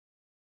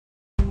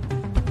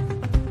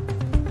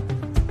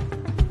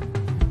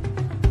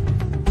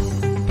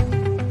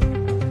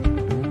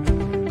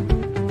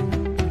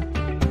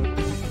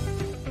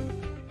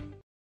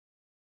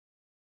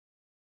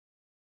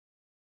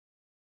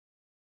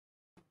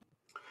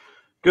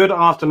Good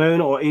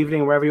afternoon or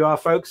evening, wherever you are,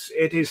 folks.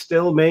 It is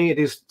still me. It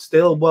is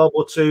still World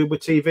War II with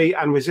TV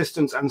and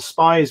Resistance and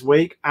Spies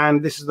Week.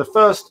 And this is the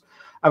first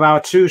of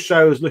our two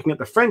shows looking at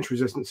the French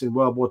resistance in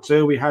World War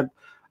II. We had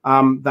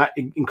that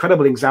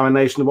incredible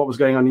examination of what was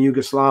going on in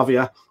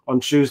Yugoslavia on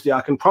Tuesday.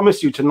 I can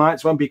promise you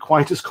tonight's won't be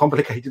quite as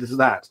complicated as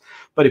that.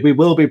 But we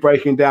will be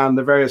breaking down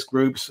the various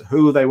groups,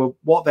 who they were,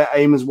 what their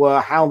aims were,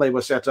 how they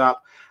were set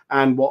up,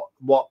 and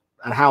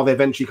and how they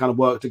eventually kind of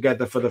worked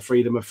together for the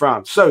freedom of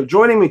France. So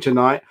joining me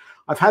tonight,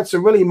 I've had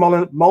some really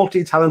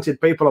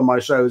multi-talented people on my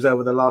shows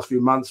over the last few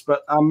months,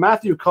 but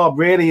Matthew Cobb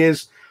really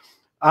is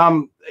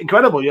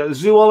incredible. You're a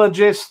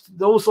zoologist,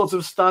 all sorts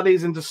of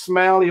studies into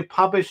smell, you've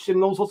published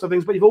in all sorts of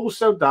things, but you've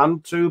also done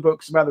 2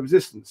 books about the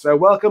resistance. So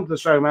welcome to the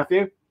show,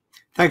 Matthew.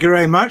 Thank you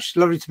very much.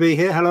 Lovely to be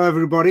here. Hello,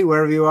 everybody,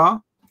 wherever you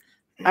are.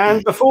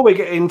 And before we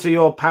get into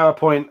your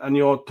PowerPoint and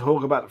your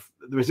talk about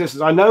the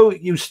resistance, I know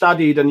you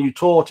studied and you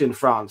taught in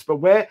France, but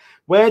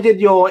where did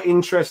your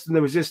interest in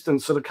the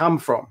resistance sort of come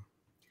from?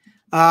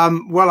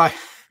 Well,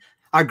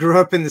 I grew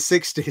up in the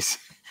 60s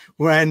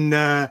when,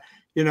 there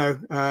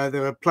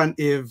were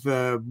plenty of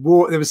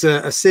war. There was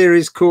a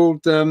series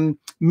called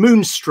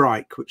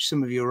Moonstrike, which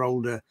some of your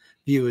older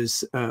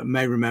viewers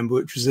may remember,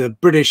 which was a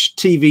British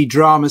TV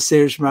drama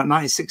series from about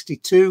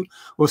 1962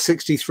 or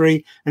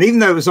 63. And even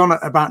though it was on at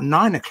about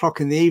 9 o'clock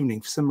in the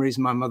evening, for some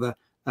reason, my mother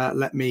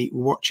let me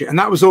watch it. And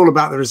that was all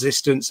about the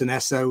resistance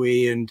and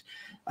SOE and,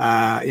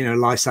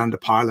 Lysander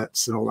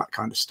pilots and all that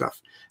kind of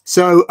stuff.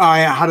 So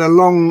I've had a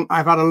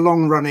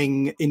long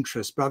running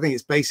interest, but I think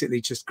it's basically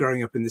just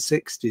growing up in the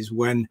 60s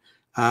when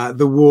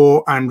the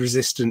war and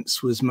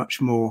resistance was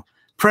much more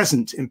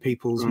present in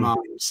people's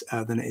minds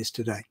than it is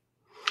today.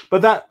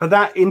 But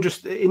that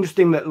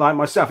interesting that, like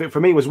myself, it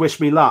for me was Wish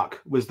Me Luck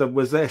was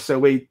the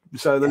SOE,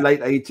 so the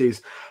late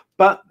 80s.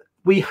 But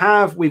we've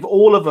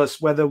all of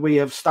us, whether we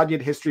have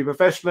studied history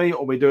professionally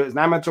or we do it as an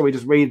amateur, we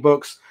just read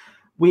books.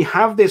 We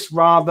have this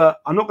rather,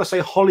 I'm not going to say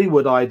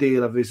Hollywood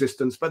ideal of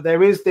resistance, but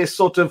there is this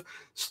sort of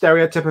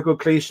stereotypical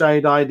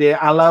cliched idea.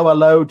 Allo,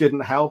 allo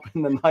didn't help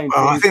in the 90s.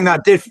 Well, I think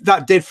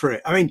that did for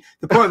it. I mean,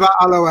 the point about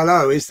allo,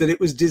 allo is that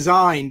it was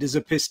designed as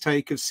a piss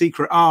take of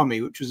Secret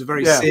Army, which was a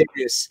very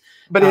serious.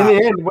 But in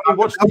the end, when you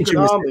watch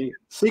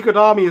Secret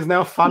Army is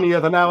now funnier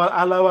than our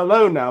allo,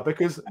 allo now,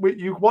 because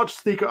you watch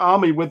Secret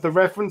Army with the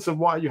reference of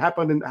what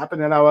happened in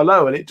allo,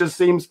 allo, and it just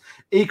seems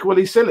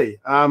equally silly.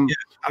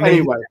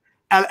 Anyway.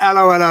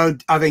 LOLO,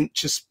 I think,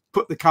 just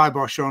put the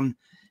kibosh on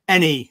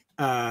any,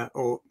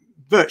 or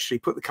virtually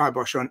put the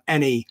kibosh on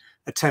any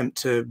attempt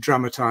to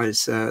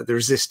dramatize the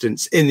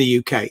resistance in the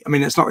UK. I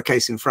mean, that's not the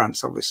case in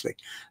France, obviously.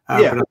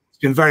 But it's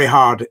been very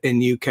hard in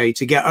the UK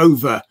to get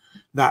over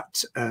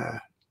that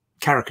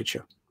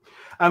caricature.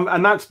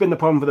 And that's been the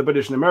problem for the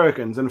British and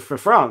Americans. And for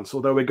France,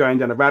 although we're going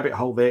down a rabbit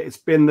hole there, it's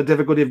been the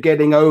difficulty of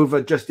getting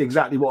over just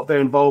exactly what their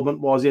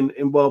involvement was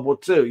in World War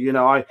II. You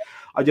know,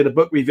 I did a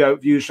book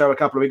review show a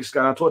couple of weeks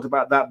ago, and I talked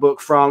about that book,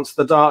 France,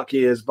 The Dark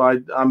Years by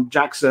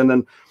Jackson,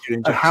 and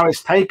how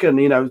it's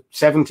taken,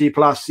 70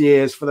 plus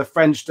years for the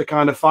French to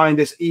kind of find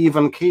this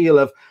even keel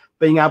of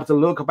being able to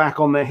look back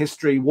on their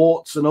history,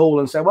 warts and all,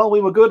 and say, well,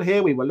 we were good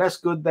here, we were less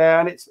good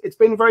there. And it's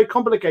been very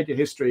complicated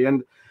history.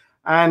 And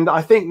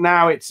I think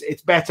now it's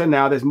better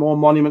now. There's more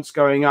monuments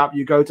going up.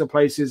 You go to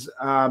places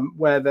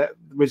where the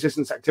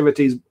resistance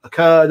activities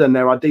occurred, and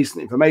there are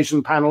decent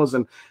information panels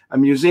and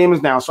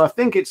museums now. So I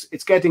think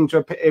it's getting to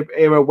an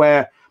era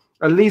where,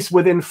 at least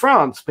within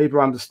France, people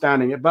are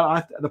understanding it.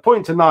 But the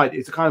point tonight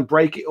is to kind of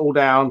break it all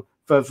down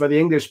for the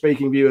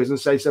English-speaking viewers and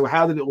say, so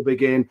how did it all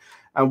begin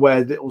and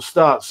where did it all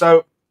start?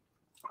 So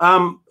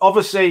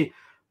obviously,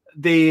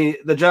 the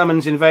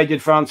Germans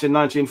invaded France in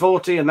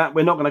 1940, and that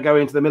we're not going to go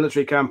into the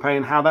military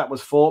campaign, how that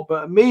was fought,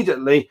 but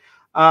immediately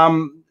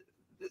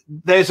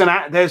there's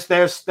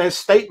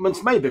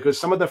statements made, because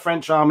some of the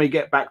French army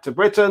get back to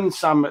Britain,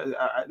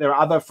 there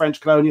are other French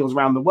colonials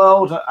around the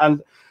world,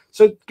 and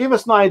so give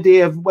us an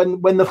idea of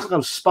when the kind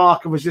of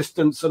spark of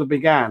resistance sort of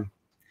began.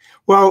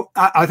 Well,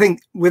 I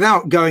think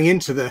without going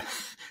into the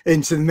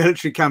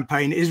military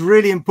campaign, is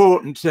really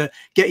important to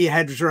get your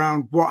heads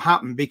around what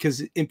happened, because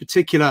in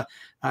particular,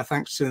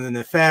 thanks to the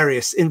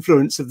nefarious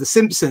influence of The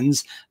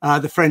Simpsons,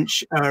 the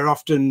French are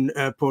often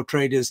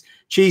portrayed as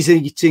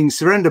cheese-eating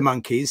surrender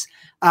monkeys,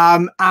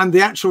 and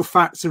the actual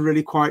facts are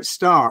really quite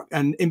stark.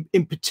 And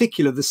in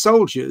particular, the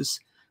soldiers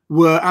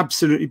were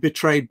absolutely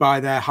betrayed by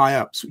their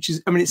high-ups, which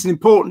is, I mean, it's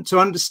important to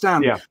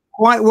understand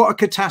quite what a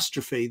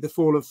catastrophe the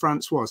fall of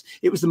France was.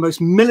 It was the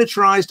most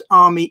militarized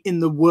army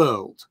in the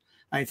world.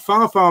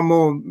 Far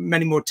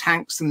many more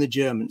tanks than the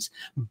Germans,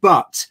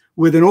 but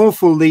with an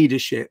awful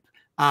leadership,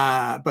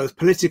 both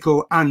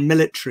political and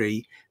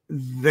military.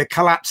 The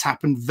collapse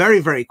happened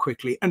very, very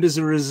quickly. And as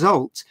a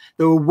result,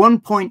 there were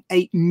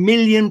 1.8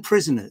 million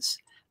prisoners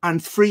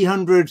and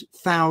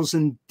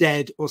 300,000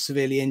 dead or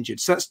severely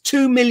injured. So that's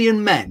 2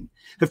 million men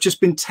have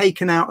just been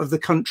taken out of the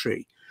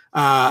country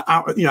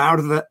out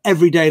of the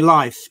everyday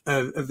life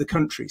of the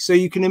country. So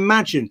you can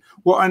imagine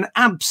what an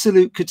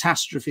absolute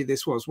catastrophe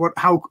this was,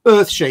 how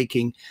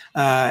earth-shaking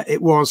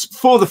it was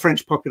for the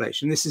French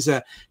population. This is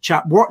a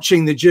chap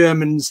watching the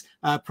Germans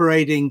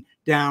parading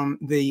down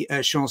the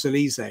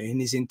Champs-Élysées,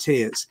 and he's in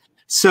tears.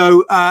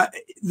 So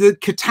the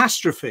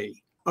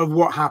catastrophe of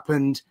what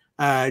happened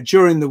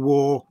during the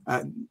war,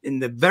 in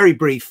the very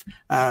brief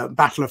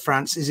Battle of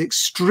France, is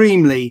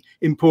extremely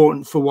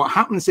important for what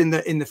happens in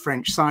the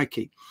French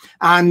psyche.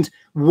 And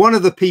one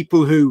of the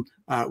people who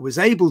was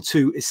able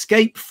to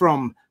escape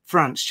from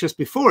France just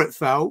before it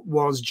fell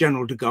was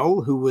General de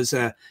Gaulle, who was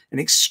an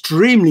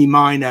extremely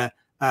minor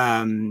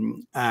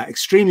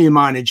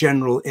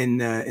general in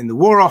the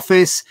War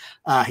Office.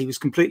 He was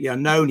completely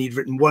unknown. He'd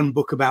written one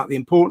book about the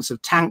importance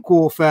of tank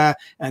warfare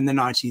in the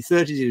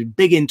 1930s. He was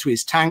big into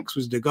his tanks,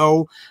 was de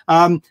Gaulle.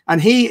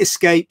 And he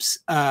escapes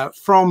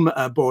from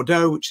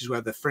Bordeaux, which is where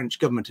the French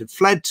government had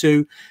fled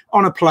to,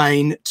 on a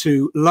plane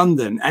to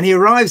London. And he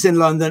arrives in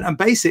London, and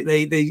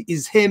basically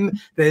there's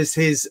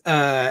his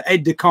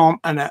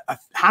aide-de-camp and a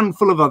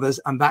handful of others,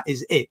 and that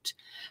is it.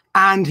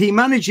 And he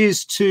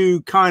manages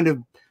to kind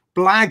of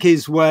blag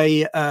his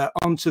way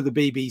onto the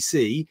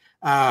BBC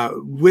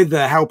with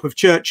the help of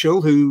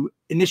Churchill, who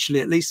initially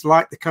at least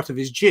liked the cut of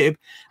his jib,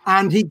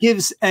 and he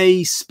gives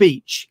a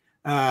speech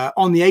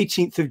on the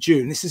 18th of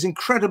June. This is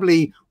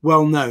incredibly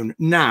well known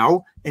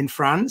now in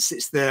France.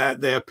 It's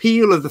the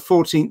appeal of the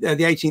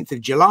 18th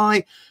of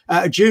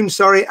June,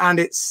 sorry, and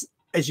it's,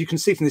 as you can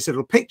see from this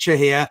little picture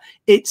here,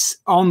 it's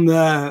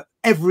on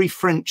every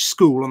French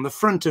school, on the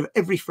front of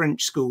every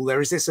French school,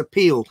 there is this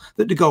appeal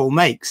that de Gaulle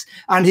makes.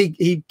 And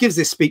he gives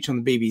this speech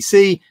on the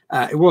BBC.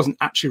 It wasn't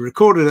actually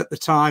recorded at the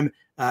time.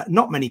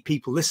 Not many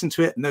people listened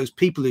to it. And those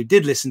people who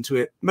did listen to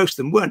it, most of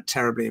them weren't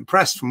terribly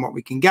impressed from what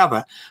we can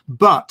gather.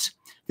 But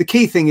the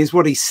key thing is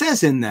what he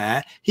says in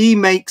there. He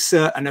makes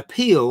an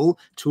appeal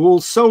to all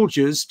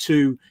soldiers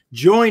to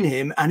join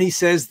him. And he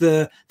says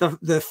the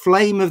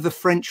flame of the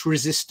French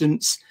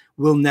resistance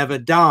will never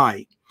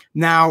die.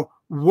 Now,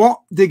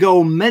 what de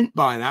Gaulle meant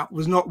by that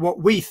was not what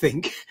we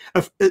think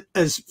of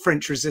as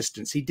French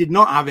resistance. He did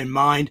not have in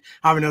mind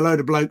having a load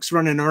of blokes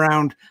running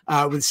around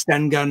with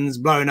Sten guns,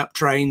 blowing up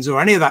trains,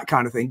 or any of that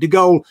kind of thing. De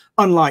Gaulle,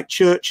 unlike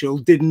Churchill,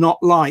 did not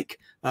like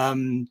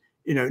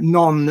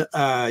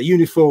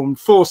non-uniformed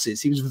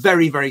forces. He was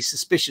very, very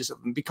suspicious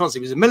of them because he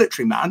was a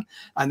military man,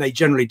 and they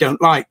generally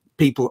don't like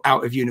people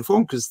out of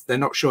uniform because they're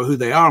not sure who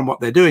they are and what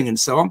they're doing and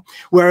so on.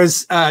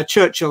 Whereas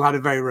Churchill had a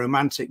very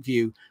romantic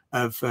view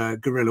of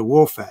guerrilla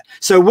warfare.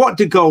 So what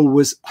de Gaulle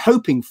was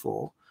hoping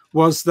for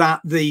was that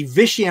the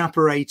Vichy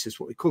apparatus,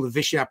 what we call the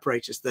Vichy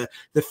apparatus, the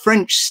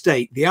French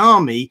state, the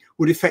army,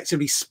 would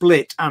effectively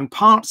split, and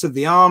parts of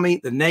the army,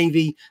 the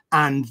navy,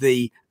 and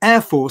the air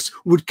force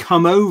would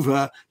come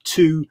over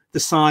to the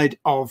side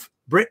of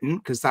Britain,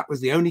 because that was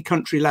the only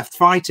country left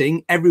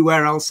fighting.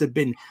 Everywhere else had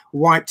been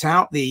wiped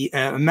out. The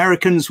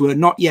Americans were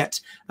not yet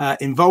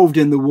involved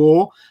in the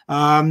war.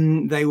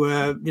 They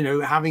were,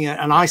 having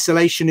an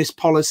isolationist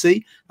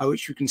policy,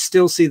 which you can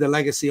still see the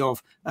legacy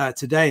of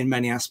today in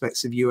many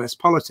aspects of US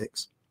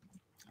politics.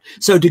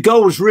 So de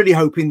Gaulle was really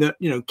hoping that,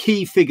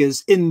 key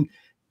figures in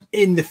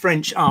the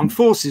French armed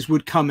forces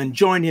would come and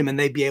join him, and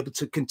they'd be able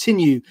to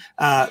continue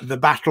the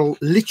battle,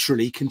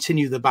 literally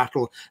continue the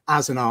battle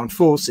as an armed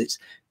forces.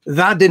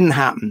 That didn't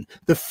happen.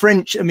 The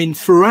French,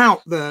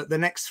 throughout the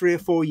next 3 or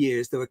 4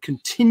 years, there were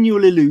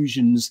continual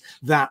illusions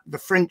that the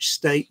French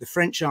state, the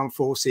French armed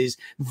forces,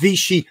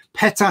 Vichy,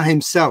 Pétain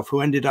himself,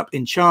 who ended up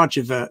in charge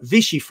of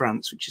Vichy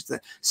France, which is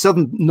the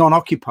southern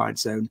non-occupied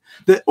zone,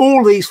 that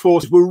all these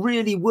forces were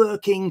really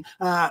working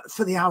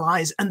for the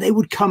Allies, and they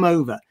would come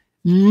over.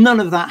 None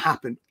of that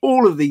happened.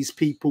 All of these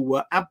people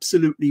were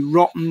absolutely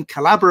rotten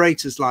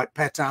collaborators like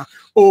Pétain,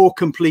 or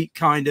complete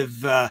kind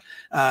of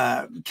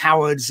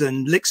cowards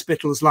and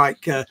lickspittles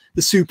like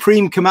the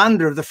supreme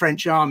commander of the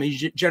French army,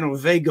 General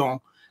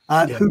Weygand,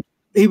 who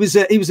he was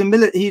a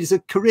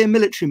career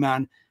military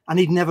man, and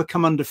he'd never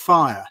come under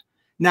fire.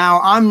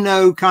 Now, I'm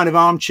no kind of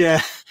armchair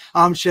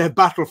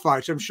battle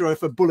fighter. I'm sure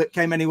if a bullet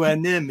came anywhere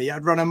near me,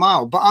 I'd run a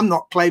mile, but I'm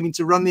not claiming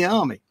to run the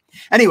army.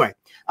 Anyway,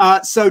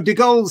 so de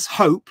Gaulle's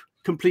hope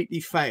completely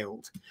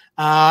failed.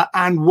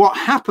 And what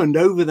happened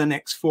over the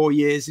next 4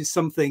 years is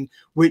something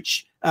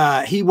which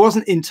he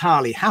wasn't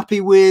entirely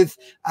happy with.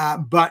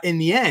 But in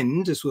the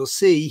end, as we'll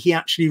see, he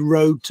actually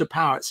rode to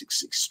power.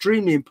 It's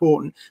extremely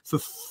important for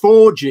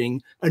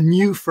forging a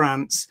new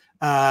France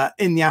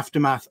in the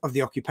aftermath of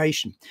the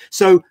occupation.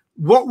 So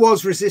what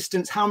was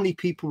resistance? How many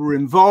people were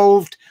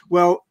involved?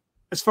 Well,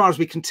 as far as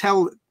we can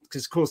tell,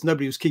 because of course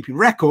nobody was keeping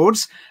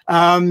records,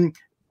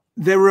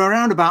 there were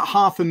around about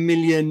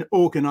 500,000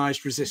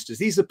 organized resistors.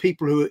 These are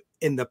people who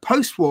in the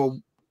post-war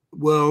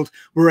world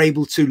were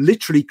able to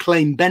literally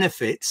claim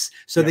benefits,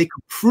 so they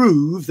could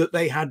prove that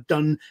they had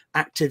done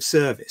active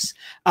service.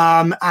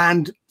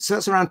 And so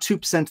that's around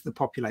 2% of the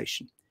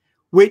population,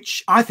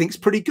 which I think is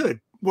pretty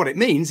good. What it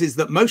means is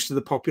that most of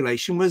the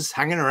population was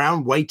hanging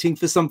around waiting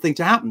for something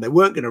to happen. They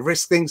weren't going to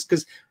risk things,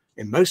 because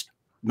in most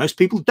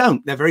people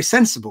don't. They're very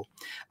sensible.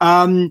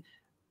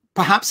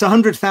 Perhaps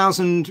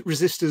 100,000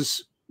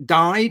 resistors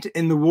died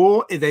in the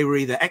war. They were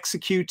either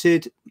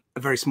executed, a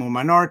very small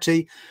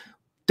minority,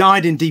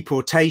 died in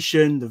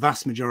deportation, the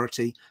vast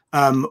majority,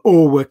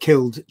 or were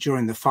killed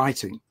during the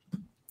fighting.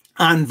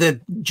 And the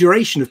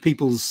duration of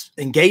people's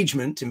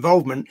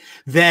involvement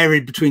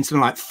varied between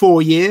something like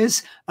 4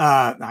 years,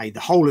 the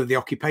whole of the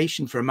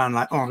occupation for a man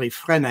like Henri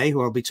Frenchmen,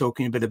 who I'll be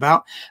talking a bit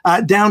about,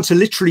 down to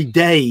literally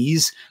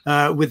days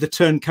with the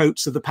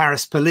turncoats of the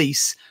Paris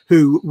police,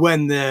 who,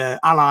 when the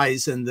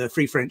Allies and the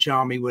Free French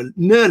Army were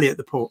nearly at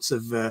the ports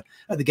of, at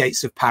the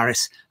gates of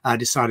Paris,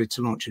 decided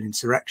to launch an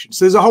insurrection.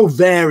 So there's a whole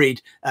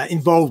varied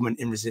involvement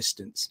in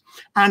resistance.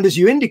 And as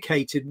you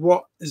indicated,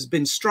 what has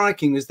been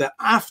striking is that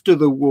after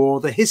the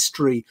war, the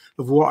history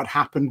of what had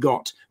happened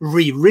got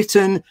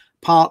rewritten,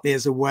 partly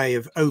as a way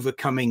of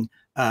overcoming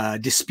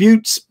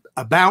disputes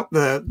about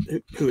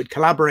who had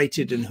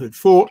collaborated and who had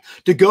fought.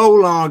 De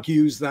Gaulle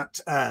argues that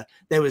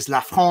there was la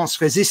France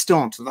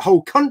résistante, the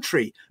whole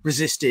country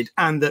resisted,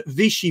 and that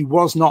Vichy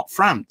was not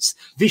France.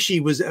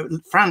 Vichy was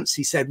France,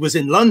 he said, was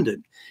in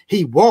London.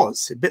 He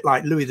was a bit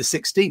like Louis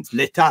XVI,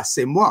 l'état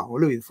c'est moi,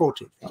 or Louis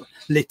XIV,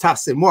 l'état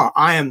c'est moi,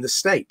 I am the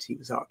state, he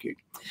was arguing.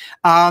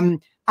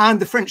 And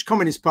the French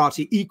Communist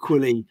Party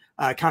equally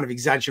kind of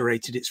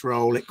exaggerated its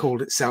role. It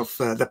called itself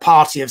the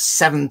party of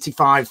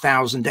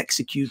 75,000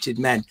 executed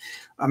men.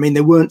 I mean,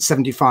 there weren't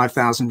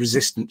 75,000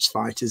 resistance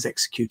fighters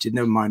executed,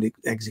 never mind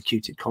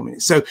executed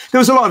communists. So there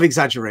was a lot of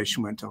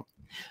exaggeration went on.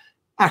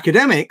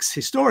 Academics,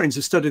 historians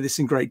have studied this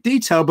in great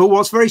detail, but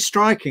what's very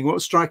striking, what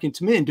was striking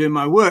to me in doing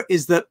my work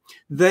is that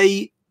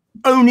they've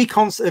only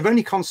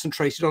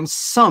concentrated on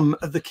some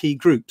of the key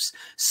groups.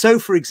 So,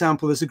 for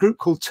example, there's a group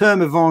called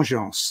Terme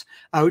Vengeance,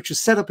 which was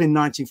set up in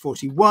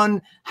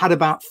 1941, had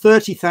about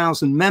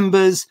 30,000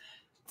 members,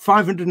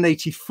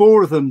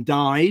 584 of them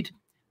died,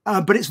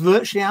 but it's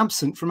virtually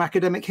absent from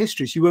academic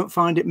histories. You won't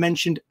find it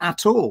mentioned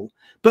at all.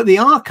 But the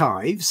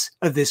archives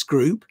of this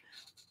group,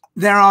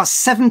 there are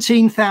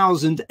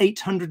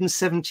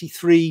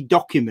 17,873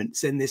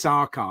 documents in this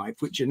archive,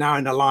 which are now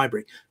in a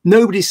library.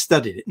 Nobody's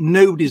studied it.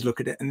 Nobody's looked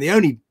at it. And the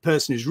only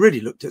person who's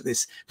really looked at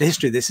this, the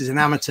history of this, is an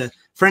amateur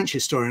French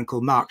historian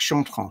called Marc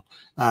Chantron,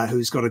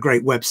 who's got a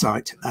great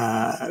website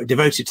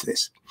devoted to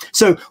this.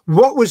 So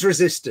what was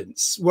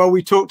resistance? Well,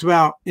 we talked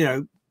about, you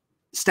know,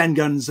 Sten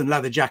guns and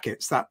leather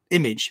jackets, that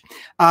image.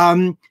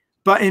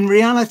 But in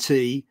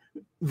reality,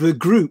 the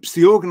groups,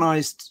 the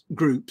organized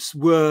groups,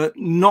 were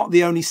not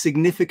the only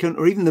significant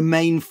or even the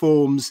main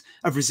forms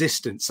of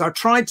resistance. So I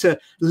tried to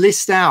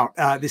list out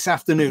this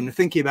afternoon,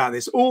 thinking about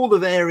this, all the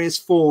various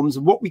forms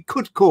of what we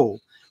could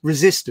call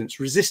resistance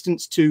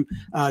to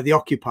the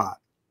occupier.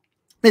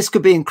 This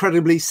could be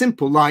incredibly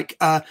simple, like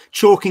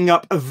chalking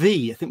up a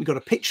V. I think we've got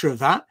a picture of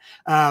that,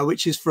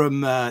 which is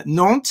from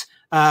Nantes.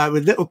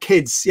 With little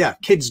kids,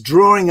 kids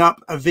drawing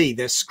up a V.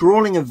 They're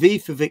scrawling a V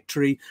for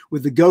victory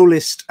with the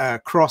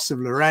Gaullist cross of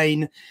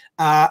Lorraine.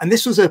 And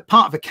this was a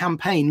part of a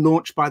campaign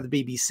launched by the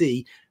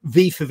BBC,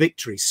 V for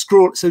victory.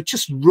 So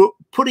just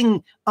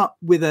putting up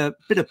with a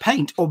bit of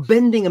paint or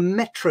bending a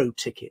metro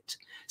ticket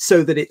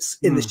so that it's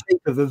in the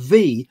shape of a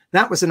V,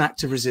 that was an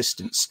act of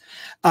resistance.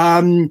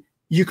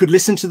 You could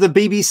listen to the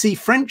BBC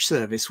French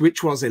service,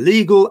 which was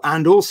illegal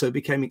and also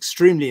became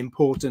extremely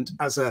important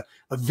as a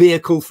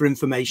vehicle for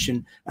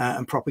information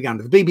and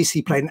propaganda. The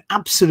BBC played an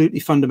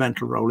absolutely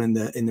fundamental role in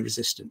the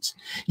resistance.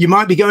 You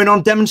might be going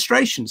on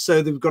demonstrations.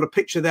 So they've got a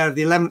picture there of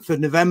the 11th of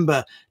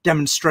November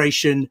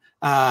demonstration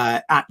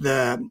at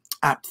the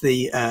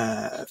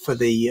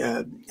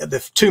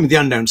Tomb of the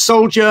Unknown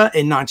Soldier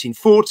in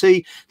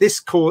 1940.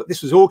 This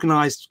was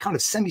organized kind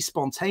of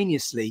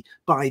semi-spontaneously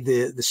by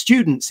the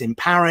students in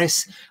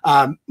Paris,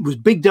 was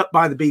bigged up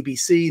by the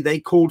BBC.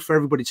 They called for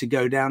everybody to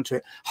go down to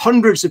it.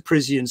 Hundreds of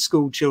Parisian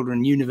school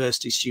children,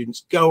 university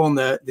students go on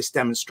this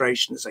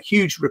demonstration. There's a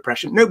huge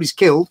repression. Nobody's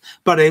killed,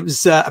 but it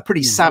was a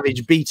pretty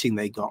savage beating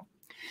they got.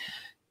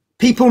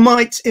 People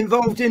might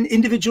involved in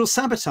individual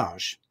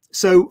sabotage.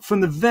 So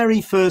from the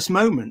very first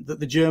moment that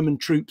the German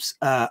troops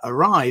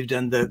arrived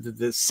and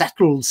the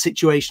settled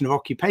situation of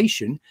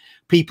occupation,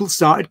 people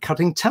started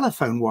cutting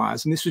telephone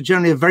wires. And this was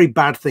generally a very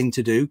bad thing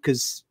to do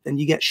because then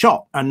you get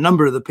shot. A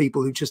number of the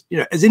people who just, you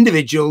know, as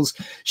individuals,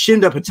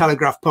 shinned up a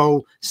telegraph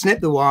pole,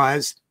 snipped the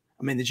wires.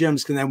 I mean, the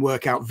Germans can then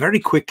work out very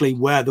quickly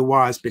where the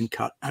wire's been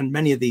cut. And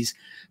many of these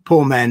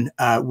poor men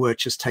were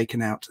just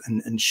taken out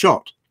and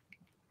shot.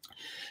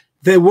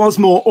 There was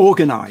more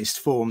organized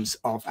forms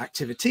of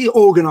activity,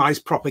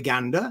 organized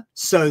propaganda.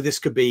 So this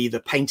could be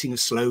the painting of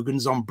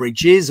slogans on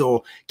bridges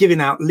or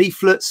giving out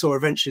leaflets, or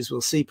eventually, as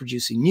we'll see,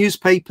 producing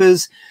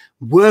newspapers,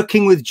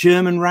 working with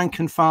German rank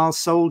and file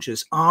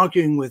soldiers,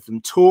 arguing with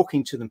them,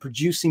 talking to them,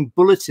 producing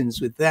bulletins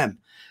with them,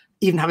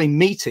 even having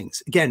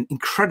meetings, again,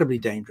 incredibly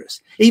dangerous,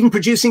 even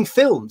producing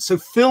films. So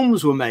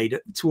films were made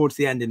towards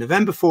the end in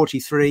November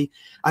 43.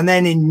 And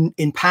then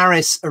in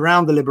Paris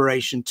around the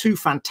liberation, two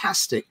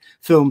fantastic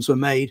films were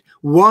made.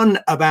 One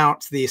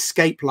about the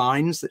escape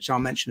lines, which I'll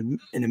mention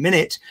in a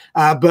minute,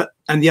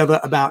 and the other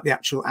about the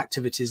actual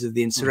activities of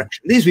the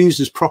insurrection. These were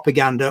used as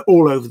propaganda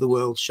all over the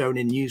world, shown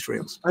in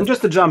newsreels. And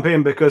just to jump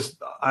in, because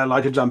I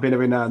like to jump in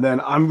every now and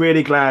then. I'm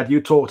really glad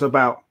you talked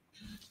about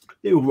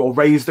or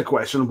raised the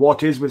question,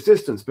 what is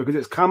resistance? Because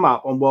it's come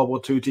up on World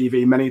War II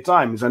TV many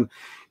times. And,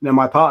 you know,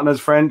 my partner's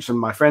French and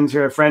my friends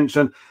here are French.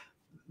 And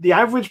the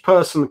average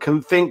person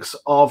thinks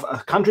of a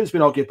country that's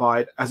been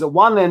occupied as at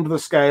one end of the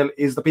scale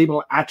is the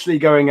people actually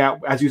going out,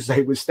 as you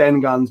say, with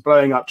Sten guns,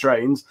 blowing up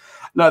trains.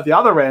 No, at the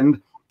other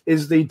end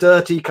is the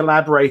dirty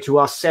collaborator who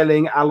are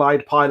selling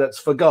Allied pilots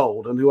for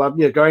gold and who are,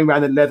 you know, going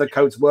around in leather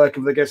coats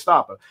working for the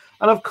Gestapo.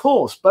 And of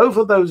course, both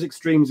of those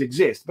extremes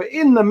exist. But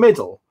in the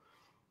middle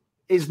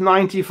is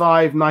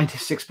 95,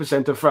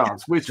 96% of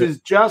France, which is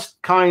just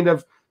kind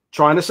of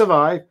trying to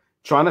survive,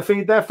 trying to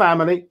feed their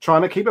family,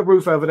 trying to keep a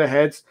roof over their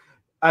heads,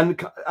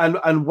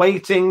 and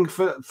waiting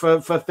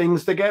for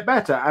things to get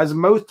better, as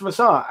most of us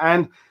are.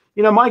 And,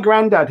 you know, my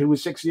granddad, who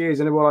was 6 years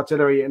in the Royal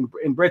Artillery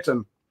in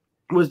Britain,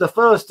 was the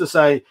first to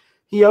say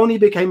he only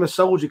became a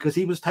soldier because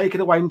he was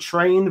taken away and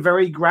trained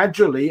very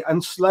gradually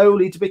and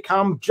slowly to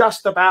become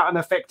just about an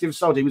effective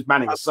soldier. He was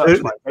manning a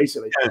searchlight,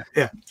 basically.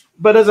 Yeah.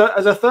 But as a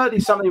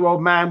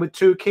 30-something-year-old man with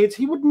 2 kids,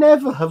 he would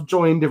never have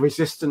joined a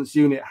resistance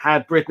unit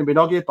had Britain been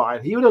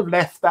occupied. He would have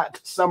left that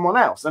to someone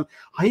else. And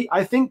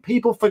I think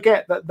people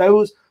forget that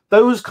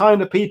those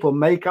kind of people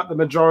make up the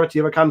majority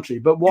of a country.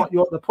 But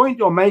the point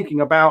you're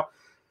making about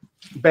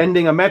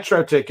bending a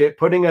metro ticket,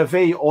 putting a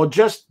V, or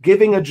just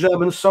giving a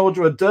German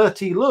soldier a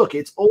dirty look,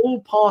 it's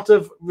all part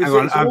of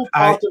resistance.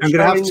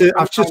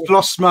 I've just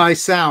lost my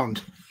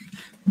sound.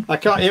 I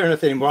can't hear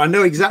anything anymore. I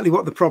know exactly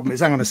what the problem is.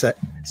 Hang on a sec.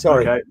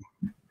 Sorry. Okay.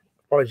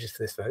 Apologies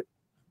for this, though.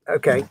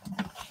 Okay.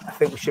 I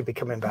think we should be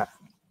coming back.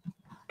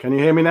 Can you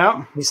hear me now?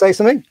 Can you say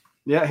something?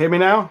 Yeah, hear me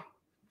now?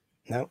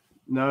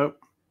 No.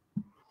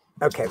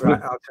 Okay,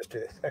 right. I'll just do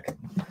this. Okay.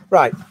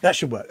 Right. That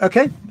should work.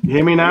 Okay. You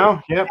hear me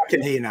now? Yeah. I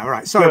can hear you now.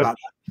 Right. Sorry about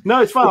that. No,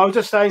 it's fine. I was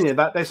just saying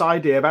that this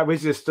idea about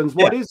resistance,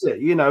 what is it?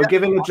 You know,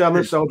 giving a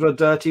German soldier a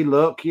dirty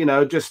look, you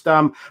know, just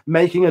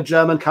making a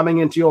German coming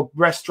into your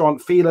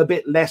restaurant feel a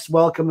bit less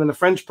welcome than a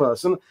French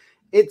person.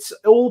 It's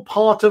all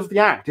part of the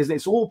act, isn't it?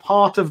 It's all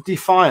part of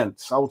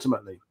defiance,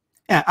 ultimately.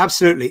 Yeah,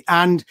 absolutely.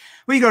 And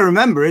what you got to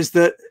remember is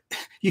that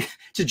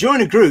to join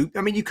a group,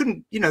 I mean, you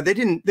couldn't, you know,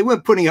 they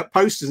weren't putting up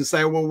posters and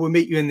say, oh, well, we'll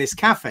meet you in this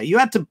cafe. You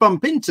had to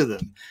bump into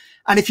them.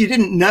 And if you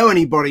didn't know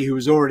anybody who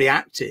was already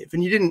active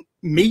and you didn't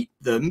meet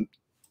them,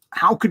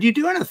 how could you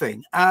do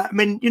anything? I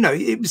mean, you know,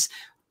 it was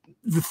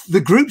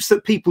the groups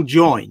that people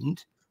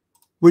joined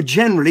were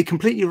generally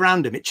completely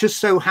random. It just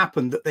so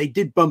happened that they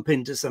did bump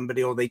into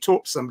somebody or they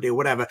talked to somebody or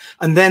whatever,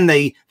 and then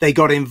they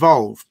got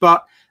involved.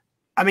 But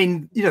I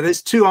mean, you know,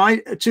 there's two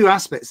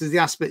aspects. There's the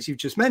aspects you've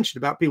just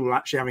mentioned about people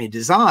actually having a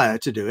desire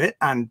to do it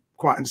and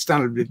quite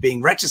understandably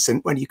being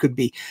reticent when you could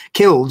be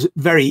killed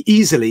very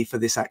easily for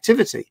this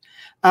activity.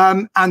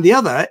 And the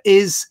other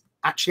is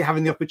actually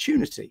having the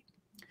opportunity.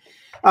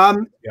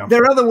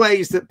 There are other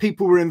ways that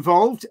people were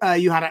involved.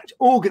 You had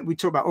we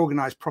talk about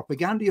organized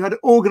propaganda. You had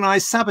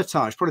organized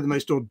sabotage. Probably the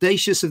most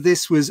audacious of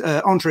this was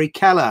Andre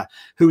Keller,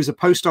 who was a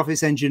post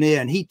office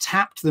engineer, and he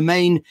tapped the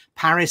main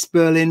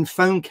Paris-Berlin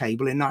phone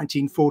cable in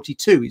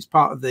 1942. He's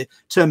part of the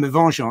Terme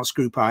Vengeance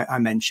group I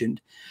mentioned.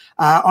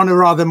 On a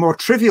rather more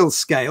trivial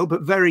scale,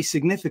 but very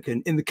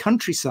significant, in the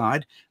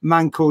countryside, a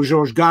man called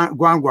Georges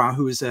Guingouin,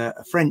 who was a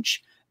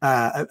French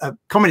a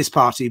Communist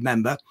Party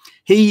member,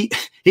 he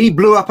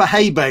blew up a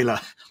hay baler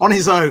on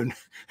his own.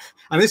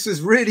 And this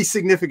was really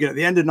significant at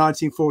the end of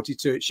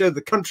 1942. It showed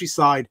the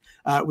countryside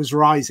was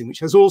rising, which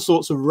has all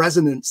sorts of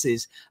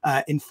resonances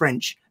in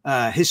French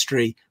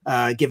history,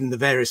 given the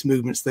various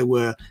movements there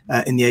were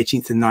in the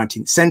 18th and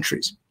 19th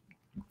centuries.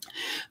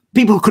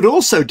 People could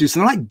also do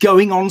something like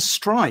going on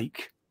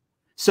strike.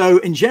 So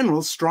in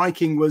general,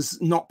 striking was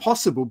not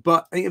possible,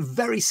 but a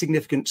very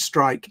significant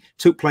strike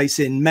took place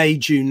in May,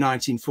 June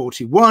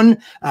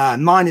 1941.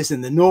 Miners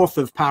in the north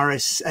of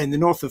Paris, in the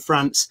north of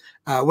France,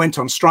 went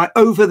on strike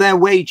over their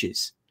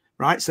wages,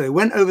 right? So they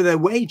went over their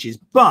wages,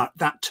 but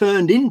that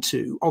turned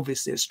into,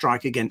 obviously, a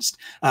strike against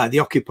the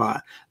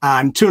occupier.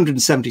 And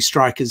 270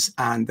 strikers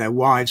and their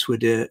wives were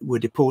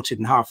deported,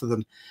 and half of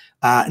them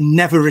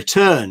never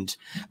returned.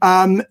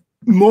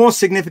 More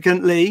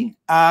significantly,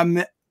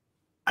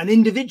 an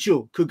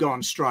individual could go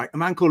on strike, a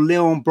man called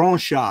Léon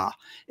Blanchard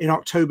in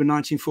October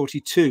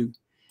 1942.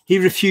 He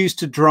refused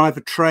to drive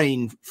a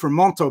train from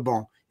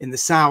Montauban in the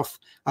south,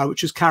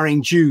 which was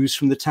carrying Jews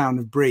from the town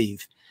of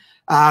Brive.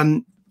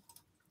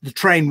 The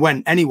train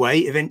went anyway,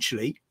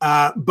 eventually,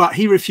 but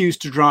he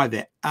refused to drive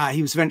it.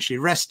 He was eventually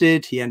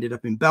arrested. He ended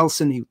up in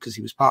Belsen because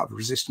he was part of a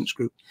resistance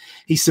group.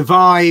 He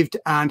survived,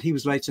 and he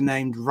was later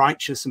named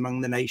righteous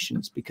among the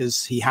nations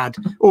because he had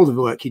all the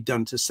work he'd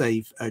done to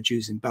save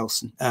Jews in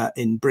Belsen,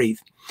 in Brive.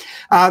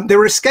 There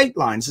were escape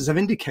lines, as I've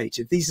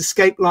indicated. These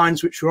escape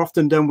lines, which were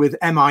often done with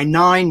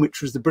MI9,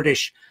 which was the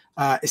British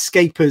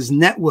escapers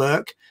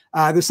network.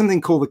 There's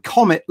something called the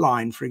Comet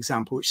Line, for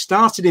example, which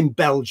started in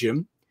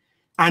Belgium.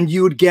 And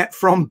you would get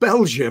from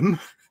Belgium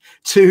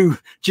to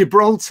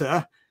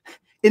Gibraltar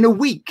in a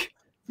week.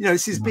 You know,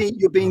 this is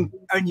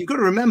and you've got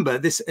to remember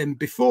this. And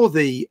before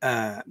the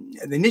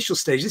initial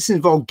stage, this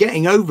involved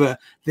getting over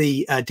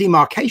the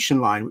demarcation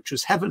line, which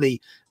was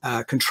heavily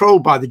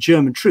controlled by the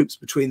German troops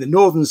between the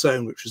northern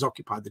zone, which was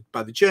occupied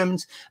by the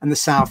Germans, and the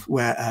south,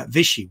 where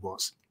Vichy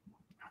was.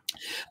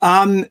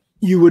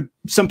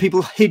 Some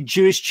people hid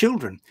Jewish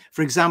children.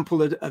 For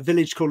example, a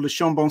village called Le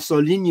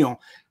Chambon-sur-Lignon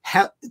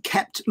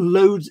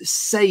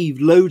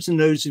saved loads and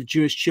loads of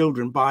Jewish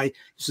children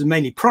this was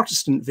mainly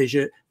Protestant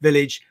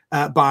village,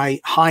 by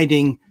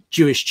hiding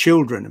Jewish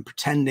children and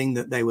pretending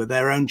that they were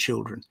their own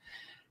children.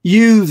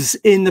 Youths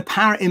in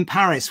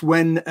Paris,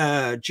 when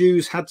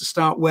Jews had to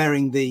start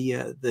wearing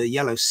the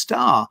yellow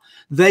star,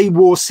 they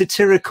wore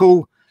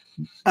satirical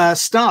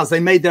stars. They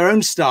made their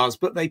own stars,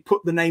 but they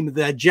put the name of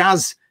their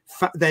jazz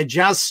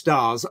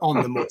stars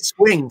on them, or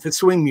swing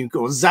music,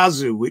 or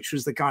zazu, which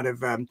was the kind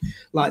of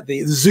like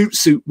the zoot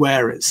suit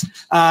wearers.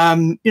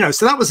 You know,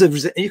 so that was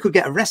you could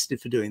get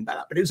arrested for doing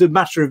that, but it was a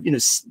matter of, you know,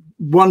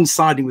 one,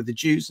 siding with the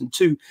Jews, and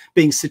two,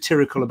 being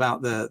satirical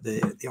about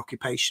the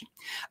occupation.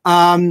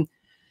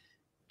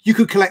 You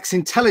could collect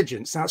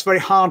intelligence. Now, it's very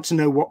hard to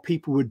know what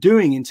people were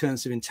doing in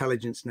terms of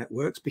intelligence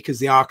networks, because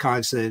the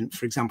archives,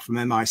 for example, from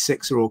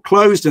MI6 are all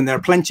closed, and there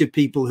are plenty of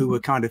people who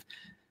were kind of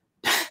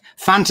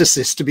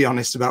fantasists, to be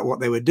honest, about what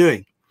they were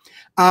doing.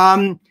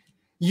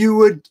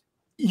 You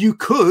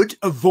could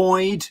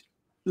avoid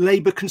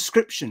labor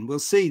conscription. We'll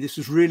see this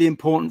was really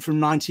important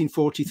from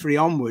 1943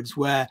 onwards,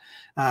 where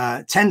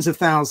tens of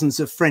thousands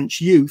of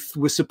French youth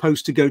were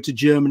supposed to go to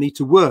Germany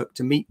to work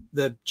to meet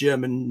the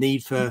German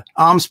need for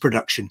arms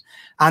production,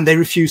 and they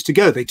refused to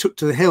go. They took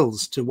to the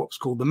hills, to what's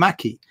called the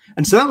Maquis,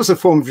 and so that was a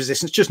form of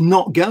resistance, just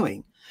not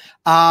going.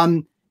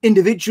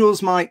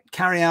 Individuals might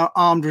carry out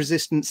armed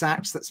resistance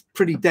acts. That's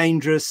pretty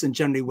dangerous and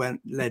generally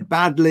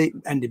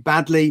ended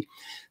badly.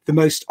 The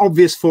most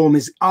obvious form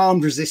is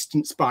armed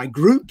resistance by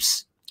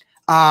groups,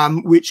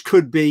 which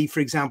could be, for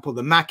example,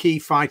 the Maquis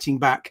fighting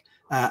back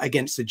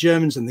against the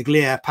Germans and the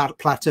Glières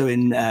Plateau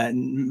in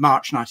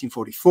March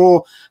 1944.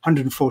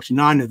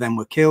 149 of them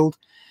were killed.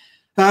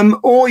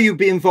 Or you'd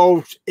be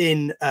involved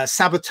in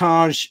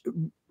sabotage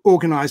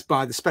organized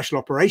by the Special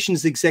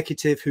Operations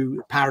Executive,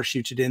 who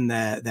parachuted in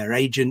their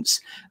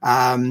agents.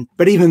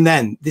 But even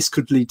then, this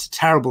could lead to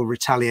terrible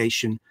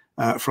retaliation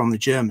from the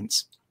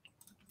Germans.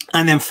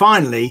 And then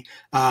finally,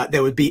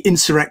 there would be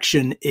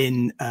insurrection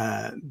in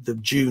the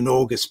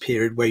June-August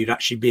period, where you'd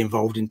actually be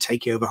involved in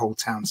taking over whole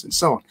towns and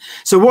so on.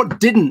 So what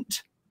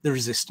didn't the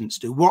resistance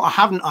do? What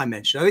haven't I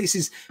mentioned? I think this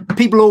is,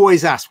 people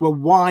always ask, well,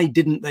 why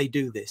didn't they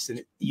do this?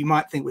 And you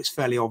might think it's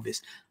fairly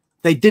obvious.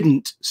 They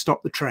didn't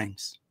stop the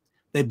trains.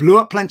 They blew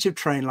up plenty of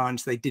train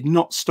lines. They did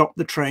not stop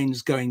the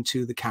trains going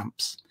to the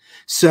camps.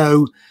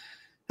 So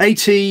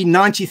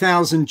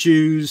 90,000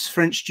 Jews,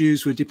 French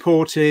Jews, were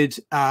deported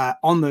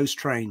on those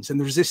trains. And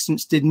the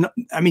resistance did not,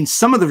 I mean,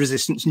 some of the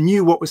resistance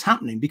knew what was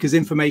happening, because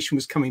information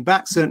was coming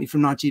back, certainly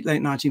from late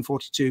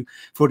 1942,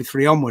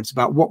 43 onwards,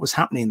 about what was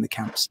happening in the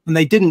camps. And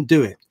they didn't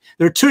do it.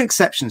 There are two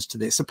exceptions to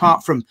this,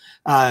 apart from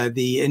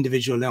the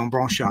individual Léon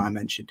Blanchard I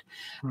mentioned.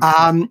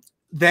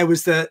 There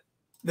was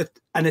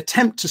an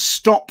attempt to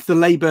stop the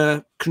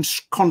labor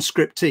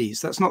conscriptees.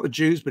 That's not the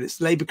Jews, but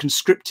it's labor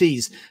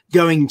conscriptees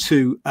going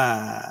to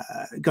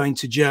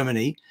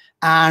Germany,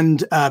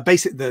 and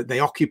basically they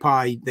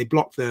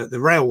blocked the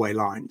railway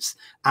lines,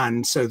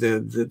 and so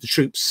the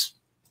troops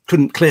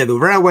couldn't clear the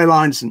railway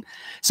lines, and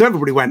so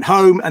everybody went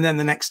home. And then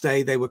the next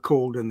day they were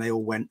called, and they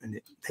all went,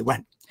 and they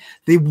went.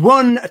 The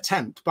one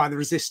attempt by the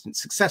resistance,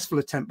 successful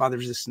attempt by the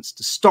resistance,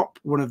 to stop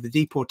one of the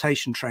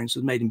deportation trains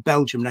was made in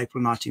Belgium in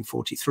April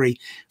 1943.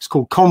 It's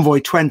called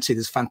Convoy 20.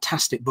 There's a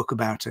fantastic book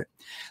about it.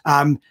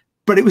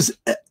 But it was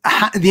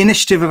the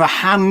initiative of a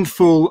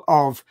handful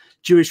of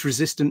Jewish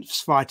resistance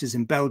fighters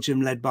in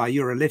Belgium, led by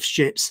Yura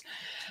Lifshitz.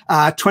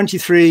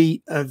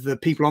 23 of the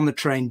people on the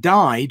train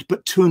died,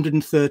 but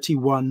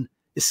 231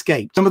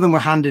 escaped. Some of them were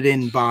handed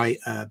in by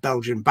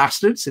Belgian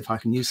bastards, if I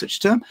can use such a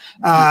term,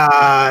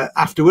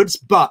 afterwards,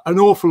 but an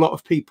awful lot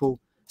of people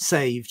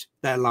saved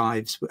their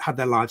lives, had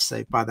their lives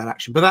saved by that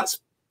action. But that's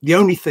the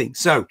only thing.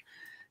 So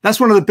that's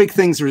one of the big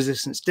things the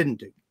resistance didn't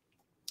do.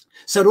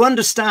 So to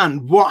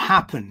understand what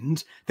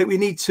happened, I think we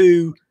need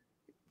to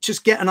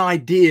just get an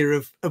idea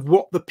of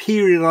what the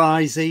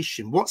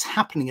periodization, what's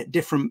happening at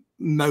different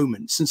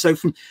moments. And so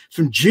from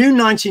June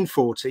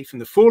 1940, from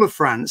the fall of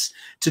France,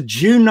 to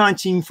June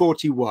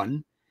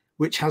 1941,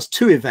 which has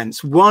two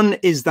events. One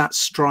is that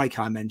strike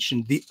I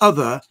mentioned. The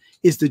other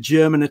is the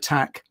German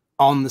attack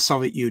on the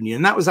Soviet Union.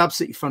 And that was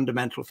absolutely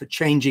fundamental for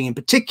changing, in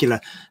particular,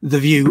 the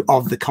view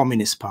of the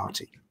Communist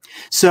Party.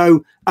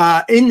 So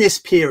In this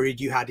period,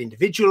 you had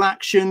individual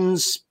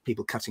actions,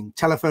 people cutting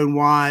telephone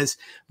wires,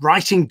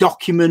 writing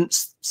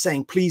documents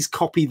saying, please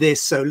copy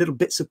this. So little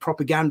bits of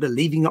propaganda,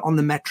 leaving it on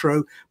the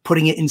metro,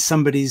 putting it in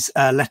somebody's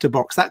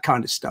letterbox, that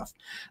kind of stuff.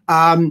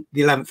 The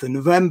 11th of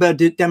November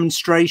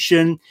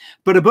demonstration.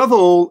 But above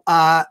all,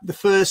 the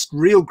first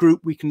real group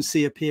we can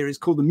see appear is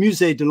called the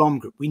Musée de l'Homme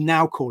Group. We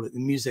now call it the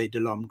Musée de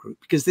l'Homme Group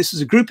because this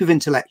was a group of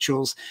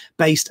intellectuals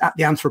based at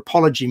the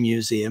Anthropology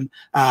Museum.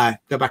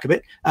 Go back a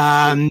bit.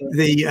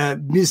 The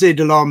Musée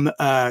de l'Homme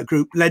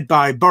group led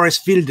by Boris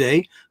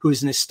Wilde, who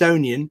is an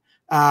Estonian.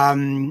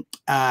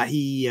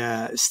 He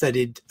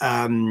studied,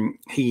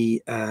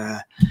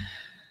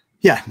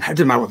 yeah, I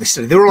don't know what they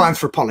studied. They're all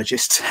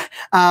anthropologists.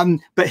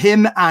 But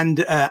him and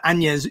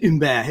Agnès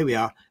Humbert, here we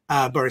are,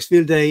 Boris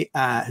Wilde,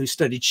 who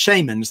studied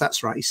shamans.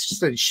 That's right. He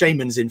studied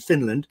shamans in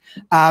Finland.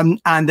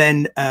 And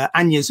then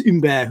Agnès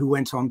Humbert, who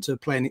went on to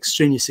play an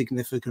extremely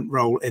significant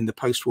role in the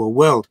post-war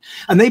world.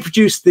 And they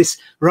produced this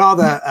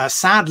rather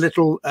sad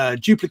little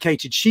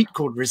duplicated sheet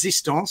called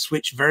Resistance,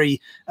 which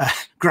very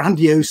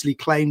grandiosely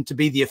claimed to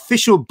be the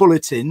official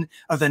bulletin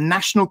of the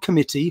National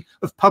Committee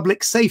of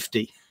Public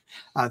Safety.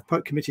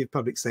 The Committee of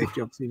Public Safety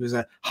obviously was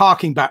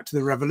harking back to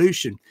the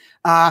revolution.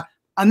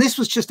 And this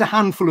was just a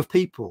handful of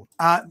people.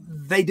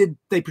 They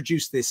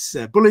produced this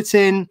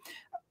bulletin,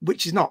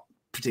 which is not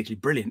particularly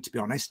brilliant, to be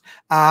honest.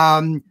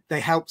 They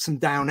helped some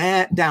downed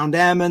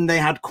airmen. They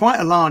had quite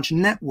a large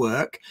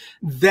network.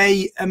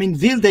 I mean,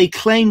 Wilde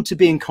claimed to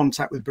be in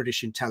contact with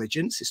British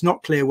intelligence. It's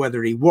not clear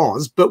whether he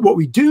was, but what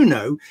we do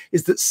know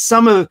is that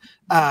some of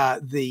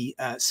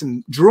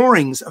some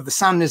drawings of the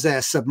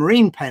Saint-Nazaire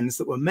submarine pens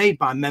that were made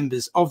by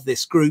members of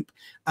this group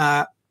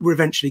were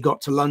eventually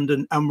got to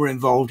London and were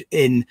involved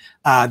in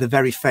the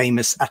very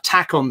famous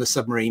attack on the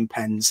submarine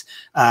pens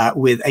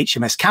with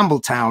HMS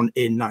Campbelltown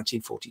in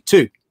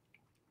 1942.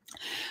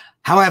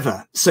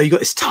 However, so you got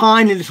this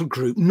tiny little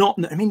group.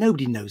 I mean,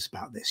 nobody knows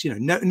about this. You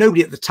know,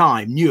 nobody at the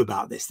time knew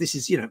about this. This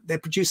is, you know, they're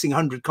producing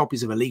 100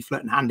 copies of a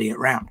leaflet and handing it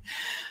around.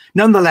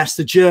 Nonetheless,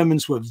 the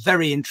Germans were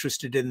very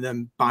interested in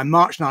them. By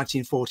March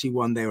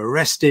 1941, they were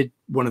arrested.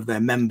 One of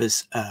their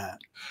members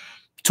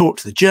talked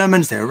to the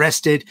Germans. They're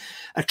arrested.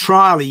 A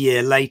trial a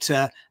year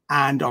later,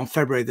 and on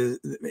February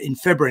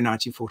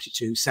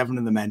 1942, 7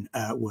 of the men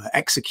were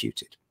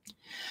executed.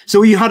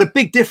 So you had a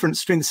big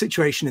difference between the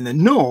situation in the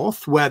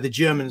north, where the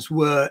Germans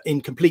were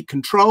in complete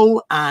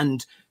control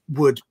and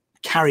would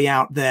carry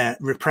out their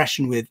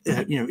repression with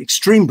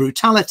extreme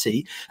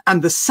brutality,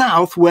 and the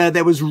south, where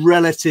there was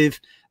relative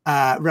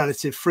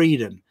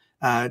freedom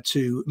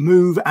to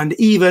move, and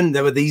even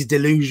there were these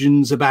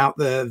delusions about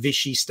the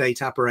Vichy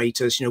state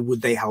apparatus, you know,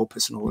 would they help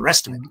us and all the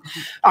rest of it.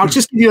 I'll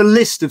just give you a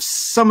list of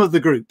some of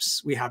the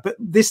groups we had, but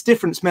this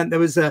difference meant there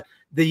was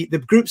the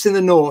groups in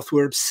the north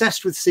were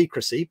obsessed with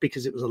secrecy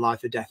because it was a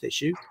life or death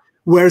issue,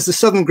 whereas the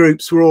southern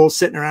groups were all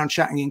sitting around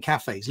chatting in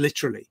cafes,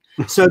 literally.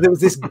 So there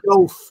was this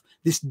gulf,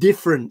 this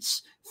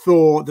difference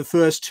for the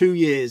first 2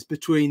 years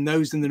between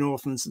those in the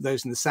north and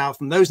those in the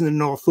south. And those in the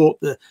north thought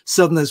the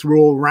southerners were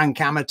all rank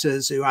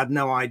amateurs who had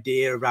no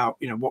idea about,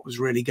 you know, what was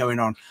really going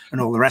on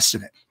and all the rest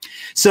of it.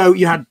 So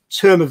you had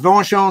Terme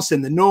Vengeance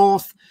in the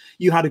north.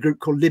 You had a group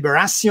called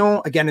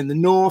Libération, again in the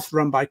north,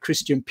 run by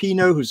Christian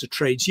Pinault, who's a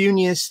trades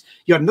unionist.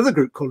 You had another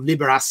group called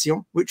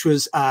Libération, which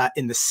was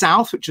in the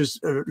south, which was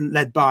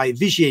led by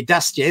Vigier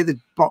d'Astier, the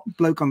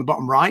bloke on the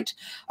bottom right,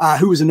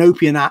 who was an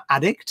opium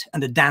addict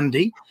and a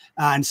dandy.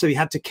 And so he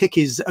had to kick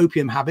his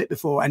opium habit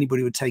before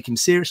anybody would take him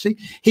seriously.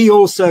 He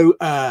also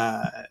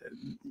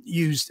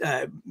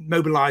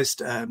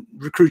mobilized,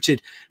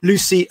 recruited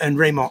Lucy and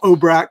Raymond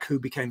Aubrac, who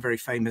became very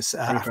famous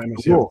after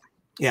the war.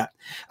 Yeah.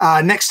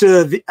 Next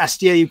to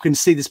Astier, you can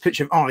see this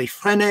picture of Henri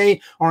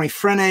Freinet. Henri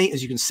Freinet,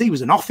 as you can see,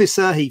 was an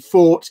officer. He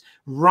fought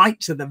right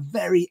to the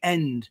very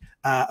end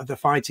of the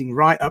fighting,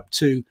 right up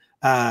to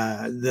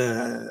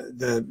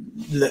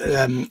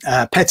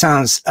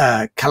Pétain's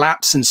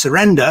collapse and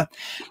surrender.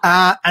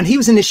 And he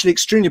was initially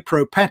extremely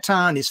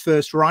pro-Pétain. In his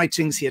first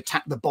writings, he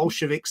attacked the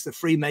Bolsheviks, the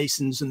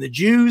Freemasons, and the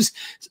Jews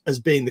as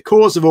being the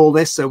cause of all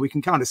this. So we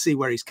can kind of see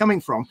where he's coming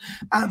from.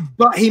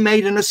 But he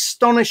made an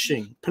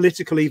astonishing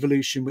political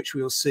evolution, which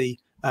we'll see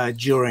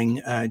during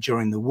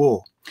the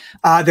war.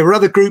 There were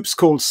other groups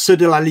called Ceux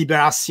de la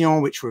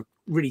Libération, which were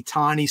really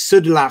tiny, Ceux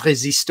de la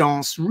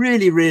Résistance,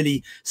 really,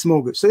 really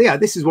small groups. So yeah,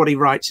 this is what he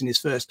writes in his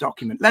first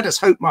document. Let us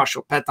hope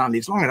Marshal Pétain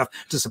lives long enough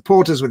to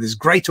support us with his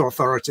great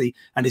authority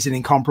and his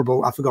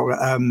incomparable, I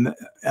forgot,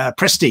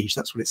 prestige.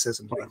 That's what it says.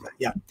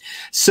 Yeah.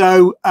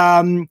 So,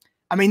 I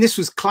mean, this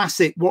was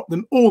classic.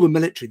 All the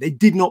military, they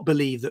did not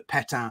believe that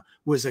Pétain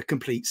was a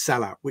complete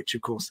sellout, which of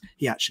course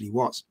he actually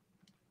was.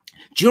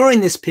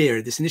 During this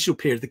period, this initial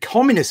period, the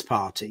Communist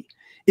Party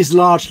is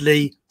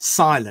largely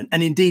silent,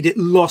 and indeed it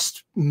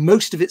lost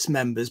most of its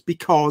members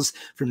because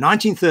from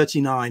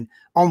 1939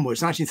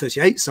 onwards,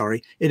 1938,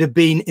 sorry, it had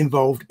been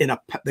involved in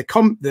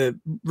the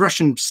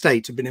Russian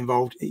state had been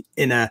involved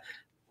in a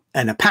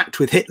pact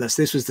with Hitler.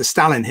 So this was the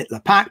Stalin-Hitler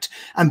pact,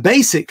 and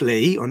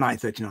basically, or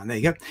 1939, there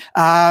you go.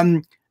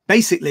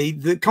 basically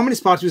the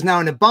Communist Party was now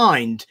in a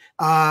bind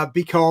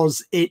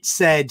because it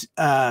said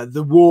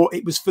the war,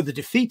 it was for the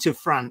defeat of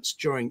France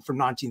from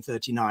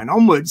 1939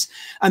 onwards.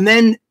 And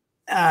then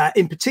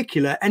in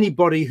particular,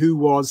 anybody who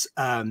was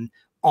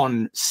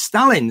on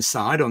Stalin's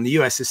side, on the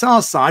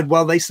USSR side,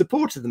 well, they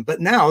supported them.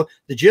 But now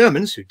the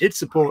Germans, who did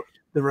support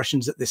the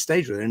Russians at this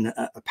stage, were in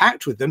a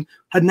pact with them,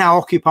 had now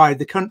occupied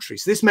the country.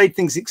 So this made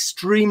things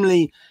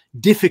extremely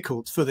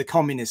difficult for the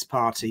Communist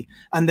Party.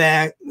 And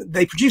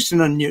they produced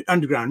an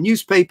underground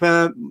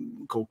newspaper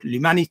called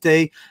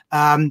L'Humanité,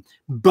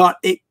 but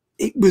it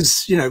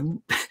was, you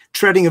know,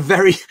 treading a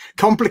very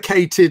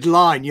complicated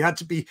line. You had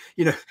to be,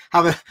 you know,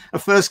 have a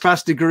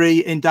first-class degree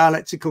in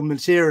dialectical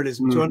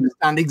materialism to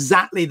understand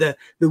exactly the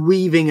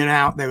weaving and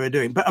out they were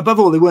doing. But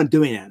above all, they weren't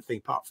doing anything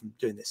apart from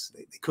doing this.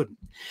 They couldn't.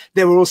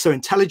 There were also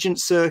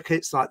intelligence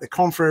circuits like the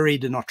Confrérie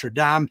de Notre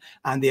Dame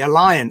and the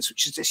Alliance,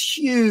 which is this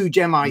huge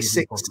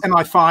MI6,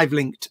 MI5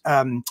 linked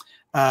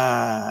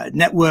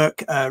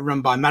network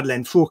run by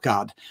Madeleine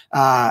Fourcade,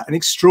 an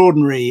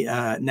extraordinary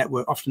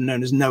network often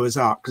known as Noah's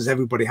Ark, because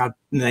everybody had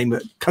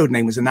the code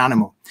name was an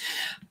animal.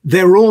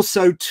 There were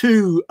also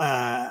two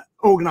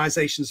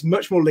organizations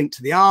much more linked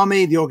to the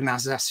army, the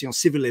Organisation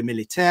Civile et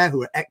Militaire, who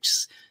were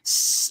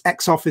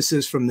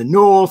ex-officers from the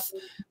north,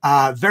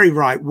 very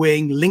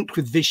right-wing, linked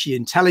with Vichy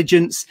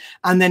intelligence.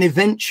 And then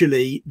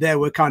eventually there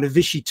were kind of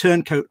Vichy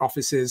turncoat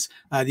officers,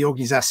 the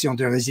Organisation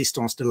de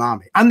Résistance de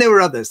l'Armée. And there were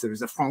others. There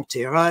was the Front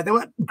Tireur. There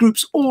were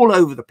groups all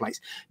over the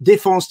place.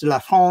 Défense de la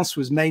France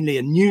was mainly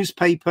a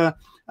newspaper,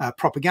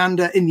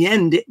 propaganda. In the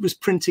end, it was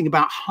printing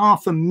about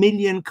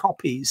 500,000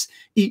 copies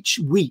each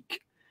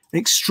week.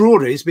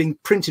 Extraordinary. It's being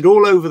printed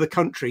all over the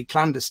country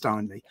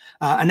clandestinely,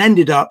 and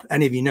ended up,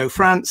 any of you know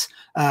France,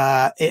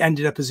 it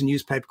ended up as a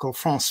newspaper called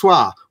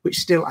François, which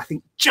still, I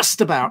think,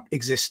 just about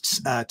exists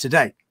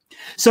today.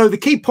 So the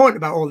key point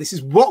about all this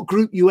is what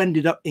group you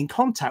ended up in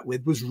contact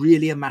with was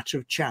really a matter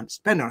of chance,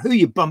 depending on who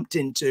you bumped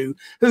into,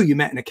 who you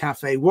met in a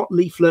cafe, what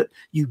leaflet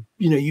you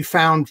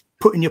found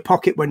put in your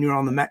pocket when you were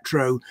on the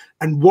metro,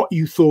 and what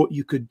you thought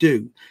you could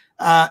do.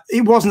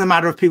 It wasn't a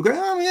matter of people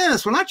going, oh,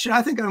 yes, well, actually,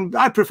 I think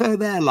I prefer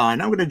their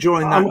line. I'm going to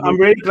join that. I'm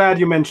really glad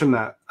you mentioned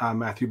that,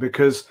 Matthew,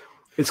 because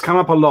it's come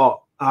up a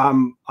lot.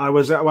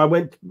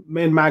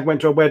 Me and Mag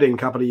went to a wedding a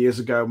couple of years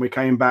ago, and we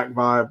came back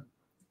via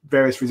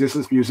various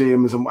resistance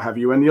museums and what have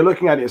you. And you're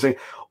looking at it and saying,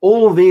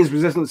 all these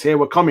resistance here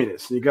were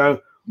communists. And you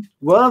go,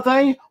 were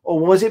they? Or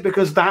was it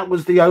because that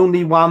was the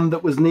only one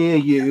that was near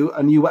you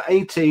and you were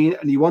 18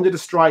 and you wanted to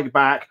strike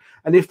back?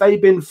 And if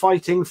they'd been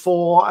fighting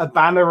for a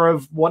banner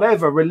of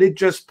whatever,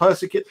 religious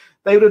persecute,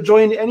 they would have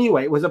joined it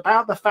anyway. It was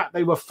about the fact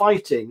they were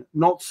fighting,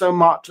 not so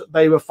much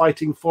they were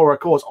fighting for a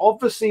cause.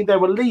 Obviously, there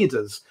were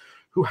leaders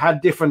who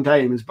had different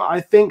aims. But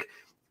I think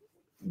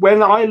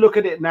when I look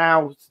at it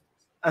now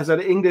as an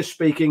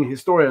English-speaking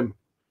historian,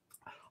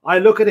 I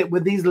look at it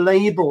with these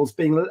labels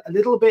being a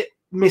little bit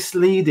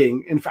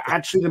misleading in for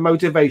actually the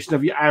motivation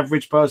of your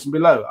average person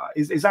below.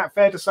 Is that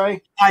fair to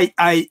say?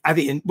 I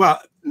think, well,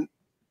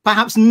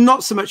 perhaps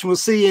not so much, and we'll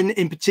see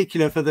in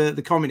particular for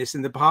the communists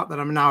in the part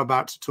that I'm now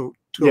about to talk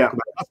about.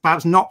 That's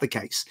perhaps not the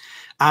case.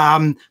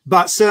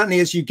 But certainly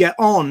as you get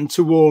on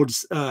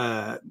towards,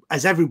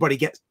 as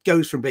everybody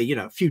goes from being,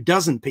 a few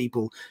dozen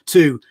people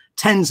to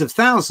tens of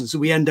thousands, so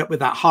we end up with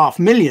that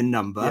 500,000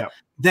 number,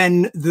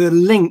 then the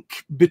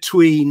link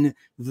between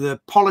the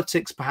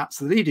politics, perhaps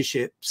the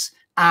leaderships,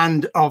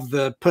 and of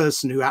the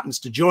person who happens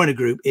to join a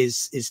group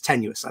is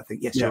tenuous, I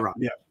think. Yes, you're right.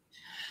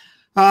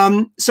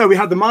 So we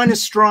had the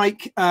miners'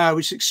 strike,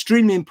 which is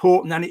extremely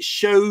important, and it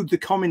showed the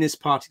Communist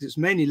Party, that was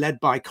mainly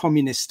led by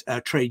communist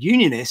trade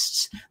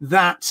unionists,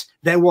 that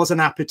there was an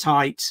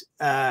appetite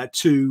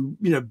to,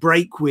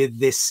 break with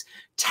this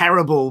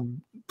terrible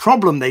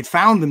problem they'd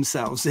found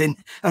themselves in,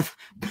 of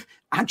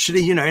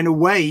actually, in a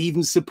way,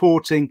 even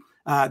supporting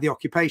the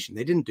occupation.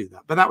 They didn't do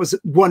that, but that was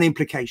one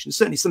implication.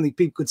 Certainly something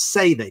people could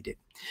say they did.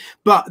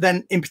 But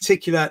then in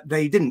particular,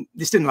 they didn't.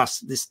 This didn't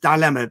last. This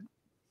dilemma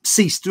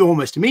ceased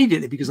almost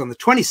immediately, because on the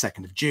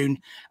 22nd of June,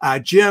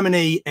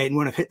 Germany, in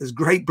one of Hitler's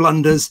great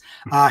blunders,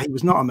 he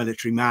was not a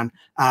military man,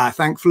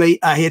 thankfully,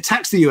 he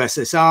attacks the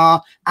USSR,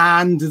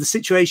 and the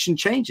situation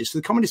changes for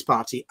the Communist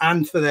Party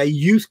and for their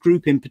youth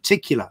group in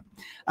particular.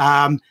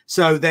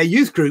 So their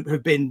youth group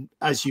have been,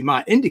 as you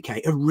might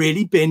indicate, have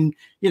really been,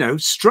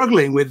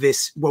 struggling with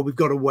this, well, we've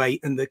got to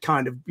wait, and the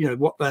kind of,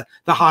 what the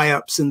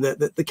high-ups and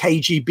the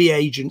KGB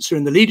agents who are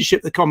in the leadership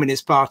of the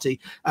Communist Party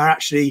are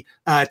actually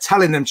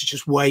telling them to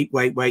just wait,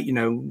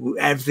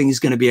 everything is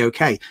going to be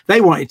okay.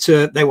 They wanted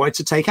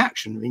to take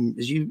action. I mean,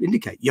 as you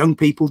indicate, young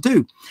people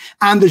do.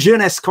 And the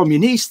Jeunesse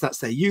Communiste, that's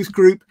their youth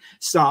group,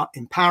 start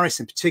in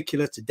Paris in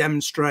particular to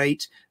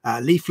demonstrate,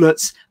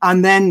 leaflets,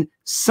 and then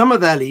some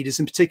of their leaders,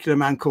 in particular a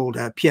man called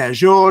Pierre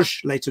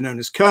Georges, later known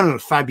as Colonel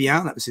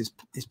Fabien, that was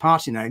his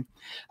party name,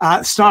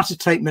 started to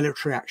take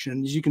military action.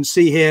 And as you can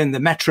see here in the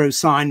metro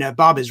sign,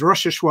 Barbès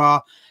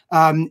Rochechouart,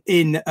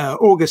 in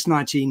August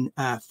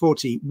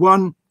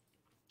 1941,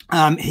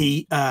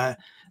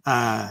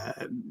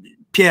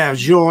 Pierre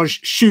Georges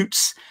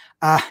shoots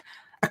a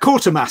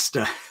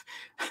quartermaster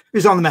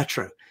who's on the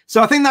metro.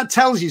 So I think that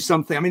tells you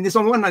something. I mean, this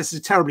on one hand, this is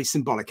a terribly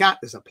symbolic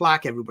act. There's a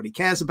plaque. Everybody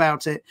cares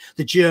about it.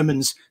 The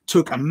Germans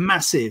took a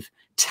massive,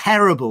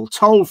 terrible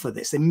toll for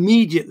this.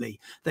 Immediately,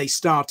 they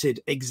started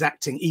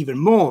exacting even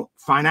more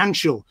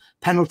financial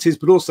penalties,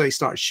 but also they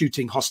started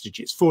shooting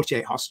hostages,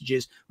 48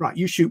 hostages. Right,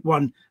 you shoot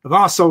one of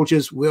our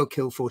soldiers, we'll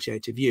kill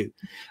 48 of you.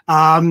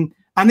 And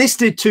this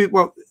did too,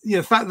 well, you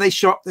know, the fact that they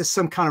shot, there's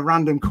some kind of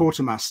random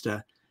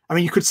quartermaster. I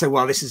mean, you could say,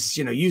 well, this is,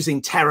 you know, using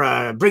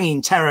terror,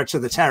 bringing terror to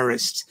the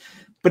terrorists.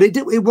 But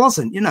it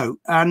wasn't, you know,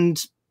 and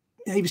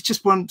he was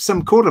just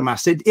some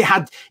quartermaster.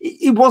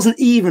 It wasn't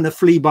even a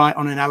flea bite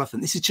on an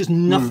elephant. This is just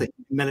nothing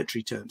in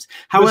military terms.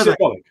 However,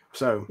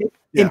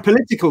 in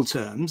political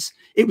terms,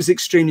 it was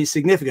extremely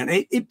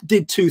significant. It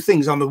did two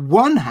things. On the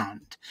one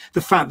hand,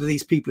 the fact that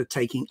these people are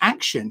taking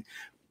action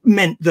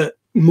meant that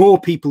more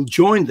people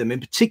joined them,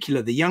 in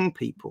particular the young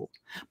people.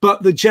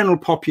 But the general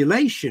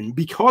population,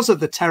 because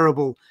of the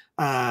terrible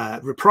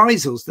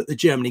reprisals that the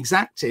Germans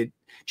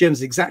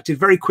exacted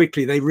very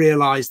quickly, they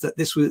realized that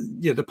this was,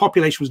 you know, the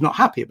population was not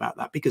happy about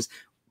that because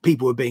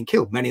people were being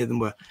killed. Many of them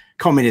were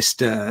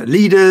communist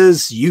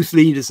leaders, youth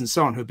leaders, and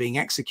so on, who were being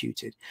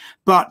executed.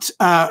 But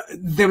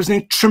there was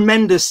a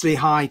tremendously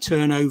high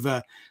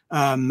turnover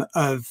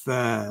of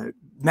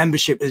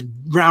membership,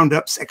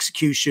 roundups,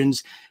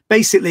 executions.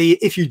 Basically,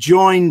 if you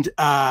joined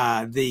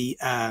the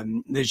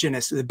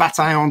jeunesse, the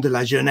bataillon de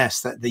la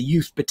jeunesse, the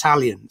youth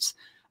battalions,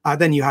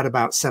 then you had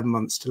about 7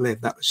 months to live.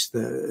 That was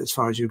as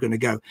far as you were going to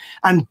go.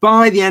 And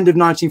by the end of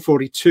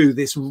 1942,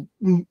 this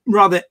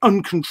rather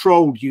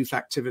uncontrolled youth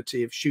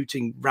activity of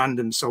shooting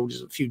random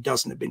soldiers, a few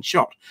dozen had been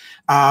shot.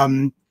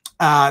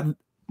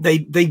 They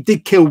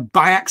did kill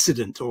by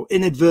accident, or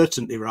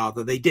inadvertently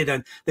rather. They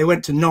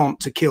went to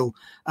Nantes to kill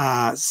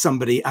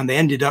somebody, and they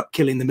ended up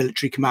killing the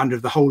military commander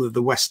of the whole of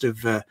the west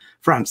of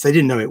France. They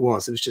didn't know it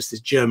was just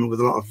this German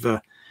with a lot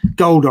of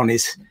gold on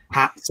his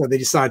hat, so they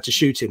decided to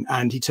shoot him,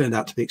 and he turned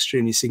out to be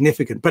extremely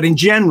significant. But in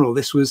general,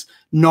 this was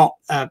not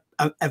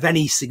of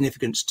any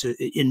significance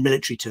in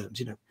military terms.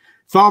 You know,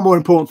 far more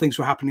important things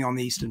were happening on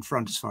the Eastern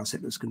Front as far as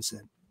Hitler was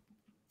concerned.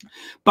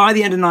 By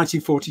the end of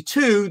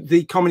 1942,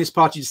 the Communist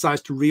Party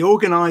decides to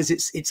reorganize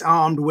its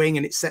armed wing,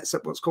 and it sets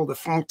up what's called the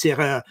Front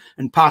Tireur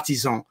and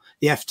Partisan,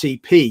 the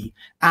FTP,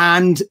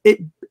 and it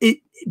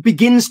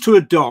begins to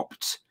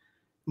adopt,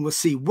 and we'll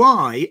see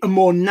why, a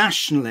more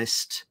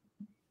nationalist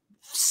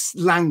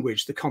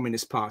language, the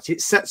Communist Party.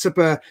 It sets up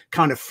a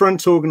kind of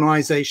front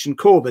organization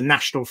called the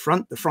National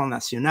Front, the Front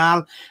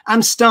National,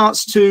 and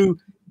starts to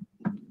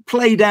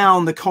play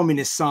down the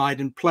communist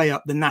side and play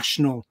up the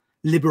national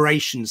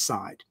liberation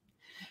side.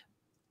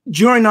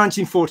 During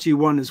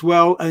 1941 as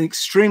well, an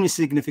extremely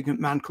significant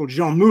man called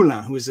Jean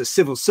Moulin, who was a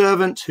civil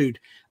servant who'd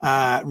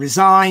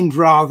resigned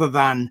rather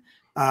than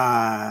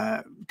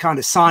kind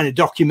of sign a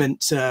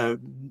document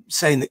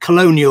saying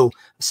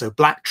that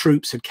black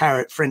troops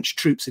French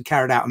troops had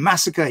carried out a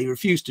massacre. He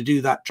refused to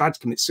do that, tried to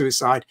commit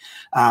suicide,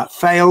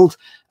 failed,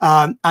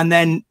 and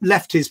then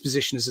left his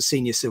position as a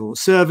senior civil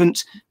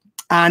servant.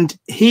 And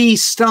he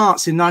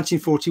starts in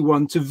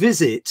 1941 to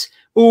visit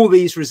all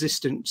these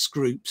resistance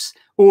groups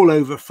all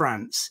over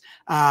France.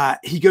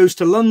 He goes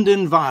to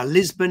London via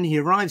Lisbon. He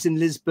arrives in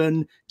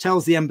Lisbon,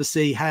 tells the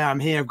embassy, hey, I'm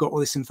here, I've got all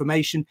this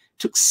information. It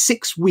took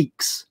 6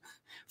 weeks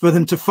for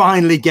them to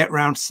finally get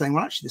round to saying,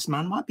 well, actually, this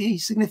man might be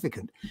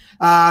significant.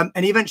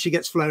 And he eventually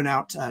gets flown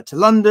out to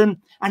London,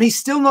 and he's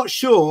still not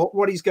sure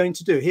what he's going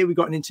to do. Here we've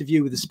got an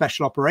interview with the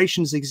Special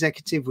Operations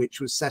Executive,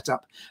 which was set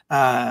up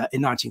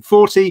in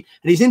 1940.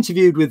 And he's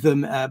interviewed with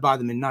them by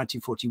them in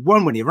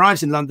 1941 when he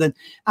arrives in London.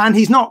 And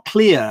he's not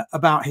clear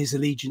about his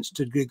allegiance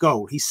to de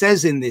Gaulle. He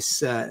says in this,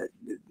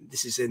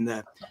 this is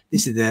the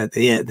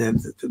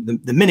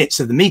minutes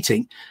of the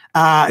meeting,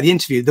 the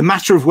interview, the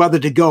matter of whether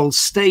de Gaulle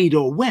stayed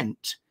or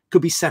went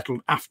could be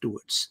settled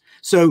afterwards.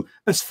 So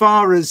as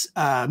far as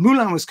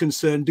Moulin was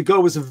concerned, de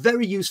Gaulle was a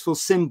very useful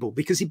symbol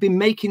because he'd been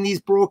making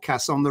these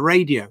broadcasts on the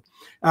radio.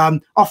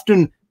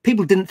 Often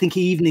people didn't think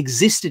he even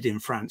existed in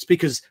France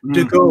because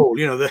de Gaulle,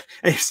 you know,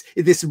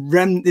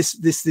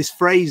 this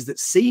phrase that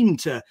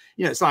seemed to,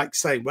 you know, it's like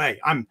saying, wait,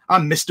 I'm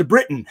Mr.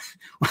 Britain.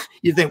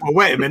 You think, well,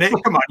 wait a minute,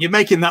 come on, you're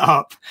making that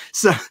up.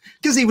 So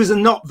because he was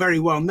not very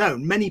well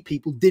known, many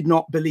people did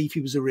not believe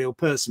he was a real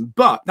person,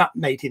 but that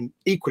made him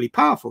equally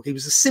powerful. He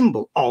was a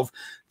symbol of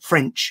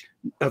French,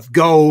 of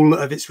Gaulle,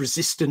 of its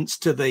resistance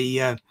to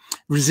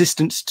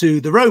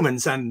the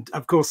Romans, and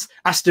of course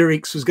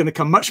Asterix was going to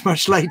come much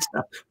later.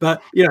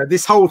 But you know,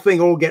 this whole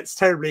thing all gets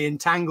terribly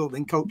entangled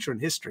in culture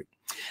and history.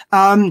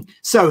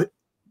 So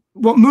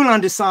what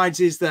Moulin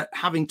decides is that,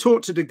 having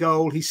talked to de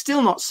Gaulle, he's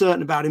still not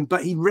certain about him,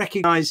 but he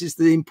recognizes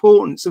the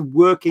importance of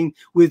working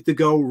with de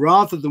Gaulle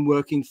rather than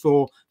working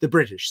for the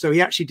British. So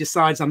he actually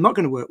decides, I'm not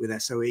going to work with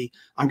SOE,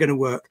 I'm going to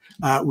work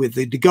with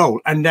the de Gaulle.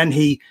 And then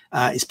he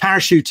is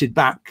parachuted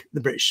back. The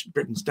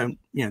Britons don't,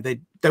 you know,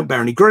 they don't bear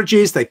any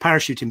grudges. They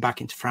parachute him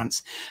back into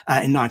France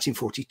in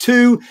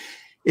 1942.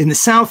 In the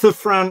south of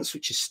France,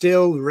 which is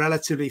still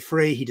relatively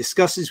free, he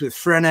discusses with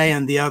Frenchmen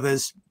and the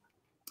others.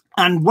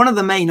 And one of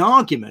the main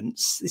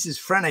arguments, this is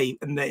Frenchmen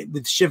and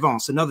with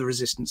Chevance, another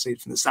resistance leader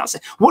from the south,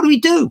 said, what do we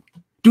do?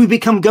 Do we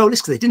become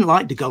Gaullists? Because they didn't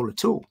like de Gaulle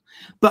at all.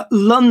 But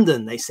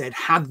London, they said,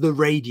 had the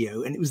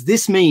radio. And it was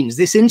this means,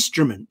 this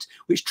instrument,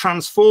 which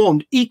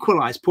transformed,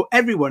 equalized, put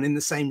everyone in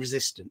the same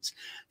resistance.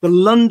 The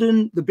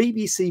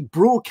BBC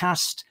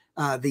broadcast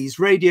these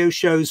radio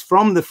shows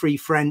from the Free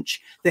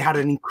French. They had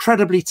an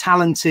incredibly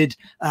talented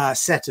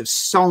set of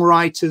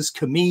songwriters,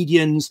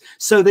 comedians.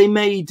 So they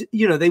made,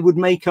 they would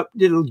make up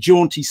little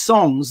jaunty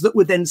songs that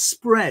would then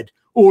spread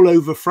all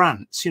over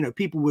France.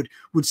 People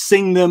would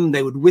sing them,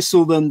 they would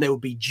whistle them, there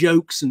would be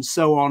jokes and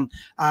so on.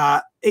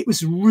 It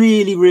was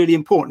really, really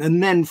important.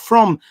 And then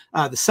from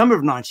the summer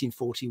of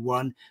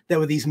 1941, there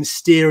were these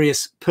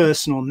mysterious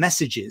personal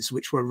messages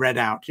which were read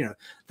out.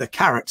 The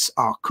carrots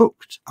are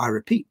cooked. I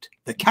repeat,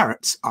 the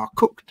carrots are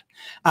cooked.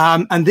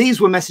 And these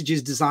were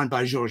messages designed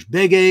by Georges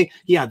Béguet.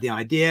 He had the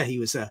idea. He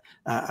was a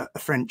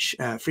French,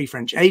 Free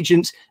French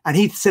agent. And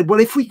he said,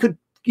 well, if we could,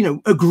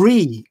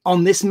 agree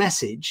on this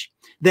message,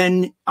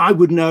 then I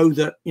would know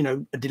that,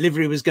 a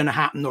delivery was going to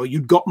happen, or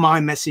you'd got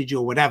my message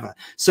or whatever.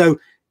 So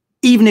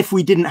even if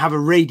we didn't have a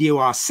radio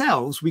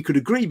ourselves, we could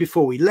agree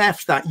before we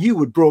left that you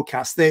would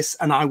broadcast this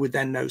and I would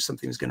then know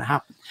something was going to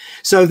happen.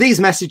 So these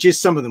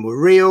messages, some of them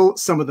were real,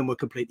 some of them were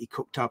completely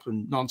cooked up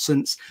and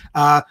nonsense.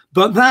 But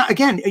that,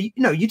 again, you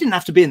didn't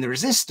have to be in the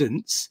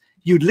resistance.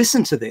 You'd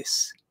listen to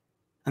this.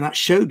 And that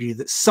showed you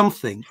that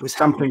something was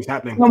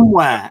happening.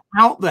 Somewhere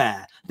out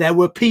there, there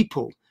were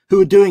people who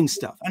were doing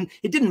stuff. And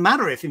it didn't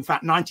matter if, in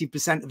fact,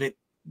 90% of it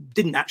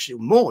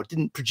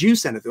didn't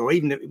produce anything, or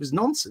even if it was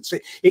nonsense.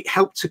 It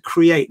helped to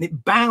create, and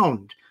it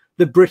bound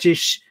the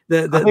British.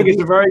 I think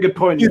it's a very good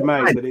point you've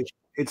made, that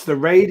it's the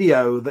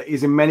radio that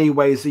is in many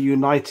ways the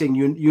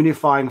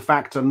unifying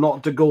factor,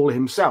 not de Gaulle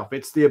himself.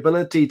 It's the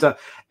ability to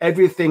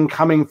everything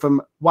coming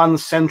from one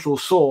central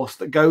source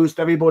that goes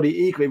to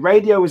everybody equally.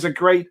 Radio is a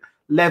great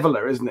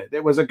leveler, isn't it?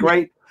 It was a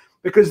great,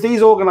 because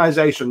these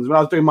organizations, when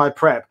I was doing my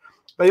prep,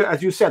 they,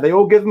 as you said, they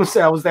all give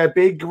themselves their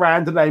big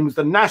grand names,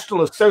 the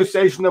National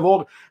Association of All.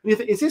 And you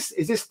think,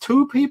 is this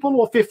 2 people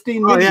or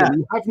 15 million? Yeah.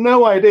 You have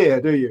no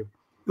idea, do you?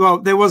 Well,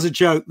 there was a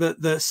joke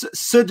that the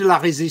ceux de la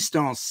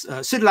résistance,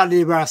 ceux de la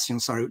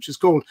libération, sorry, which is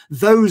called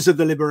those of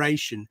the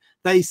liberation.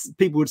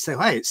 People would say,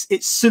 hey,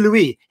 it's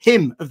celui,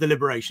 him of the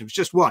liberation. It's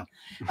just one.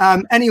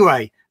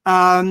 Anyway.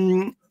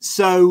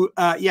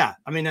 Yeah,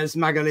 I mean, as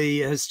Magali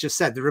has just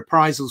said, the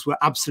reprisals were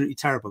absolutely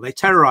terrible. They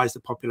terrorized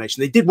the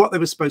population. They did what they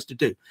were supposed to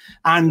do,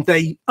 and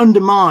they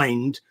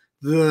undermined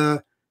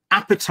the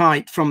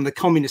appetite from the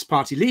Communist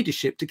Party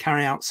leadership to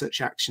carry out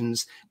such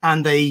actions.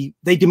 And they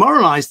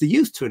demoralized the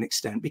youth to an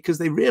extent, because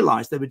they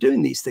realized they were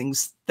doing these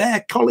things.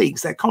 Their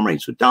colleagues, their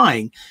comrades were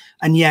dying,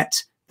 and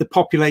yet the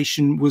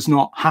population was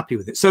not happy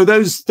with it. So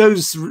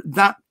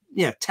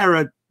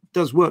terror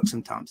does work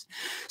sometimes.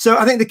 So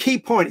I think the key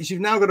point is you've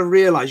now got to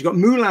realize you've got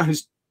Moulin,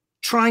 who's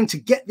trying to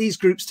get these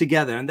groups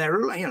together, and they're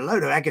a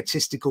load of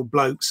egotistical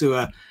blokes who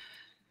are,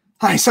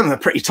 some of them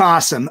are pretty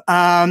tiresome,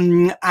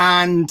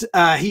 and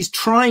he's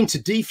trying to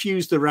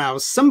defuse the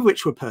rows, some of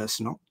which were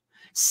personal,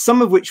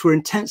 some of which were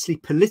intensely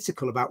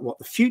political about what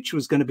the future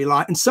was going to be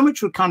like, and some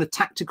which were kind of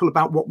tactical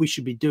about what we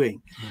should be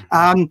doing.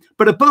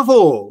 But above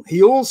all,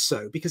 he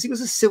also, because he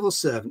was a civil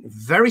servant, a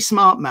very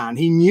smart man,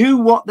 he knew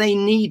what they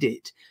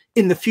needed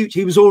in the future.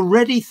 He was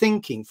already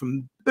thinking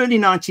from early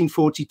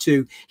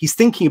 1942. He's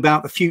thinking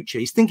about the future.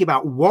 He's thinking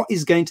about what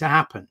is going to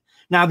happen.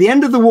 Now, the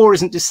end of the war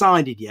isn't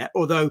decided yet,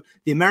 although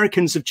the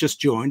Americans have just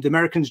joined. The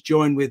Americans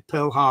joined with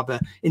Pearl Harbor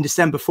in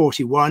December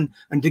 41,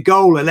 and de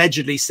Gaulle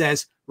allegedly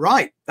says,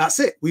 right, that's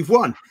it, we've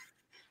won.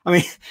 I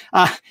mean,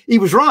 he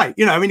was right.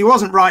 He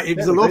wasn't right. It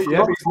was a lot of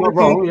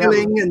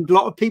killing, and a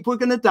lot of people are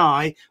going to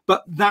die,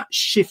 but that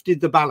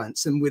shifted the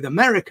balance. And with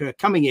America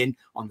coming in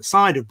on the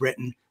side of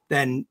Britain,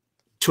 then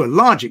to a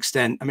large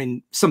extent, I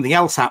mean, something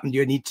else happened.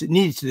 You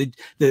needed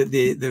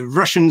the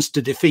Russians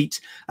to defeat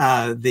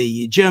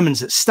the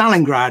Germans at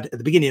Stalingrad at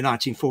the beginning of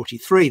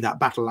 1943. That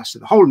battle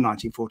lasted the whole of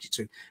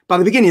 1942. By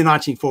the beginning of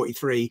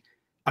 1943,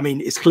 I mean,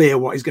 it's clear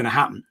what is going to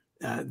happen.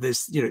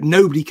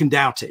 Nobody can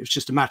doubt it. It's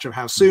just a matter of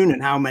how soon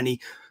and how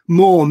many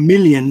more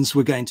millions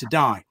were going to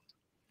die.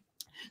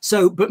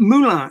 So, but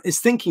Moulin is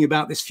thinking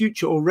about this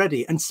future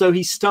already. And so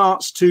he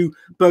starts to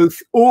both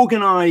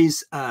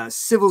organize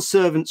civil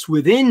servants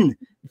within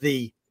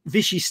the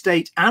Vichy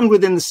state and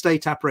within the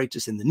state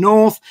apparatus in the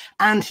north.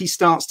 And he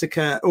starts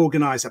to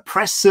organize a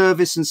press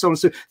service and so on.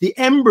 So the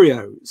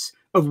embryos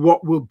of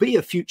what will be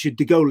a future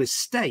de Gaullist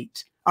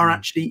state are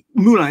actually,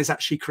 Moulin is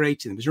actually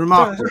creating them. It's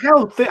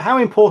remarkable. So how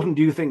important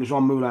do you think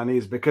Jean Moulin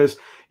is? Because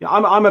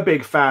I'm a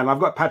big fan. I've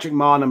got Patrick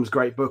Marnham's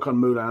great book on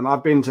Moulin, and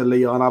I've been to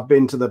Lyon. I've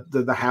been to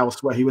the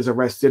house where he was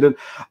arrested, and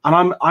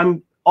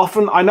I'm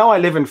often, I know I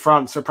live in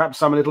France, so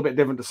perhaps I'm a little bit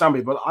different to some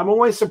people, but I'm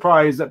always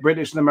surprised that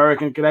British and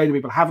American and Canadian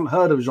people haven't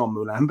heard of Jean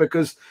Moulin,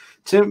 because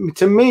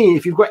to me,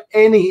 if you've got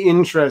any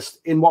interest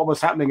in what was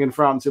happening in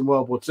France in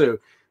World War II,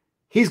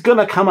 he's going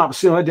to come up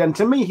sooner or later. And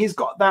to me, he's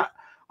got that,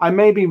 I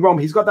may be wrong,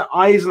 he's got that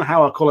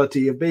Eisenhower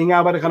quality of being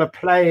able to kind of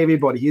play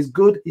everybody. He's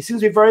good. He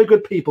seems to be a very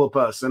good people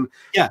person.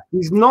 Yeah.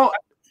 He's not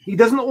he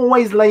doesn't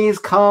always lay his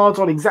cards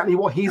on exactly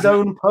what his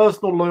own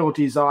personal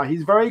loyalties are.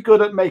 He's very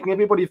good at making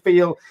everybody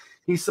feel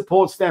he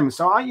supports them.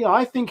 So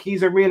I think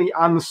he's a really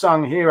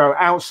unsung hero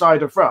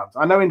outside of France.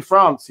 I know in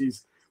France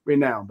he's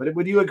renowned, but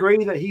would you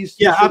agree that he's...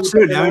 Yeah,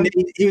 absolutely. I mean,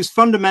 he was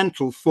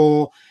fundamental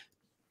for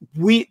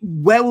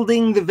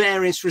welding the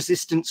various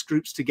resistance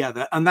groups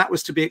together, and that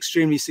was to be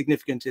extremely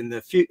significant in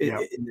the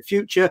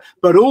future,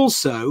 but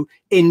also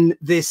in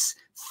this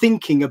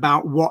thinking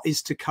about what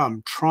is to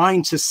come,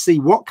 trying to see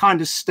what kind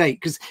of state,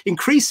 because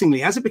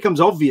increasingly, as it becomes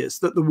obvious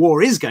that the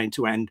war is going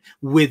to end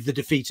with the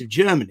defeat of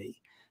Germany,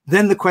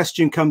 then the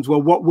question comes,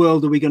 well, what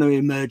world are we going to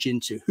emerge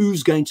into?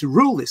 Who's going to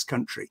rule this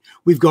country?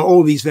 We've got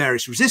all these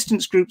various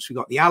resistance groups, we've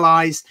got the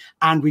Allies,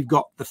 and we've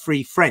got the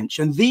Free French.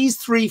 And these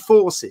three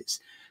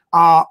forces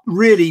are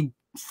really,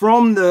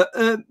 from the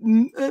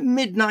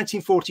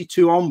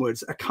mid-1942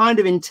 onwards, a kind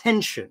of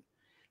intention.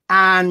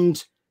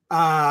 And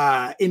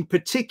in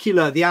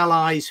particular, the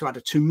Allies, who had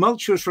a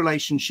tumultuous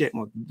relationship,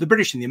 well, the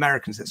British and the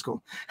Americans, let's call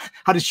them,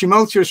 had a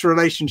tumultuous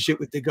relationship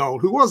with de Gaulle,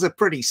 who was a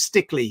pretty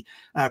stickly,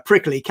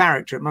 prickly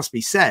character, it must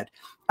be said.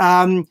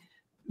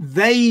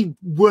 They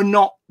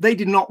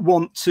did not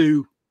want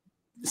to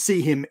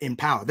see him in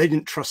power. They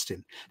didn't trust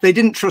him. They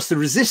didn't trust the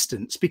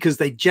resistance because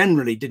they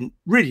generally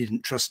really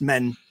didn't trust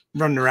men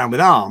running around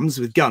with arms,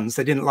 with guns.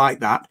 They didn't like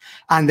that.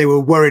 And they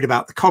were worried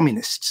about the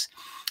communists.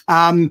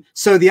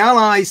 So the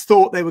Allies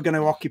thought they were going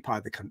to occupy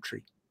the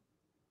country.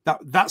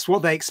 That's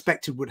what they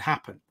expected would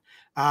happen.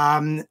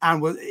 And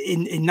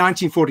in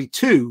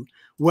 1942,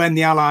 when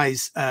the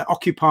Allies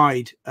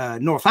occupied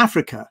North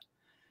Africa,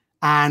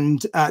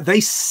 and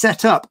they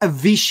set up a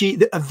Vichy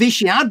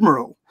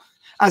admiral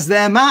as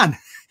their man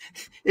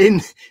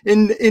in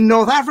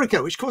North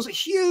Africa, which caused a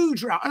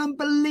huge row, an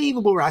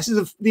unbelievable row. This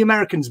is the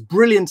Americans'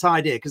 brilliant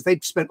idea, because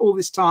they'd spent all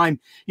this time,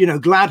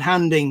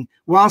 glad-handing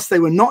whilst they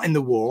were not in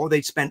the war.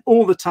 They'd spent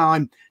all the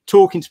time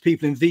talking to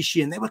people in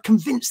Vichy, and they were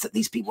convinced that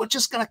these people were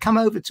just going to come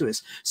over to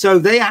us. So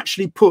they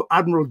actually put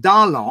Admiral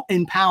Darlan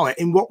in power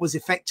in what was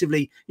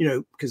effectively,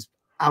 because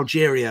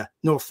Algeria,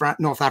 North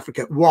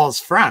Africa was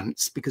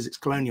France because it's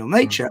colonial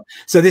nature.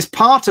 So this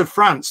part of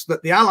France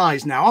that the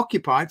Allies now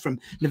occupied from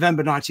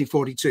November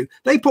 1942,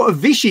 they put a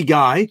Vichy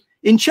guy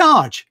in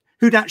charge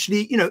who'd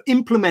actually,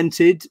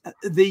 implemented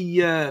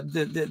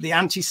the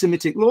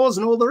anti-Semitic laws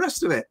and all the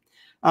rest of it.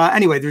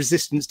 Anyway, the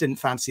resistance didn't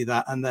fancy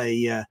that, and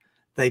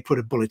they put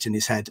a bullet in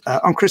his head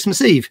on Christmas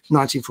Eve,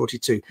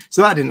 1942.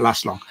 So that didn't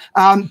last long.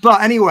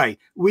 But anyway,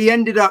 we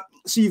ended up,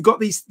 so you've got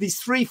these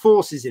three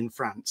forces in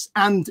France,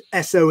 and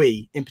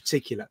SOE in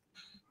particular,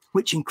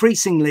 which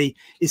increasingly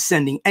is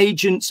sending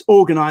agents,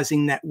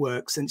 organizing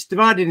networks, and it's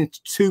divided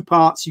into two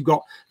parts. You've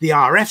got the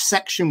RF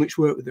section, which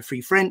worked with the Free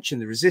French and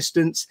the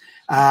resistance,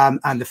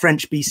 and the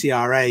French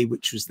BCRA,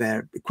 which was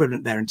their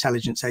equivalent, their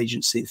intelligence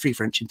agency, the Free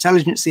French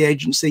Intelligence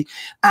Agency,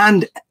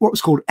 and what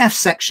was called F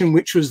section,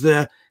 which was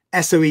the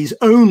SOE's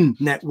own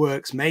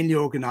networks, mainly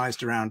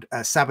organized around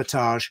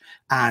sabotage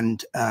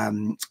and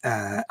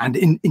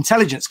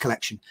intelligence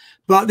collection.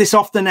 But this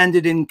often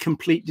ended in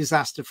complete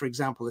disaster. For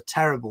example, the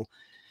terrible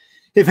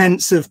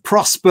events of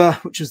Prosper,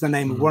 which was the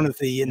name of one of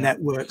the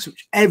networks,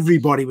 which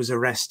everybody was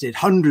arrested.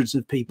 Hundreds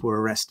of people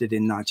were arrested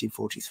in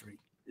 1943.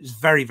 It was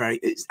very, very,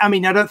 I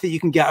mean, I don't think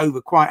you can get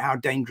over quite how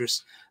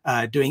dangerous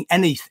doing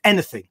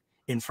anything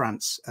in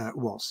France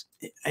was,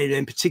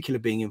 in particular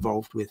being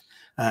involved with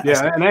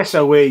and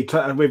SOE.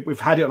 We've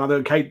had it on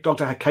other.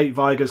 Dr. Kate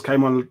Vigers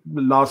came on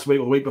last week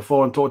or the week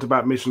before and talked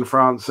about Mission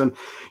France, and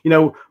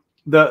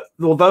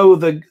although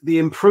the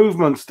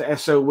improvements to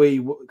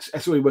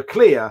SOE were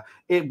clear,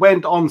 it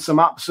went on some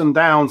ups and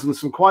downs, and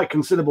some quite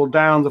considerable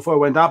downs before it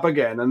went up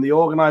again. And the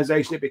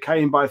organization it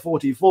became by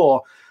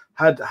 44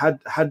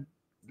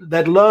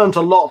 they'd learned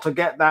a lot to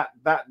get that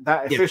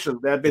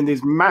efficient. There had been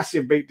these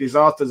massive big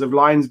disasters of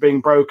lines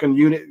being broken,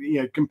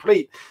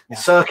 complete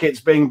circuits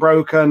being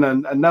broken,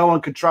 and no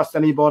one could trust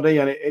anybody,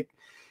 and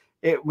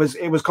it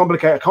was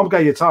complicated, a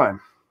complicated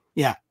time.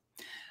 Yeah.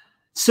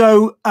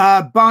 So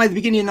by the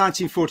beginning of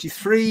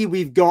 1943,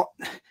 we've got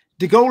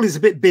de Gaulle is a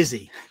bit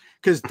busy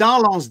because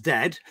Darlan's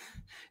dead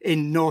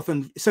in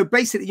northern. So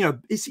basically,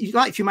 it's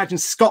like if you imagine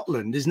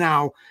Scotland is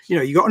now,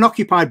 you've got an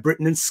occupied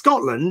Britain, and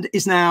Scotland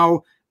is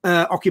now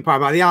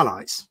occupied by the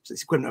Allies. So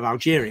it's the equivalent of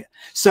Algeria.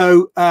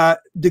 So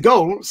de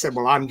Gaulle said,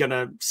 well, I'm going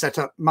to set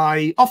up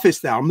my office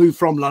there. I'll move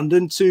from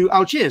London to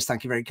Algiers,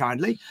 thank you very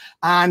kindly.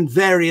 And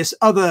various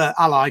other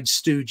Allied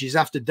stooges,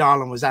 after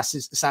Darlan was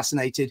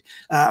assassinated,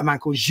 a man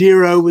called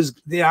Giraud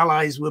the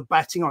Allies were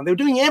batting on. They were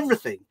doing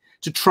everything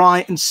to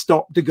try and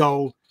stop de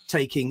Gaulle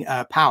taking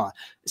power.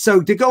 So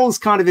de Gaulle's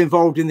kind of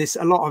involved in this,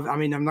 a lot of, I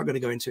mean, I'm not going to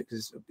go into it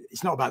because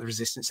it's not about the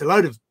resistance. A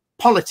load of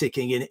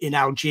politicking in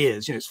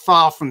Algiers. It's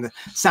far from the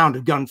sound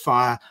of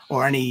gunfire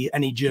or any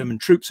German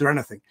troops or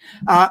anything.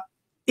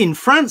 In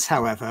France,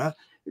 however,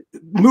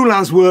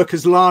 Moulin's work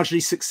has largely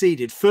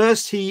succeeded.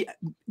 First, he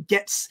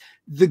gets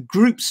the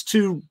groups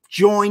to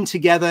join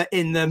together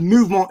in the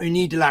Mouvement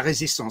Uni de la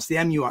Résistance,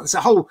 the MUR. There's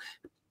a whole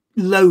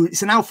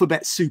it's an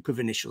alphabet soup of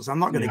initials. I'm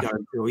not going to go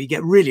into it. You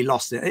get really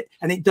lost in it,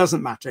 and it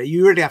doesn't matter.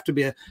 You really have to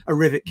be a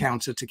rivet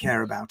counter to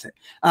care about it.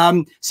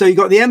 So you've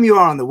got the MUR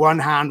on the one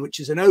hand, which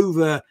is an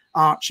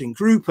overarching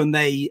group, and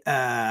they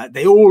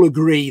all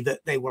agree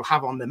that they will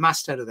have on the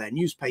masthead of their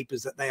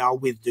newspapers that they are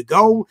with de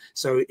Gaulle.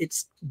 So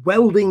it's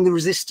welding the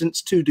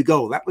resistance to de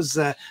Gaulle. That was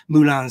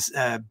Moulin's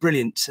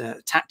brilliant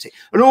tactic.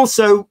 And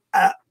also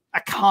a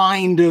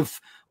kind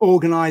of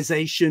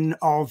organization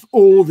of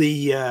all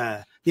the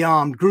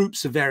armed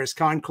groups of various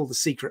kind called the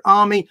Secret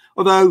Army,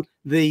 although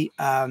the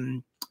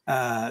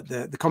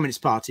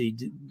Communist Party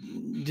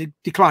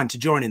declined to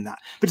join in that.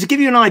 But to give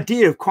you an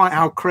idea of quite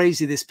how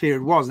crazy this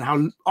period was and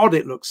how odd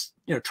it looks,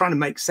 you know, trying to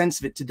make sense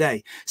of it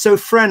today. So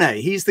Frenchmen,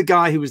 he's the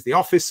guy who was the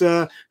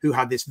officer who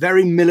had this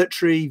very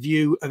military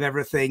view of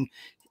everything.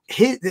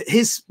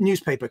 His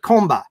newspaper,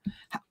 Combat,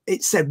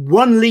 it said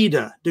one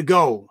leader, de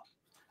Gaulle.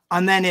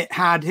 And then it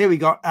had, here we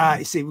got,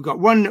 you see, we've got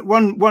one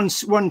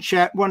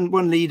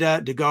leader,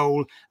 de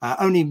Gaulle,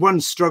 only one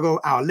struggle,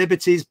 our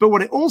liberties. But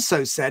what it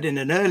also said in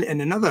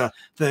another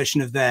version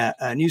of their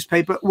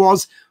newspaper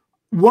was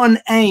one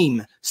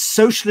aim,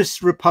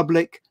 socialist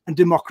republic and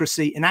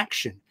democracy in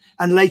action.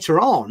 And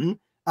later on,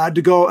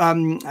 de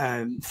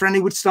Gaulle,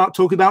 Frenchmen would start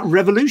talking about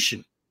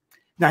revolution.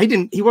 Now,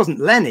 he wasn't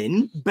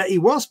Lenin, but he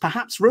was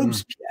perhaps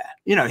Robespierre.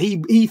 You know,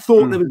 he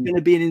thought there was going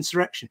to be an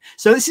insurrection.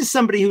 So this is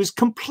somebody who was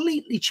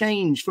completely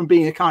changed from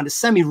being a kind of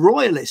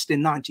semi-royalist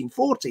in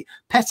 1940,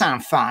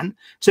 Pétain fan,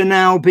 to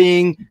now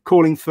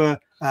calling for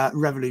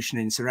revolution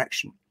and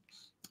insurrection.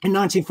 In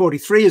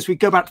 1943, as we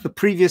go back to the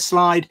previous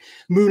slide,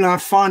 Moulin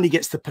finally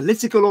gets the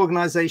political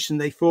organization.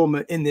 They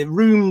form in the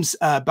rooms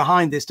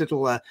behind this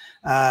little, I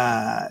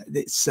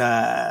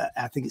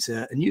think it's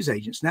a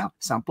newsagents now,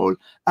 Saint-Paul.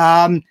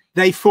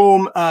 They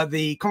form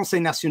the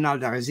Conseil National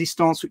de la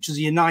Résistance, which is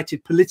a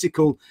united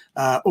political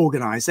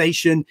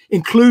organization,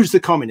 includes the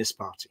Communist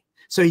Party.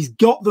 So he's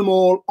got them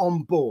all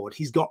on board.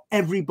 He's got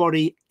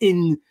everybody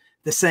in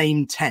the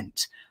same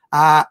tent.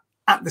 At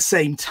the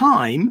same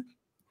time,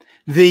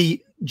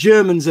 the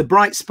Germans, a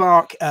bright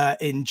spark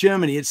in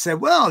Germany, had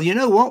said, well, you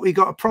know what, we've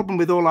got a problem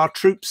with all our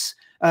troops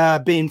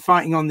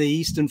fighting on the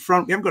Eastern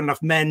Front. We haven't got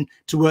enough men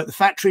to work the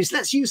factories.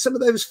 Let's use some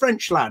of those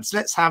French lads.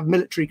 Let's have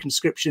military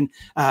conscription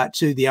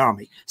to the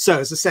army. So,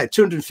 as I said,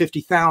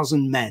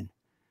 250,000 men,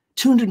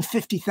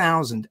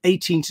 250,000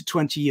 18 to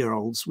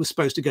 20-year-olds were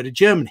supposed to go to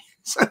Germany.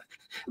 So, I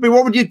mean,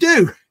 what would you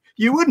do?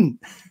 You wouldn't.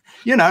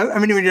 You know, I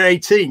mean, when you're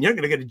 18, you're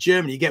not going to go to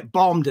Germany. You get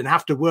bombed and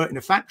have to work in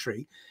a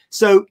factory.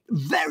 So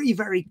very,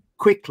 very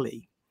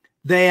quickly,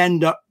 they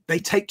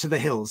take to the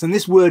hills. And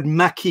this word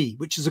maquis,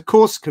 which is a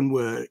Corsican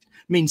word,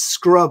 means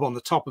scrub on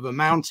the top of a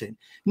mountain.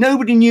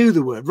 Nobody knew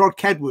the word. Rod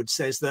Kedwood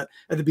says that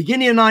at the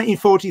beginning of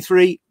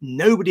 1943,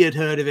 nobody had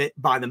heard of it.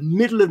 By the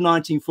middle of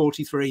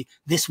 1943,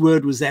 this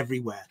word was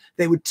everywhere.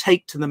 They would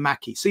take to the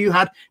maquis. So you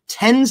had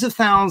tens of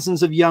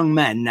thousands of young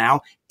men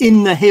now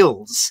in the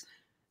hills.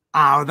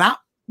 That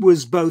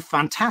was both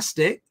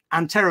fantastic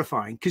and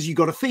terrifying, because you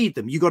got to feed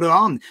them, you got to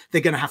arm them. They're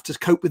going to have to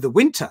cope with the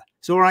winter.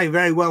 It's all right,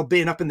 very well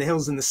being up in the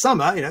hills in the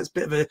summer, you know, it's a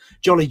bit of a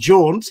jolly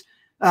jaunt,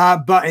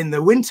 but in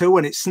the winter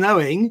when it's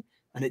snowing,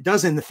 and it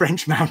does in the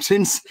French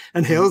mountains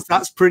and hills,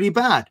 that's pretty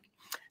bad.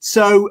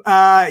 So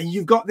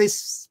you've got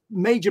this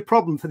major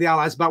problem for the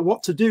Allies about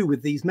what to do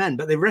with these men,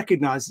 but they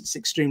recognize it's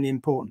extremely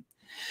important.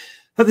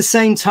 At the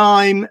same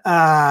time,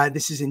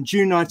 this is in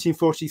June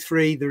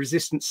 1943, the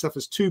resistance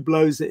suffers two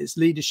blows at its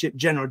leadership,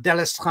 General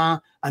Delestraint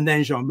and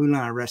then Jean Moulin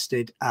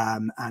arrested,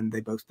 and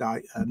they both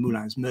die.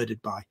 Moulin is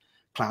murdered by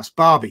Klaus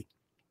Barbie.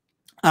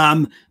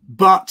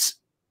 But,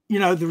 you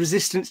know, the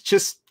resistance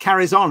just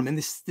carries on. I mean,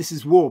 this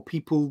is war.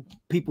 People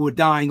were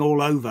dying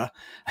all over.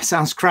 It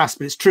sounds crass,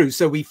 but it's true.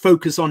 So we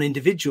focus on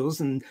individuals,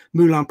 and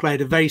Moulin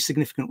played a very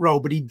significant role,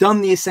 but he'd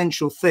done the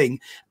essential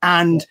thing,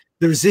 and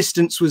the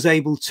resistance was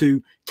able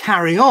to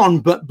carry on.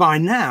 But by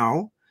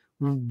now,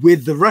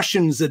 with the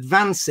Russians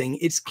advancing,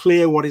 it's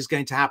clear what is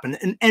going to happen.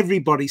 And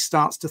everybody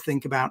starts to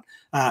think about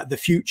the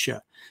future.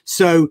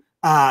 So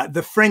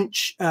the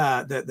French,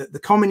 the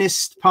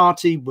Communist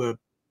Party were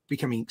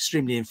becoming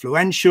extremely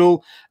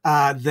influential.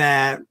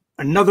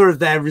 Another of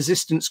their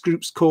resistance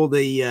groups called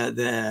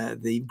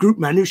the Groupe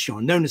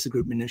Manouchian, known as the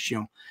Groupe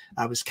Manouchian,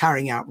 was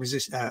carrying out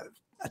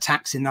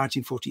attacks in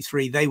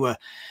 1943. They were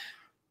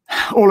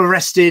all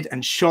arrested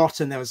and shot,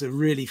 and there was a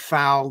really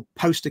foul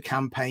poster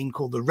campaign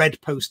called the Red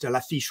Poster,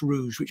 l'affiche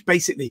rouge, which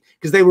basically,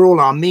 because they were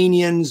all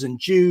Armenians and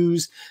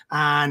Jews,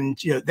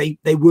 and you know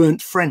they weren't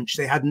French,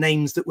 they had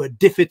names that were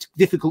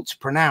difficult to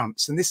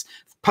pronounce, and this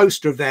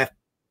poster of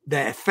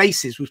their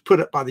faces was put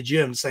up by the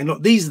Germans saying,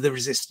 look, these are the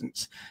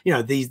resistance, you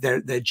know,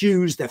 they're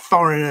Jews, they're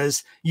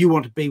foreigners, you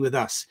want to be with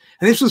us.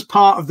 And this was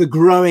part of the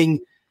growing,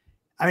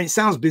 I mean, it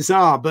sounds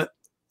bizarre, but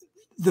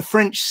the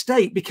French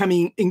state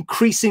becoming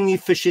increasingly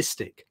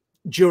fascistic.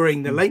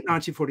 during the late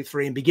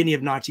 1943 and beginning of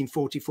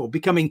 1944,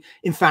 becoming,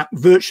 in fact,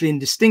 virtually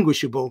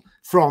indistinguishable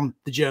from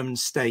the German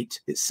state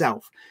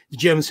itself. The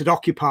Germans had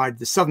occupied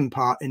the southern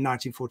part in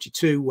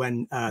 1942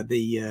 when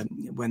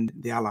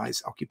the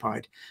Allies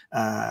occupied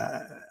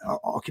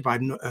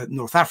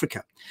North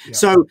Africa. Yeah.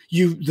 So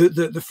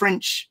the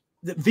French,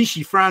 the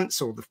Vichy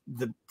France, or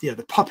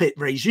the puppet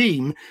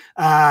regime,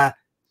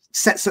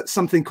 sets up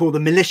something called the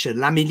militia,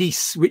 la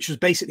milice, which was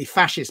basically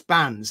fascist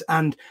bands,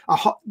 and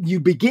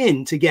you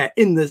begin to get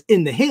in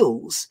the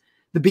hills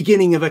the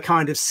beginning of a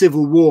kind of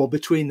civil war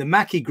between the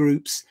Maquis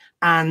groups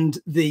and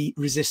the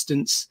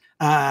resistance,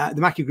 and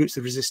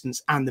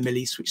the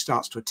milice, which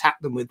starts to attack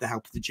them with the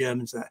help of the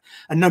Germans.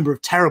 A number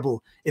of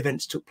terrible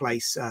events took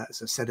place,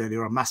 as I said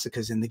earlier, on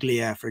massacres in the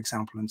Glières, for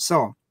example, and so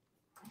on.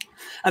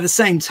 At the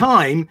same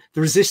time,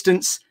 the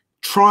resistance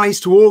tries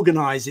to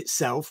organize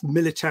itself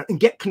military and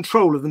get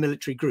control of the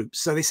military groups.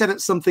 So they set up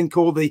something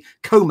called the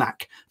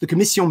COMAC, the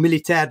Commission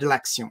Militaire de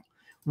l'Action,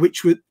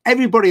 which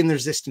everybody in the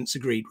resistance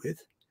agreed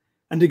with.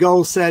 And de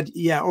Gaulle said,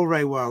 yeah, all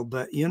very well,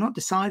 but you're not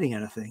deciding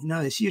anything.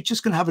 No, you're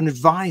just going to have an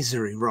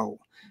advisory role.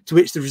 To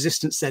which the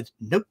resistance said,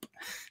 nope,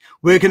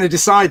 we're going to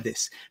decide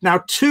this.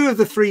 Now, 2 of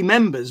the 3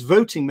 members,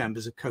 voting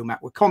members of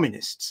COMAC, were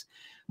communists,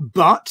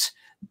 but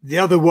the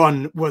other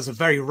one was a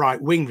very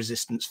right-wing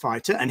resistance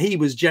fighter, and he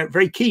was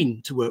very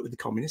keen to work with the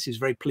communists. He was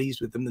very pleased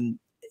with them. And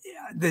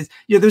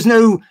there's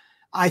no,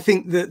 I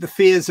think that the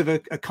fears of a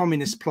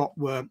communist plot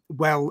were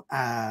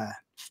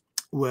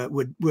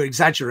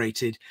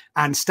exaggerated,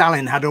 and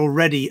Stalin had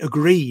already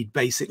agreed,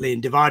 basically, in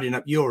dividing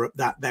up Europe,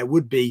 that there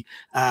would be,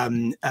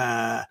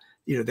 there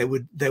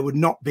would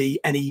not be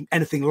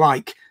anything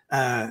like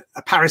a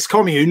Paris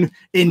Commune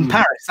in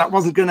Paris. That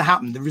wasn't going to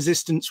happen. The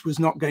resistance was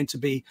not going to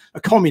be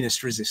a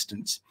communist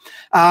resistance.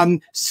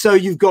 So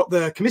you've got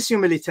the Commission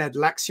Militaire de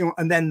l'Action,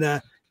 and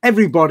then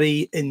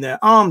everybody in the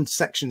armed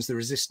sections of the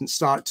resistance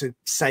start to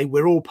say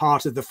we're all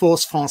part of the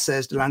Force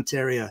Française de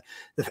l'Intérieur,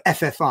 the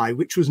FFI,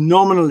 which was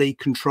nominally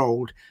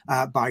controlled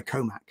by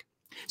COMAC.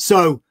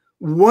 So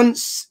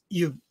once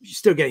you're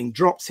still getting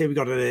drops here, we've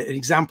got an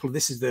example.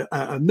 This is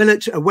a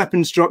military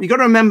weapons drop. You've got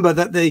to remember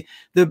that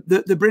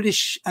the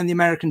British and the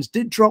Americans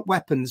did drop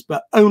weapons,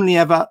 but only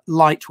ever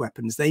light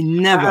weapons. They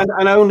never,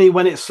 and only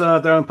when it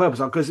served their own purpose.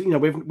 Because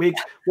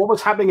what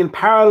was happening in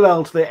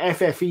parallel to the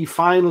FFE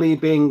finally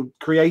being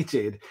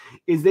created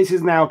is this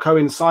is now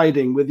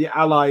coinciding with the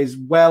Allies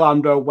well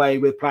underway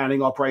with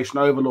planning Operation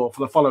Overlord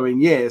for the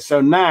following year. So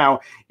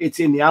now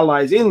it's in the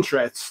Allies'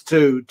 interests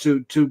to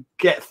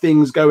get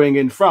things going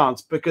in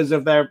France because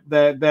of their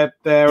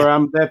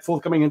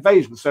forthcoming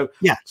invasion. So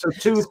yeah, so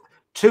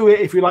two,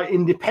 if you like,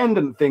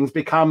 independent things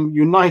become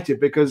united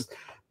because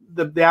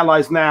the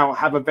Allies now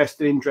have a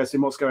vested interest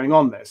in what's going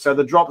on there. So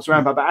the drops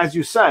ramp up, but as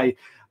you say,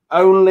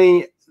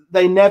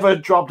 they never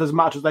dropped as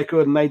much as they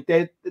could, and they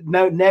did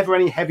never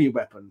any heavy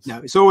weapons. No,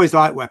 it's always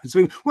light weapons. I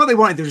mean, what they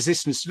wanted the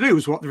resistance to do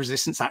was what the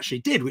resistance actually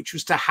did, which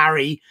was to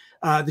harry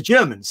the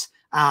Germans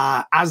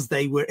as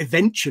they were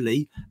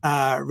eventually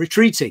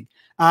retreating.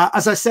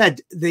 As I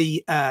said,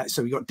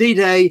 so we got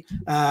D-Day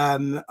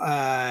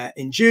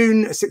in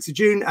June, 6th of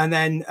June, and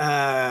then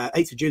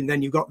 8th of June.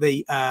 Then you've got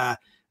the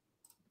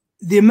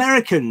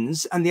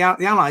Americans and the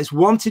Allies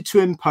wanted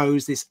to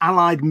impose this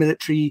Allied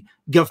military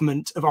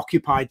government of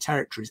occupied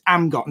territories,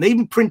 AMGOT, and they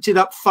even printed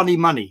up funny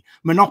money,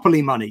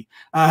 monopoly money,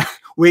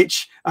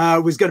 which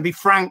was going to be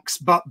francs,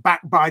 but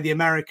backed by the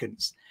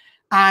Americans.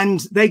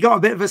 And they got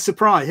a bit of a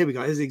surprise. Here we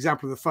go. Here's the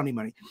example of the funny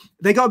money.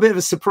 They got a bit of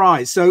a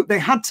surprise. So they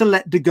had to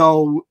let de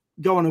Gaulle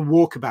go on a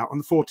walkabout on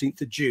the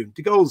 14th of June.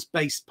 De Gaulle's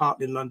based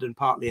partly in London,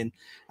 partly in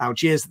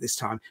Algiers at this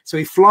time. So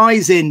he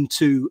flies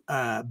into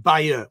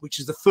Bayeux, which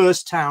is the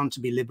first town to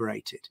be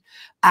liberated.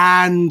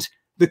 And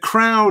the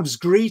crowds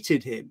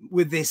greeted him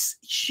with this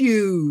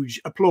huge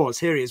applause.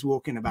 Here he is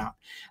walking about.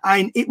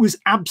 And it was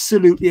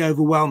absolutely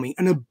overwhelming.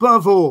 And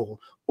above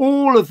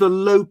all of the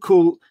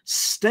local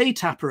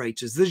state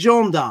apparatus, the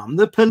gendarme,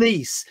 the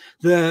police,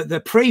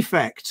 the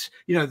prefect,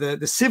 the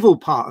civil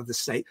part of the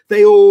state,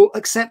 they all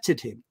accepted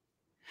him.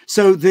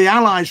 So the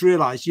Allies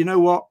realized, you know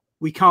what?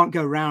 We can't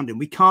go around him.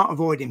 We can't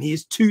avoid him. He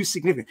is too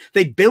significant.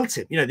 They built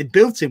him, they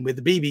built him with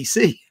the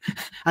BBC.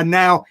 And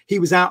now he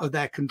was out of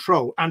their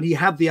control. And he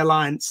had the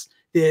alliance,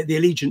 the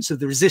allegiance of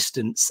the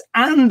resistance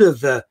and of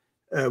the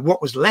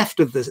what was left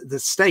of the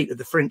state, of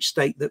the French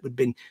state that had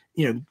been,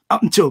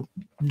 up until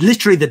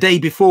literally the day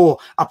before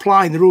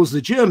applying the rules of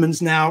the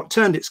Germans, now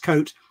turned its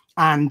coat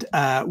and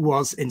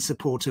was in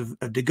support of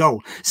de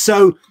Gaulle.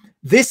 So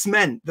this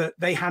meant that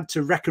they had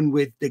to reckon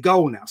with de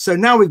Gaulle now. So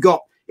now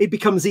it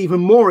becomes even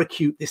more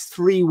acute, this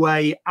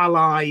three-way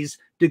Allies,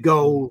 de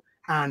Gaulle,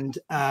 and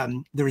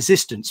the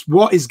resistance.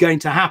 What is going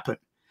to happen?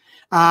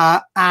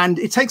 And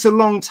it takes a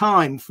long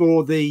time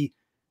for the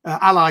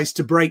Allies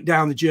to break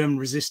down the German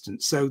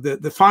resistance. So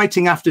the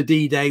fighting after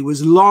D-Day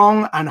was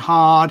long and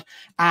hard.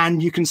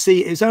 And you can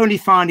see it's only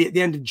finally at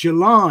the end of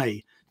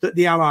July that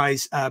the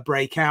Allies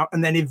break out.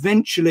 And then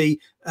eventually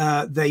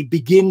they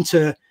begin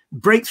to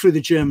break through the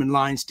German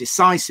lines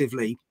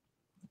decisively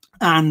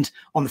And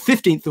on the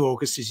 15th of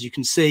August, as you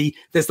can see,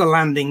 there's the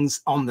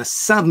landings on the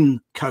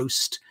southern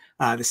coast,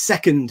 the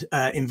second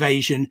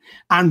invasion.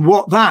 And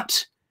what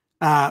that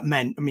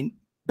meant, I mean,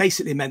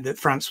 basically meant that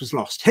France was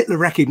lost. Hitler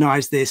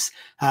recognized this.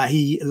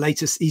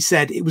 He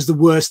said it was the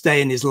worst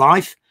day in his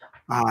life.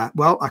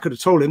 Well, I could have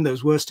told him there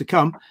was worse to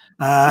come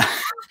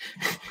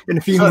in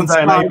a few months.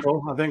 In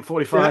April, I think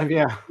 45,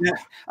 yeah.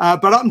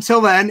 But up until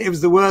then, it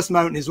was the worst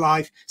moment in his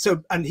life.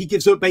 So, and he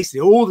gives up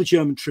basically all the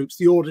German troops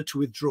the order to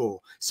withdraw.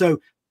 So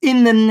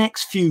in the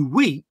next few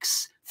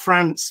weeks,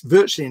 France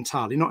virtually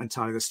entirely, not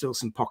entirely, there's still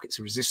some pockets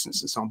of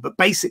resistance and so on, but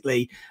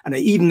basically, and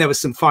even there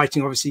was some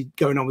fighting obviously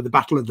going on with the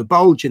Battle of the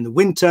Bulge in the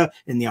winter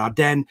in the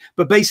Ardennes,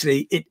 but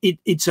basically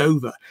it's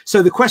over.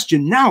 So the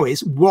question now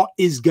is, what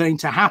is going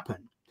to happen?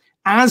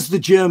 As the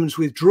Germans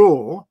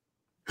withdraw,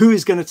 who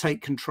is going to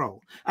take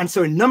control? And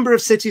so in a number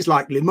of cities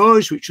like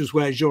Limoges, which was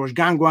where Georges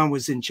Gangouin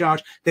was in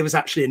charge, there was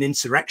actually an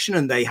insurrection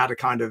and they had a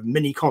kind of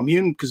mini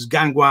commune because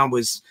Gangouin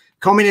was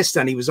communist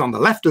and he was on the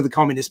left of the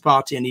Communist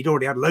Party and he'd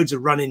already had loads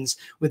of run-ins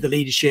with the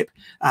leadership.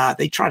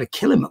 They tried to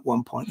kill him at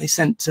one point. They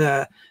sent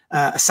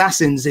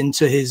assassins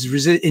into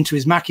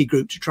his Maquis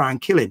group to try and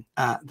kill him.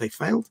 They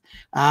failed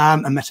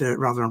and met a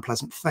rather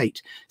unpleasant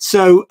fate.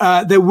 So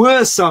there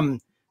were some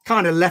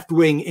kind of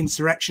left-wing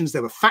insurrections.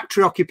 There were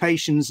factory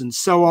occupations and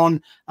so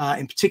on,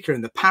 in particular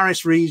in the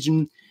Paris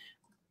region.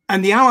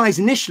 And the Allies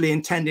initially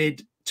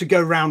intended to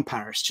go round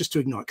Paris, just to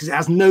ignore it, because it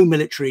has no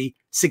military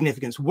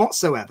significance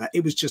whatsoever.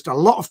 It was just a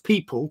lot of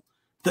people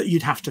that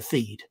you'd have to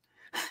feed.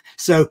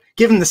 So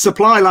given the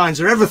supply lines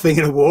are everything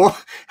in a war,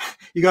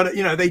 you got to,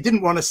 you know, they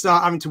didn't want to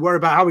start having to worry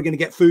about how we're going to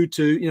get food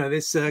to, you know,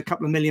 this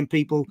couple of million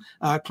people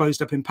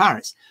closed up in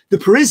Paris. The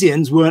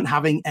Parisians weren't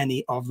having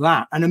any of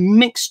that. And a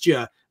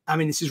mixture, I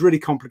mean, this is a really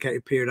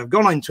complicated period. I've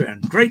gone into it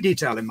in great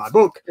detail in my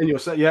book. And you'll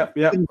say, yeah.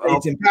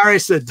 It's in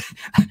Paris, a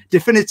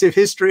definitive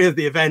history of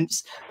the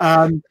events.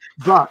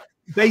 But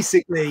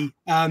basically,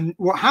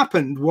 what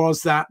happened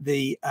was that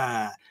the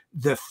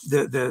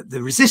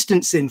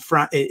resistance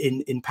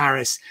in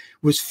Paris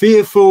was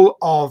fearful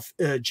of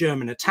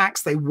German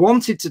attacks. They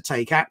wanted to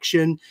take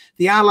action.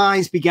 The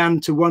Allies began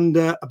to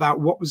wonder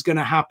about what was going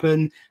to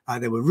happen.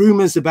 There were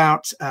rumors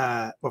about,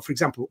 well, for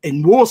example,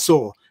 in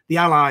Warsaw,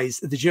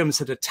 the Germans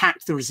had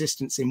attacked the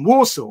resistance in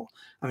Warsaw.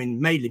 I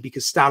mean, mainly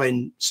because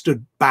Stalin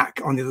stood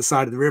back on the other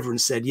side of the river and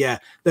said, yeah,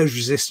 those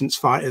resistance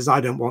fighters, I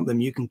don't want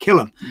them, you can kill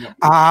them. Yeah.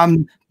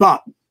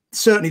 But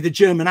certainly the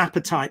German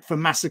appetite for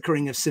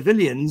massacring of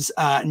civilians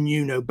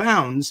knew no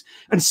bounds.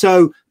 And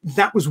so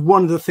that was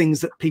one of the things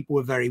that people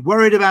were very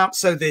worried about.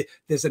 So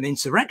there's an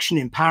insurrection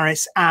in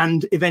Paris,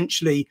 and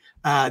eventually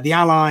the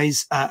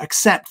Allies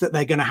accept that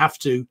they're going to have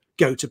to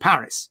go to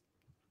Paris.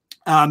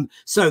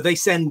 So they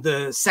send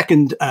the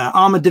 2nd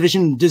Armored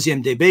Division,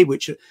 2e DB,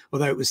 which,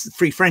 although it was the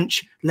Free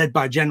French led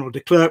by General de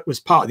Klerk, was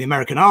part of the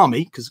American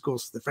Army, because of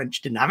course the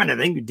French didn't have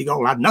anything. De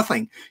Gaulle had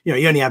nothing. You know,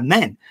 you only had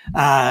men.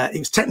 It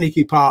was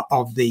technically part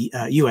of the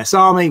US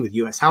Army with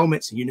US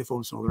helmets and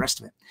uniforms and all the rest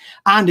of it.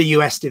 And a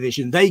US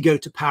division. They go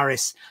to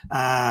Paris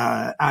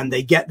and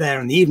they get there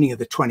on the evening of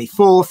the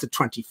 24th, the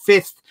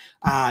 25th.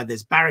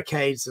 There's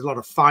barricades, there's a lot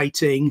of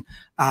fighting.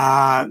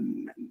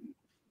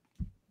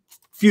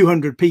 Few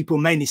hundred people,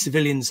 mainly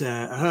civilians,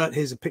 are hurt.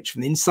 Here's a picture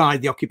from the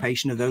inside the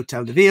occupation of the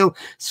Hotel de Ville,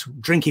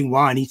 drinking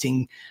wine,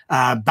 eating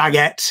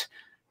baguette.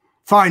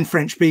 Fine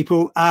French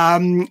people.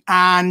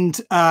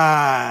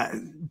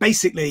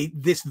 Basically,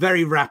 this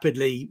very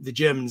rapidly, the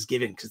Germans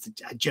give in, because the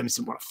Germans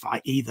didn't want to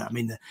fight either. I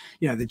mean,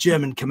 the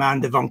German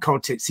commander von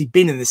Kaulitz, he'd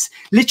been in this,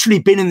 literally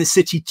been in the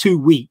city 2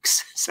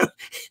 weeks. So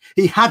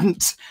he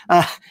hadn't,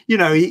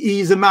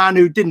 he's a man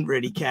who didn't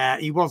really care.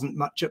 He wasn't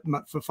much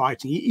for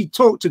fighting. He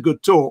talked a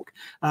good talk,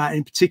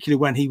 in particular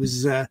when he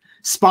was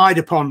spied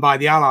upon by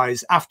the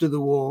Allies after the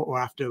war,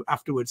 or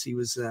afterwards he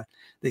was,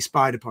 they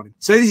spied upon him.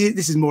 So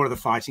this is more of the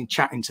fighting,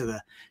 chatting to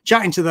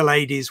the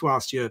ladies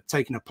whilst you're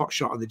taking a pot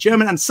shot of the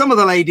German. And some of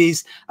the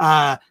ladies,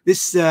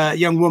 this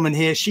young woman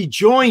here, she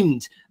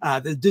joined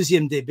the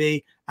 2e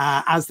DB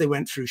as they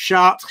went through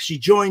Chartres. She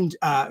joined,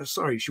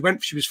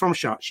 she was from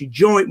Chartres. She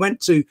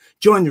went to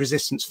join the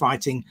resistance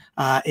fighting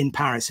in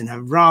Paris in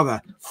her rather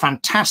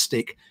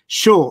fantastic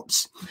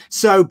shorts.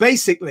 So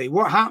basically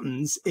what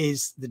happens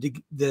is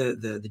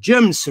the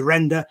Germans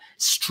surrender.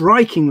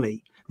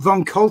 Strikingly,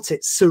 von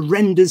Kaulitz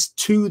surrenders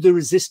to the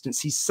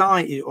resistance. He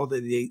signed, or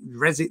the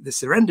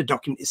surrender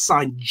document is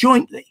signed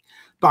jointly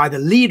by the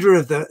leader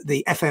of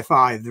the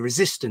FFI, of the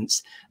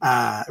resistance,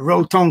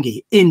 Raoul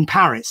Tanguy, in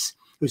Paris,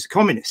 who's a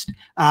communist,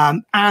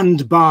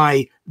 and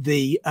by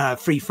the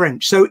Free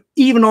French. So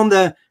even on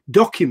the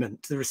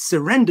document, the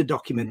surrender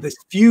document, this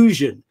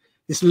fusion,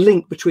 this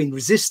link between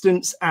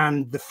resistance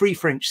and the Free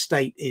French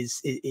state is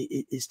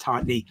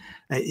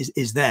there.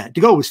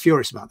 De Gaulle was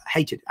furious about that,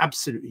 hated,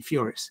 absolutely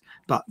furious,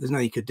 but there's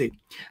nothing he could do.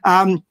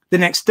 The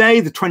next day,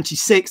 the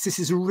 26th, this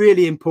is a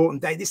really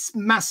important day. This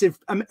massive,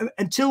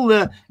 until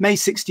the May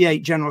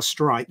 68 general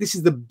strike, this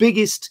is the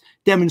biggest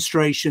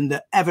demonstration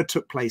that ever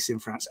took place in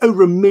France.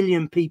 Over 1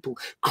 million people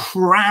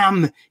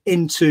cram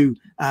into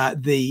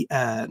the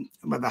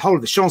whole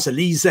of the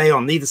Champs-Élysées,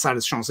 on either side of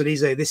the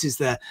Champs-Élysées. This is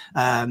the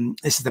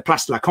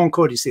Place de la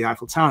Concorde. You see the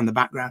Eiffel Tower in the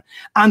background.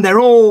 And they're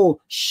all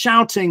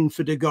shouting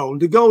for de Gaulle.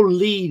 De Gaulle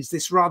leads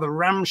this rather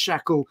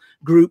ramshackle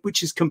group,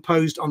 which is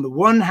composed on the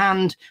one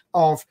hand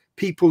of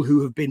people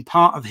who have been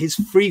part of his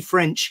Free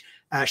French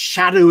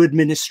shadow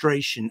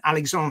administration.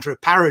 Alexandre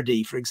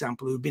Paradis, for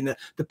example, who had been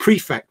the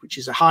prefect, which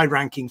is a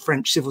high-ranking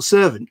French civil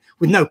servant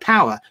with no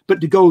power, but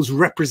de Gaulle's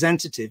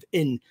representative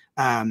in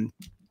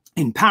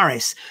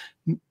Paris,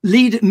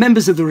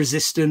 members of the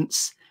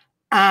resistance,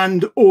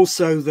 and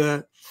also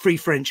the Free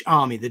French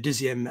Army, the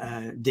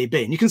 2e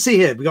DB. And you can see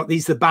here, we got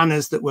the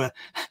banners that were,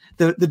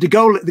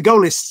 the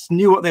Gaullists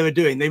knew what they were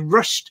doing. They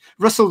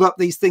rustled up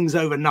these things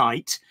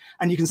overnight.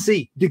 And you can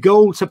see de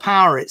Gaulle to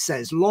power, it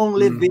says, long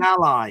live the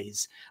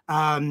Allies.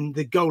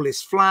 The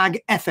Gaullist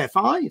flag,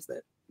 FFI, is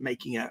that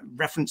making a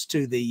reference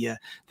to the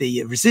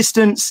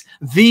resistance.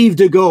 Vive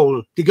de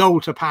Gaulle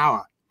to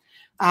power.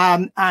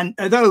 And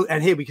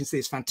here we can see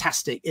this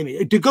fantastic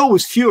image. De Gaulle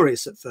was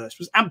furious at first,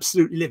 was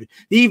absolutely livid.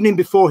 The evening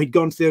before, he'd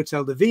gone to the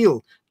Hotel de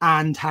Ville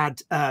and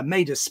had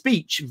made a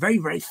speech, very,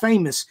 very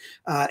famous,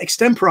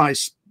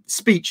 extemporized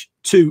speech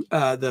to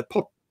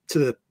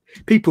the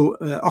people,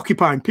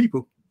 occupying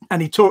people.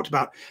 And he talked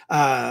about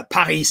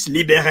Paris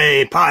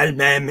libérée par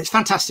elle-même. It's a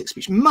fantastic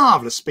speech,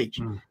 marvelous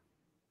speech.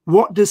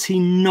 What does he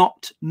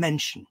not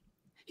mention?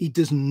 He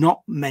does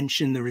not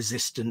mention the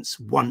resistance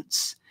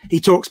once. He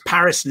talks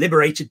Paris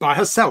liberated by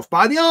herself,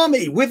 by the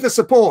army, with the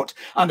support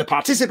and the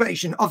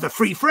participation of the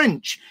Free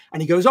French.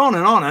 And he goes on,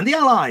 and the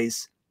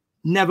Allies.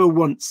 Never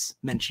once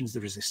mentions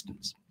the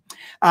resistance.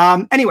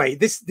 Anyway,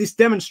 this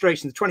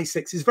demonstration, the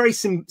 26th, is very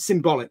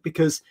symbolic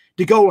because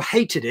de Gaulle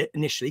hated it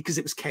initially because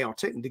it was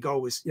chaotic, and de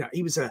Gaulle was, you know,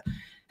 he was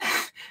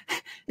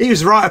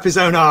right up his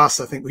own arse,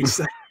 I think we'd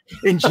say.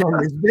 In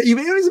general, he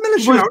was a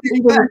military.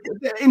 He was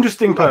an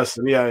interesting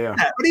person, yeah.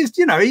 But he was,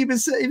 you know, he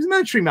was a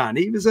military man.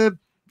 He was a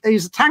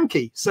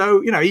tanky,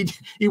 so you know,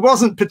 he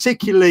wasn't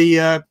particularly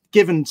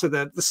given to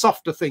the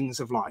softer things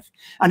of life,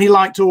 and he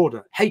liked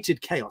order,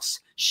 hated chaos.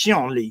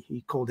 Chienlit,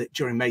 he called it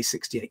during May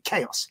 68,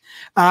 chaos.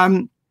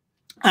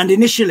 And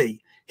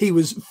initially, he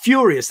was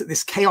furious at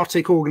this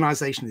chaotic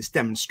organization, this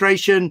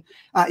demonstration.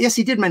 Yes,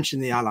 he did mention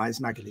the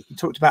Allies, Magali. He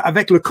talked about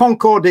avec le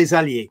concours des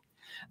Alliés,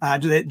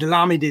 de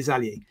l'armée des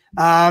Alliés.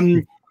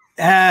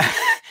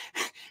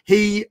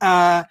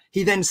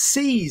 He then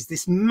sees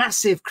this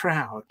massive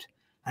crowd,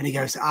 and he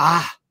goes,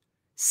 "Ah,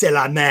 c'est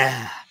la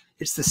mer,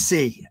 it's the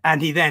sea."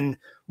 And he then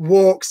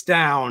walks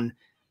down.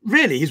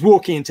 Really, he's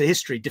walking into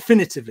history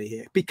definitively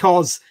here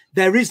because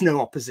there is no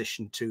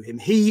opposition to him.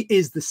 He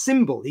is the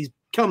symbol. He is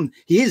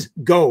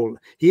Gaulle.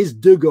 He is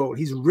de Gaulle.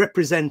 He's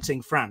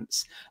representing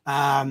France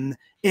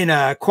in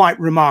a quite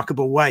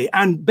remarkable way.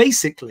 And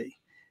basically,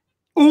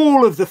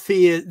 all of the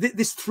fear,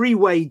 this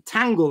three-way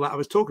tangle that I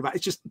was talking about,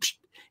 it's just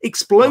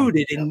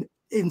exploded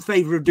in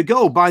favor of de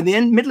Gaulle. By the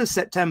middle of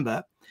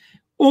September,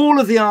 all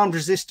of the armed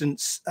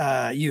resistance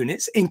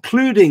units,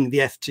 including the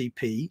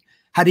FTP,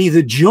 had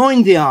either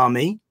joined the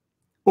army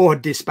or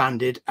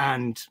disbanded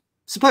and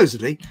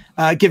supposedly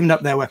given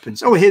up their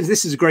weapons. Oh,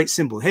 this is a great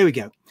symbol. Here we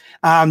go.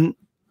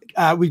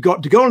 We've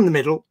got de Gaulle in the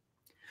middle.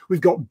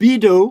 We've got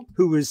Bidault,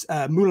 who was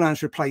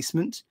Moulin's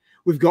replacement.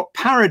 We've got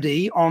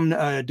Paradis on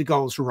de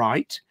Gaulle's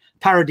right.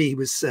 Paradis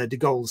was de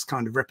Gaulle's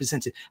kind of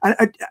representative.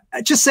 And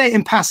I just say it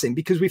in passing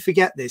because we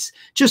forget this.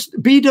 Just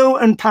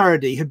Bidault and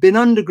Paradis have been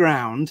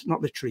underground,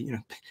 not literally, you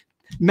know,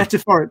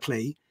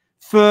 metaphorically,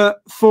 for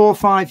 4 or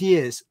 5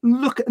 years.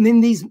 Look, I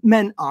mean, these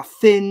men are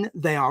thin,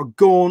 they are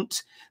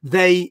gaunt,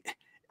 they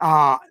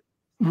are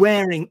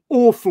wearing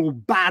awful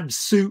bad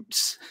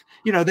suits.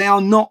 You know, they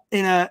are not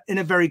in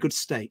a very good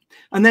state.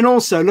 And then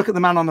also look at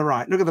the man on the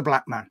right. Look at the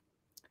black man.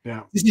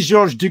 Yeah, this is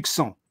Georges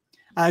Duxon.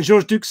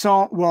 Georges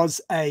Duxon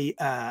was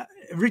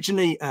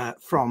originally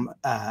from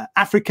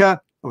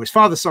Africa, or his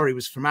father, sorry,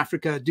 was from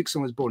Africa.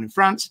 Duxon was born in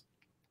France.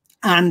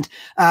 And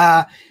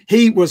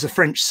he was a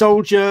French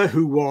soldier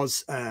who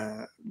was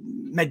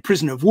made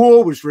prisoner of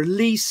war, was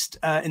released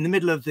in the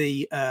middle of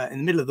the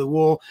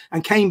war,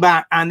 and came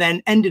back, and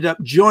then ended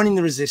up joining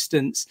the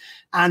resistance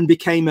and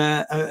became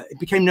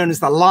known as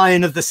the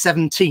Lion of the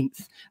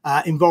 17th.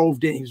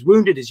 He was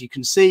wounded, as you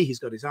can see. He's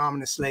got his arm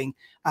in a sling,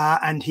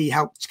 and he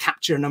helped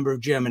capture a number of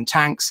German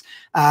tanks.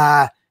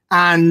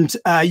 And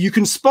you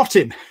can spot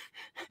him.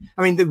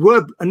 I mean, there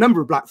were a number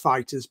of black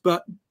fighters,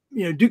 but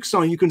you know,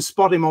 Duxon, you can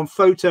spot him on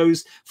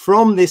photos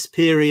from this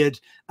period,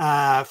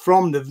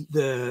 from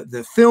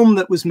the film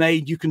that was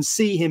made. You can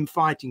see him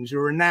fighting. He's a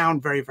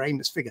renowned, very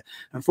famous figure.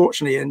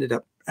 Unfortunately, he ended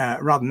up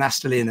rather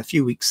nastily. And a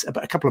few weeks,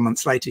 about a couple of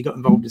months later, he got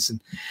involved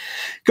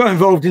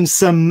in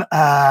some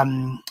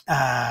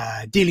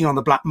dealing on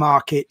the black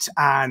market,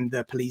 and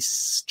the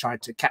police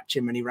tried to catch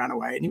him, and he ran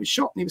away, and he was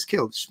shot, and he was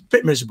killed. It's a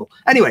bit miserable.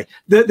 Anyway,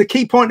 the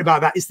key point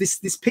about that is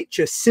this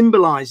picture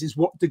symbolizes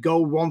what de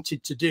Gaulle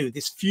wanted to do,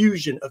 this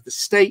fusion of the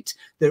state,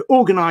 the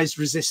organized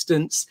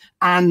resistance,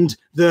 and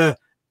the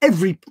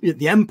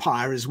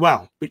empire as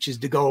well, which is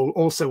de Gaulle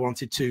also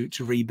wanted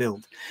to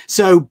rebuild.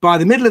 So by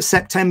the middle of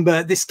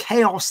September, this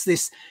chaos,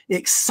 this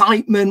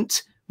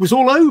excitement was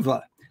all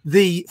over.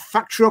 The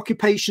factory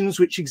occupations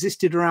which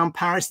existed around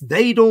Paris,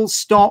 they'd all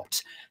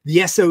stopped.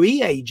 The SOE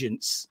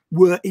agents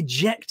were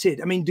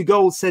ejected. I mean, de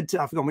Gaulle said to,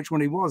 I forgot which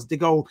one he was, de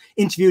Gaulle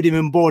interviewed him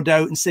in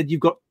Bordeaux and said, you've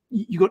got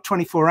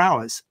 24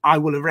 hours. I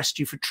will arrest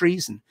you for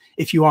treason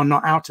if you are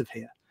not out of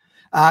here.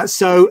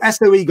 So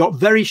SOE got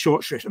very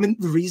short shrift. I mean,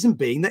 the reason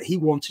being that he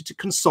wanted to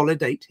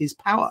consolidate his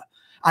power.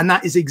 And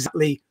that is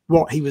exactly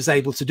what he was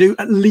able to do,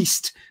 at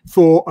least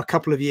for a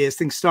couple of years.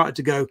 Things started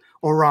to go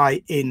all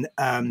right in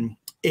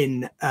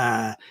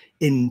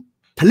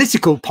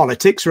political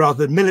politics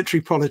rather than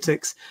military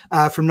politics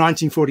from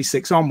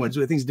 1946 onwards,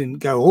 where things didn't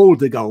go all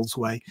de Gaulle's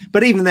way.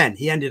 But even then,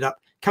 he ended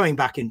up coming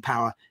back in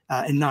power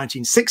in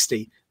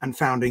 1960 and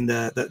founding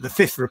the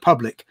Fifth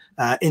Republic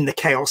in the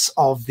chaos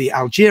of the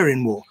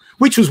Algerian War,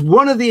 which was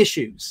one of the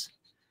issues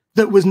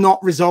that was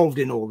not resolved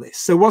in all this.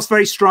 So what's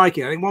very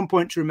striking, I think one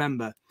point to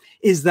remember,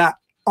 is that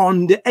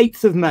on the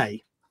 8th of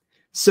May,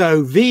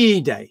 so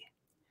VE Day,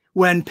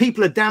 when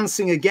people are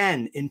dancing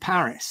again in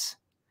Paris,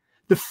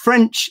 the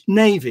French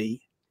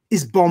Navy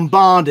is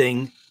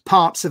bombarding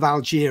parts of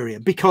Algeria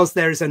because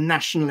there is a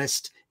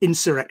nationalist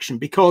insurrection,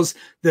 because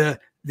the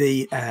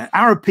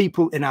Arab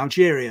people in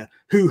Algeria,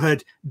 who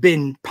had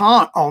been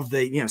part of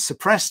the,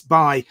 suppressed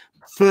by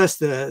first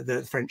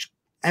the French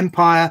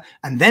Empire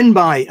and then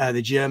by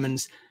the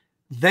Germans,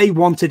 they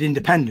wanted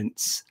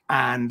independence,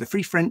 and the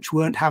Free French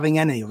weren't having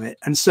any of it.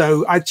 And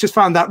so I just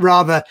found that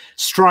rather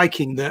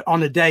striking, that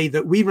on a day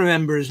that we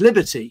remember as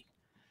liberty,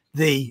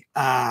 the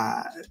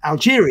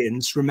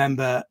Algerians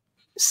remember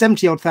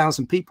 70-odd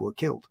thousand people were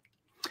killed.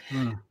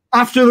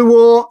 After the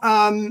war,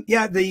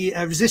 the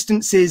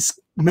resistance is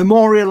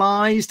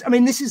memorialized. I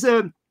mean, this is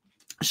a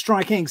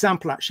striking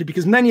example, actually,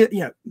 because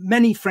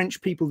many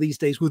French people these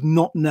days would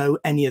not know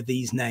any of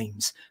these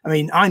names. I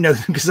mean, I know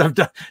them because I've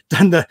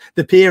done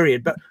the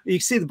period, but you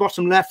see the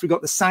bottom left, we've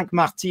got the Cinq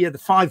Martyrs, the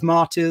 5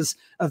 martyrs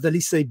of the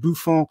Lycée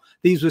Buffon.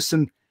 These were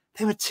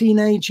they were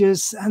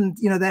teenagers, and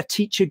their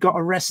teacher got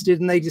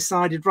arrested, and they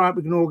decided, right,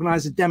 we're going to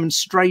organize a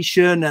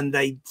demonstration, and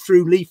they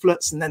threw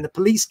leaflets, and then the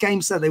police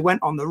came, so they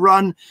went on the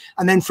run,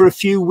 and then for a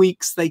few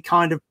weeks they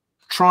kind of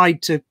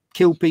tried to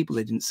kill people.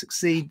 They didn't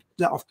succeed,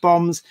 let off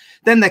bombs,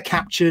 then they're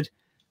captured,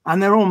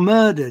 and they're all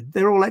murdered,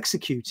 they're all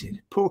executed.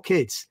 Poor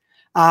kids.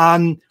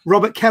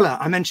 Robert Keller,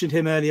 I mentioned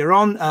him earlier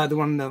on, the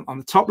one on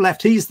the top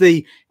left. He's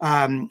the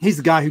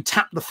guy who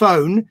tapped the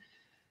phone.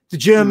 The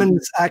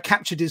Germans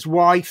captured his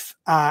wife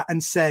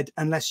and said,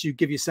 unless you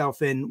give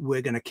yourself in,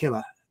 we're going to kill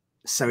her.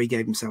 So he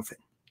gave himself in,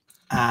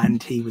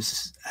 and he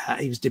was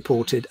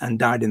deported and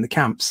died in the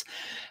camps.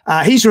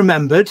 He's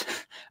remembered.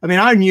 I mean,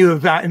 I knew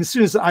about him as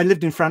soon as I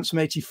lived in France from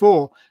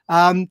 '84.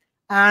 And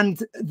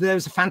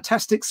there's a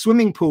fantastic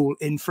swimming pool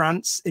in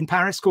France, in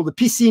Paris, called the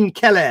Piscine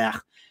Keller.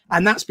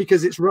 And that's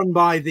because it's run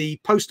by the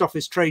Post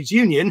Office Trades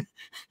Union.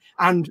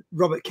 And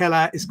Robert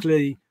Keller is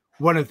clearly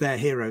one of their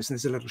heroes, and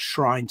there's a little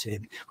shrine to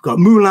him. We've got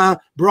Moulin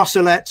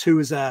Brossolette, who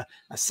was a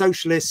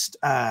socialist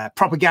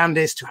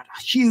propagandist who had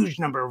a huge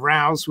number of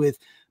rows with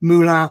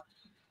Moulin.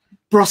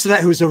 Brossolette,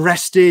 who was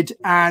arrested,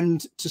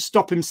 and to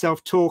stop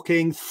himself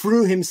talking,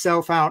 threw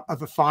himself out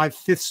of a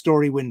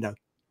 5th-story window.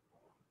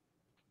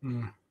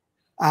 We've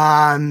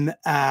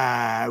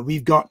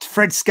got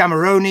Fred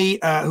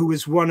Scamaroni, who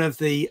was one of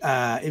the,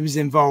 he was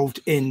involved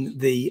in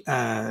the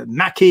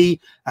Maquis,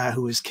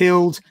 who was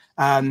killed.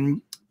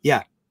 Roman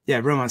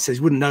says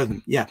he wouldn't know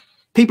them. Yeah,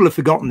 people have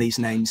forgotten these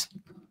names.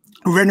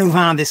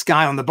 Renouvin, this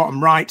guy on the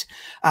bottom right,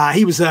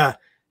 he was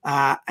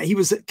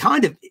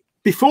kind of,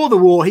 before the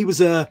war, he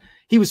was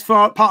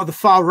part of the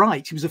far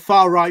right. He was a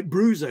far right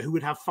bruiser who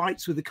would have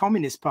fights with the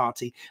Communist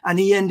Party, and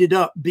he ended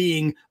up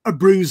being a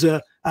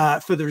bruiser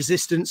for the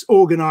resistance,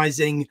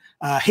 organizing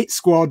hit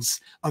squads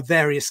of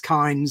various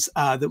kinds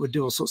that would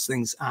do all sorts of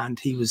things, and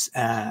he was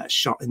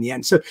shot in the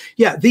end. So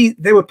yeah,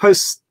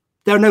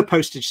 there are no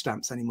postage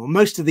stamps anymore.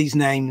 Most of these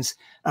names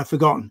are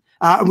forgotten.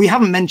 I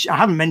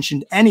haven't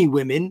mentioned any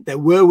women. There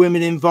were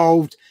women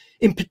involved,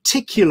 in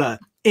particular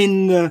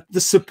in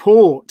the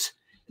support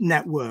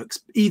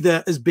networks,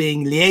 either as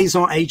being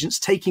liaison agents,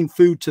 taking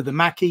food to the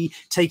Maquis,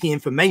 taking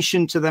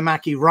information to the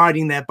Maquis,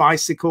 riding their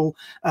bicycle,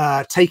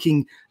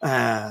 taking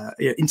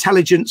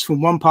intelligence from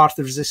one part of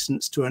the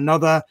resistance to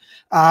another,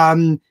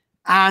 and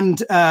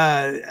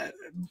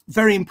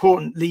very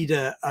important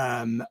leader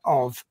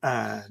of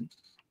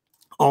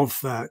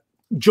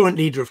joint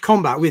leader of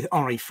combat with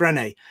Henri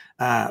Frenay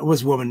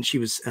was a woman. She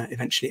was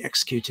eventually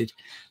executed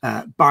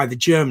by the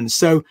Germans.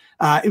 So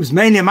it was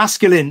mainly a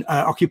masculine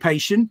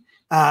occupation.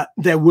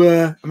 There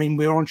were, I mean,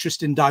 we're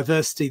interested in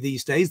diversity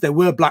these days. There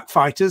were black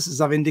fighters,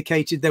 as I've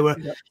indicated. There were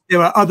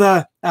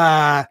other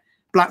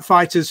black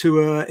fighters who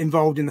were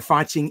involved in the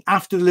fighting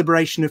after the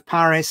liberation of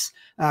Paris.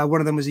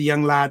 One of them was a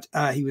young lad.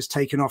 He was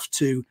taken off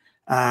to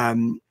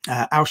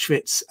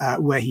Auschwitz,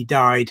 where he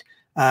died,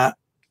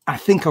 I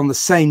think, on the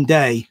same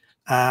day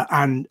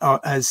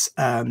as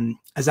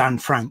Anne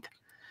Frank.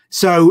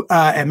 So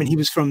I mean, he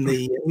was from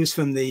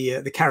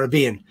the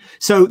Caribbean.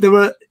 So there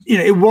were, you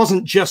know, it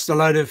wasn't just a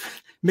load of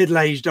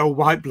middle-aged old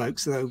white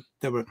blokes, though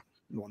there were,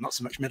 well, not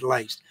so much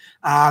middle-aged.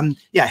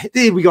 Yeah,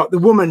 here we got the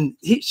woman.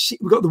 We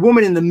got the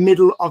woman in the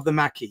middle of the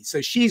Maquis.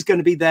 So she's going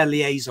to be their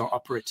liaison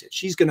operative.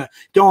 She's going to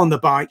go on the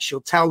bike.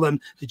 She'll tell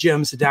them the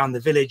Germans are down the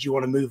village. You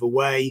want to move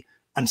away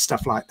and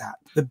stuff like that.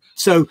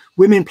 So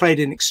women played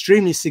an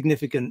extremely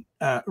significant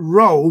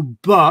role,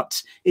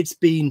 but it's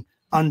been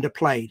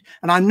underplayed.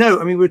 And I know,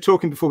 I mean, we were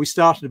talking before we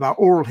started about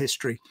oral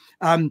history.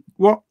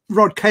 What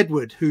Rod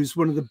Kedward, who's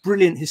one of the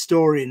brilliant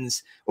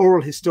historians,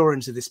 oral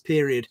historians of this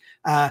period,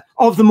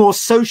 of the more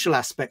social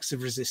aspects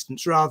of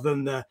resistance rather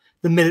than the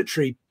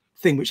military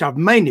thing, which I've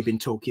mainly been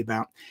talking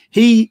about,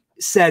 he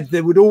said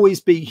there would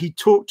always be, he'd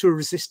talk to a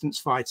resistance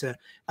fighter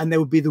and there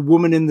would be the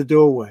woman in the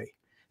doorway.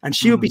 And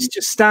she would be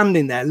just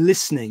standing there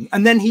listening.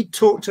 And then he'd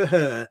talk to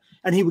her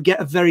and he would get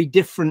a very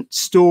different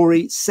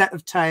story, set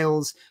of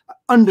tales,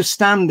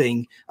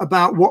 understanding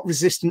about what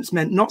resistance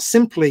meant, not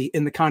simply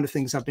in the kind of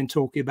things I've been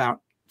talking about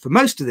for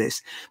most of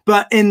this,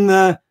 but in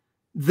the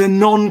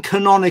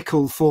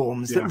non-canonical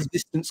forms that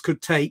resistance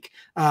could take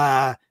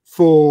in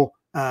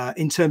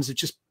terms of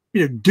just,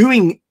 you know,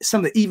 doing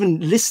something,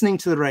 even listening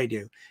to the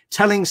radio,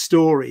 telling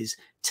stories,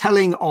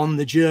 telling on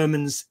the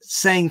Germans,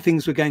 saying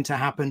things were going to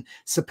happen,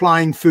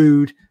 supplying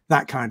food,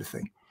 that kind of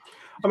thing.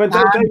 I mean,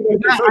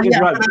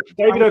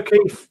 David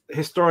O'Keefe,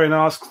 historian,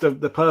 asks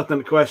the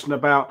pertinent question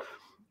about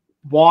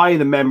why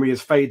the memory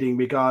is fading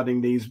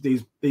regarding these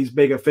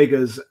bigger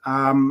figures.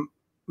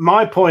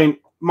 My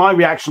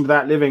reaction to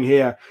that, living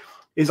here,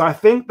 is I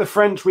think the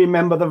French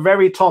remember the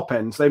very top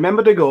ends. They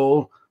remember de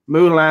Gaulle,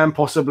 Moulin,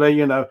 possibly,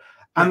 you know,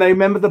 and they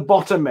remember the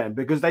bottom end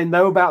because they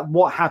know about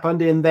what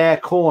happened in their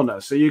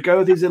corner. So you go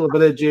to these little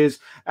villages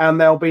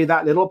and there'll be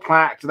that little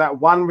plaque to that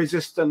one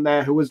resistant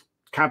there who was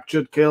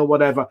captured, killed,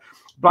 whatever.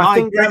 But I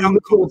think that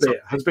middle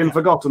bit has been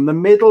forgotten. The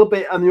middle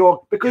bit and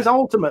because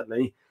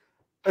ultimately,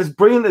 as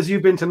brilliant as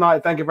you've been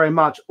tonight, thank you very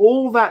much,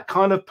 all that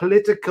kind of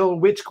political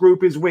which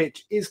group is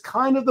which is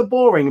kind of the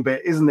boring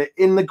bit, isn't it,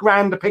 in the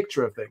grander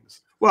picture of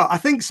things? Well, I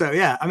think so,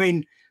 yeah. I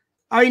mean,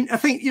 I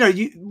think, you know,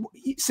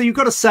 so you've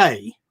got to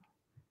say,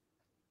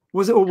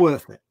 was it all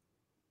worth it?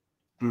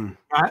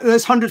 Right?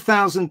 There's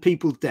 100,000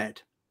 people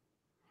dead.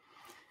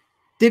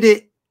 Did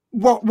it?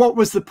 What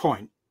was the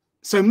point?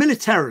 So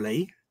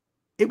militarily,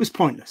 it was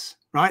pointless,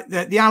 right?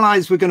 The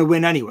Allies were going to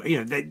win anyway.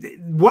 You know,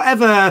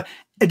 whatever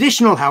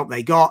additional help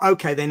they got,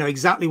 okay, they know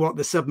exactly what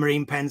the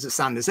submarine pens at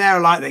Sanders Air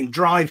are like. They can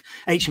drive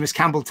HMS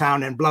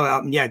Campbelltown and blow it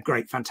up, and yeah,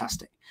 great,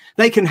 fantastic.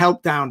 They can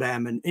help down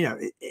airmen. You know,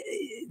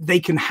 they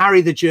can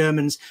harry the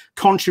Germans,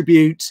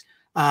 contribute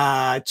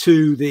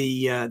to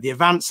the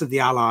advance of the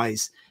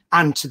Allies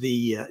and to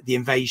the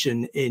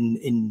invasion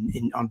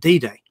on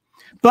D-Day.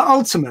 But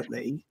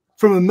ultimately,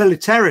 from a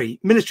military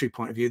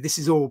point of view, this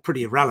is all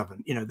pretty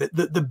irrelevant. You know,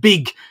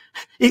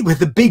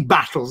 the big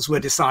battles were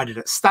decided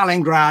at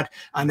Stalingrad,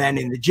 and then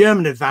in the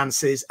German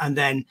advances, and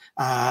then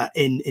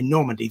in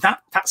Normandy.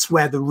 That's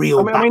where the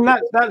real. I mean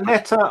that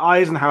letter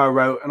Eisenhower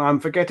wrote, and I'm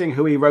forgetting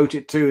who he wrote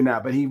it to now,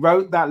 but he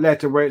wrote that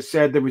letter where it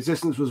said the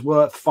resistance was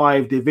worth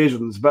 5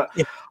 divisions. But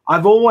yeah,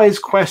 I've always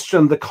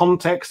questioned the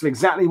context of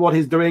exactly what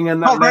he's doing in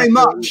that. Not very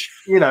much.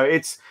 You know,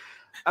 it's.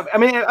 I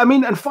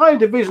mean, and 5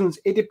 divisions,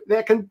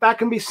 that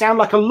can sound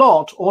like a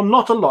lot or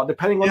not a lot,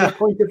 depending on your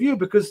point of view.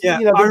 Because you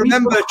know, I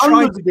remember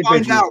trying to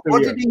find out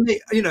what did he mean.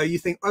 You know, you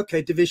think,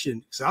 okay,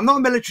 division. So I'm not a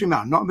military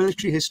man, not a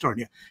military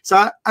historian.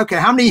 So okay,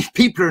 how many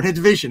people are in a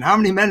division? How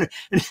many men?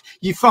 And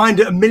you find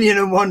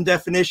 1,000,001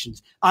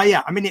 definitions.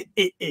 Yeah, I mean,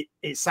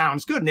 it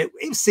sounds good and it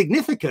was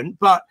significant,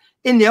 but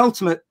in the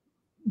ultimate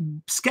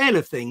scale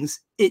of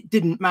things, it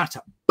didn't matter.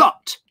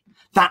 But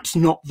that's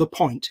not the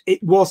point.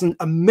 It wasn't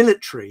a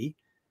military.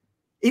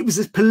 It was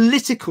a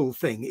political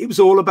thing. It was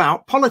all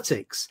about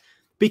politics,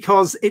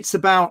 because it's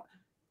about,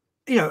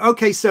 you know,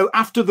 okay, so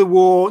after the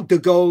war, de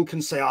Gaulle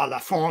can say, la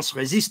France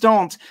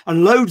résistante,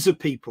 and loads of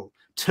people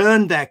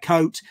turned their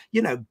coat,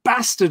 you know,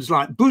 bastards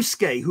like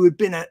Bousquet, who had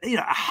been a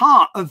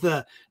heart of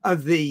the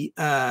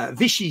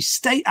Vichy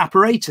state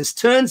apparatus,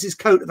 turns his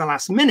coat at the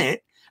last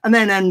minute and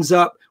then ends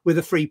up with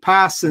a free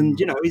pass and,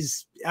 you know,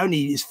 is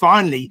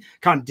finally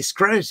kind of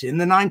discredited in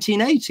the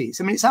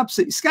 1980s. I mean, it's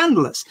absolutely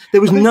scandalous.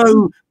 There was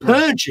no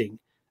purging.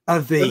 I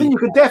think you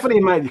could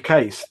definitely make the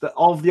case that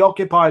of the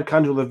occupied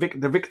country,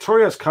 the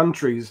victorious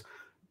countries,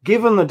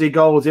 given the de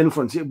Gaulle's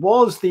influence, it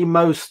was the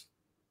most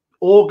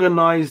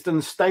organized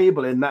and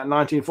stable in that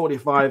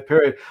 1945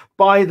 period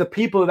by the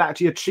people that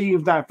actually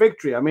achieved that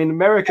victory. I mean,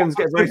 Americans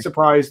get very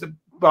surprised that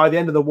by the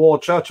end of the war,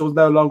 Churchill was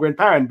no longer in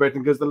power in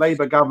Britain because the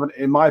Labour government,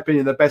 in my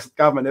opinion, the best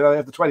government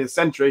of the 20th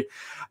century,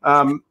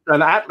 and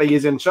Attlee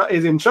is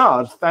in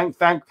charge.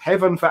 Thank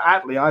heaven for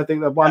Attlee. I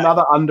think that one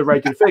other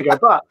underrated figure,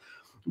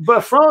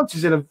 but France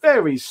is in a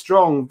very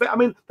strong. I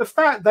mean, the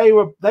fact they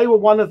were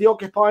one of the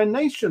occupying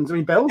nations. I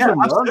mean, Belgium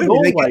were,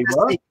 Norway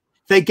were.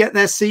 They get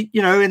their seat,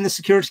 you know, in the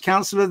Security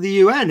Council of the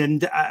UN,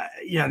 and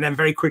you know, then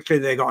very quickly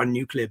they got a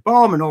nuclear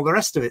bomb and all the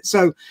rest of it.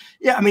 So,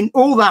 yeah, I mean,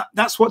 all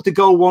that's what de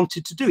Gaulle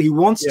wanted to do. He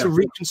wants to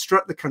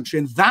reconstruct the country,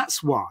 and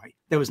that's why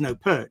there was no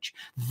purge.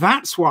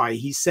 That's why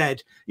he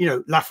said, you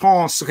know, La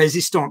France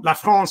résistante. La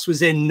France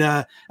was in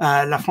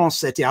La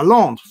France c'était à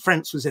Londres.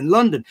 France was in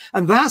London,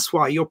 and that's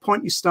why your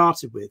point you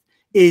started with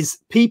is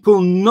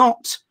people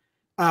not,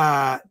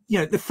 you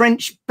know, the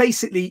French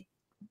basically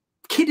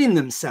kidding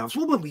themselves.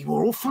 Well, we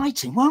were all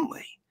fighting, weren't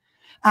we?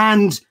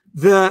 And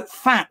the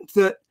fact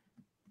that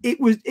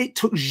it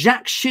took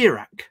Jacques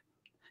Chirac,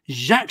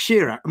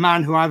 a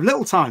man who I have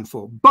little time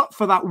for, but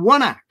for that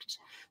one act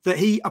that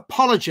he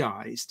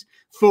apologized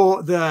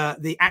for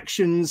the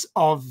actions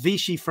of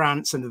Vichy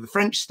France and of the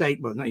French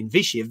state, well, not in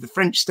Vichy, of the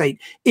French state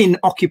in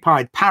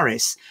occupied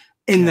Paris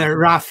in the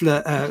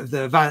Rafle.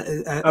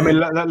 I mean,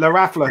 the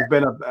Rafle has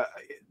been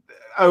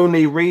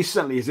only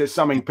recently is it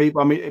something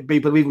people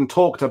have even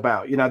talked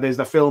about. You know, there's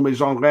the film with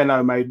Jean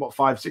Reno made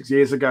 5-6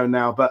 years ago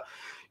now, but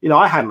you know,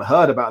 I hadn't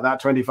heard about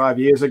that 25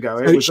 years ago.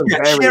 It was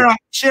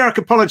Chirac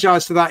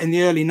apologized for that in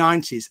the early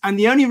 90s, and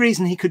the only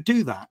reason he could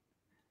do that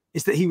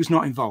is that he was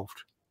not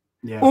involved.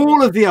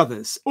 All of the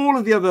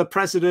other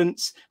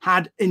presidents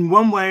had in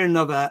one way or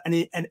another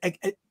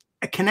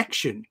a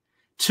connection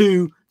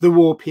to the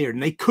war period,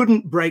 and they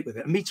couldn't break with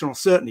it. And Mitterrand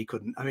certainly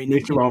couldn't. I mean,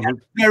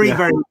 very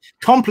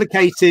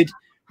complicated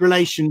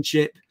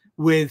relationship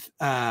with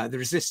the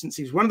resistance.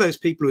 He was one of those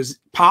people who was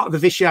part of the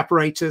Vichy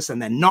apparatus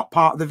and then not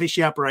part of the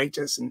Vichy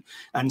apparatus,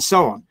 and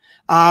so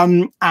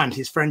on. And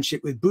his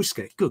friendship with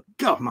Bousquet. Good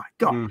God, my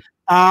God.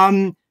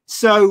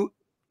 So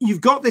you've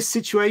got this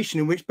situation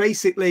in which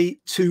basically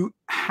to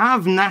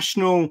have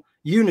national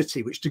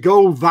unity, which de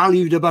Gaulle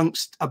valued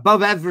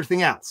above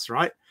everything else,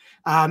 right?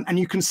 And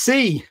you can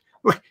see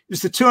it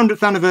was the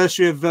 200th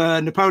anniversary of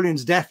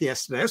Napoleon's death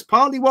yesterday. That's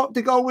partly what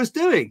de Gaulle was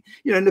doing.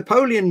 You know,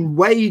 Napoleon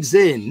wades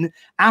in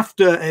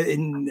after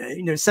in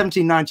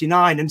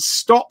 1799 and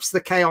stops the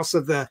chaos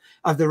of the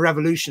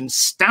revolution,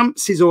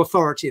 stamps his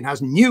authority, and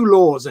has new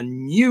laws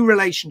and new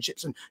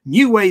relationships and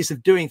new ways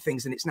of doing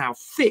things, and it's now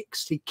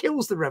fixed. He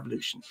kills the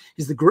revolution.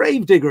 He's the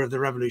gravedigger of the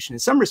revolution in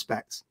some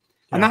respects.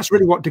 And that's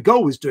really what de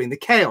Gaulle was doing. The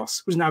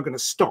chaos was now going to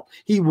stop.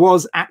 He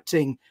was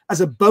acting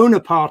as a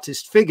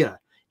Bonapartist figure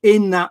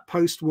in that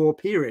post-war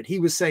period. He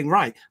was saying,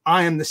 right,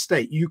 I am the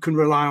state. You can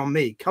rely on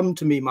me. Come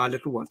to me, my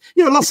little ones.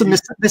 You know, lots of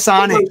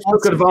messianic.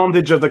 Took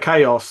advantage of the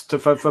chaos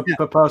for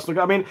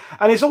personal. I mean,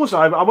 and it's also,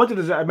 I wanted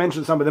to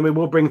mention something, then we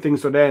will bring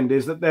things to an end,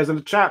 is that there's a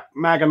chap,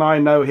 Mag and I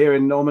know here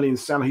in Normandy in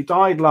San, he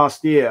died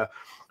last year,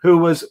 who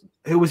was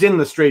in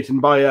the street in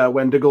Bayeux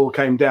when de Gaulle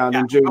came down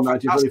in June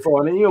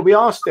 1944. And, you know, we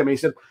asked him, he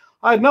said,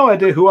 I had no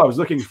idea who I was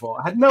looking for.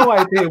 I had no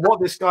idea what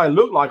this guy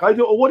looked like.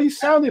 Or what he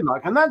sounded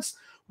like. And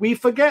we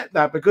forget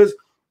that because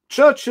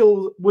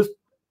Churchill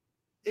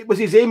it was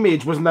his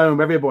image was known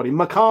to everybody.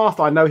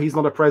 MacArthur, I know he's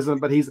not a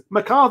president, but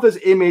MacArthur's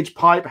image,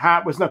 pipe,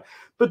 hat was known.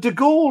 But de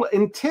Gaulle,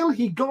 until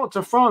he got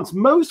to France,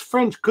 most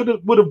French would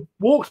have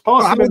walked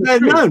past him. How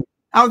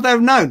would they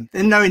have known?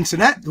 There's no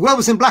internet. The world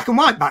was in black and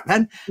white back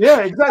then.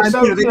 Yeah, exactly. And,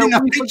 so they didn't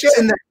have pictures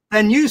in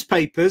their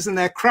newspapers, and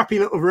their crappy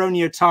little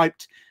Veronier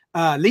typed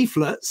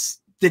leaflets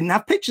didn't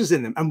have pictures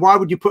in them. And why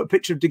would you put a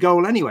picture of de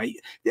Gaulle anyway?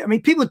 I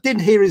mean, people did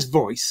hear his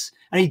voice,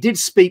 and he did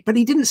speak, but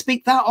he didn't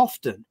speak that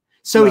often.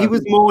 So he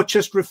was more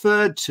just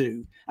referred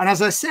to. And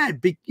as I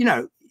said, you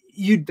know,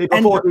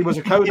 people thought he was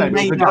a code name.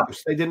 It was a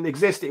ghost. They didn't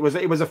exist. It was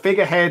a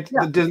figurehead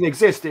that didn't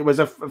exist. It was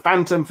a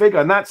phantom figure,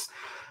 and that's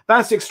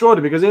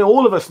extraordinary because in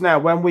all of us now,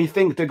 when we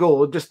think de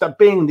Gaulle, just that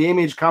being the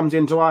image comes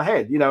into our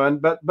head, you know.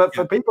 And but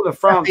for people of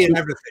France,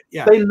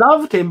 they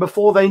loved him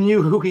before they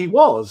knew who he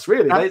was.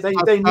 Really,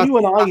 they knew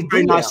an idea.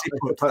 Very nicely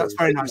put. That's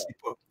very nicely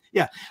put.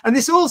 Yeah, and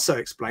this also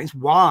explains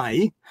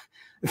why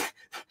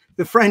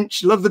the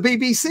French love the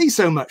BBC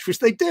so much, which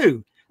they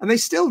do, and they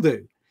still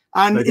do.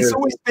 And it's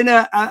always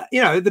been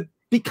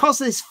because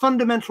this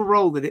fundamental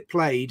role that it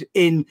played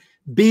in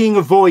being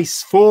a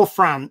voice for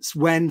France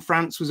when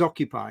France was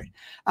occupied.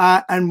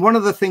 And one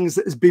of the things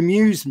that has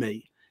bemused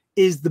me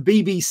is the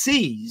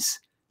BBC's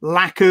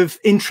lack of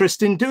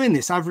interest in doing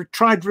this. I've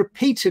tried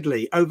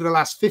repeatedly over the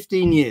last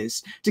 15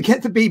 years to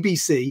get the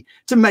BBC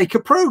to make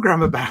a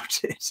program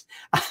about it.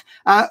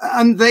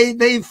 And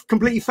they've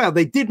completely failed.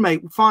 They did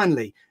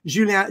finally,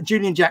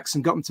 Julian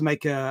Jackson got them to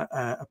make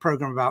a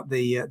program about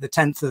the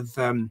 10th of,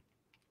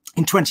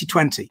 in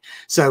 2020.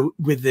 So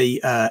with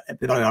the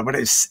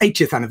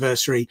 80th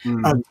anniversary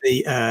of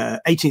the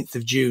 18th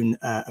of June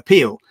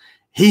appeal,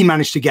 he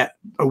managed to get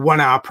a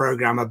 1-hour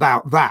program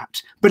about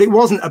that, but it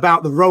wasn't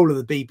about the role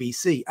of the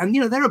BBC. And,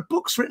 you know, there are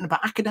books written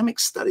about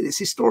academics study this,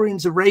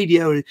 historians of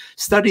radio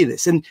study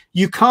this, and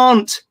you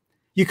can't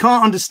You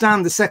can't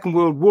understand the Second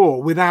World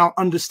War without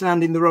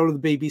understanding the role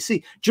of the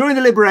BBC. During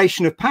the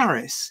liberation of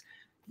Paris,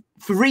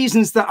 for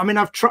reasons that, I mean,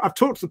 I've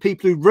talked to the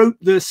people who wrote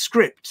the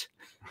script,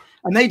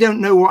 and they don't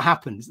know what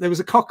happened. There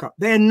was a cock-up.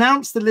 They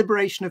announced the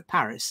liberation of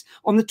Paris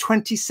on the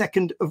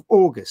 22nd of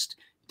August.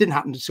 It didn't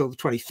happen until the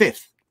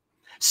 25th.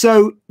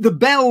 So the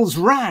bells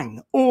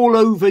rang all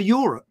over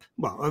Europe.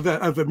 Well,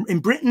 over in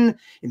Britain,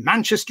 in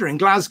Manchester, in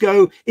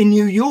Glasgow, in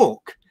New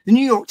York. The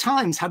New York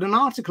Times had an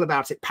article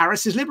about it.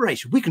 Paris's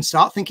liberation. We can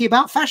start thinking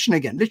about fashion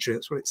again. Literally,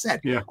 that's what it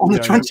said. Yeah, on the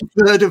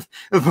 23rd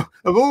of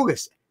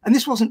August. And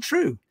this wasn't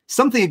true.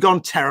 Something had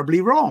gone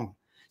terribly wrong.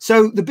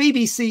 So the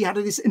BBC had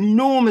this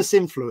enormous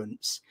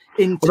influence.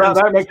 It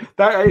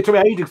took me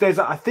ages. There's,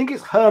 I think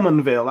it's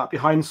Hermanville up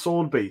behind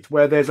Swordbeat,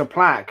 where there's a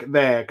plaque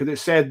there because it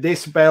said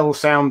this bell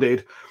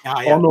sounded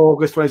on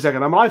August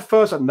 22nd. And when I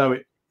first said, no,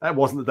 that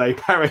wasn't the day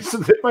Paris.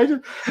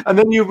 And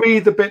then you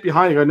read the bit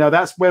behind it, go, no,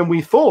 that's when we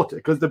thought it,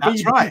 because the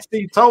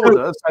BBC told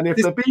us. And if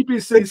the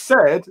BBC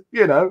said,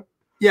 you know.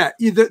 Yeah,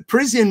 the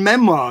Parisian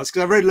memoirs,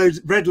 because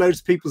I've read loads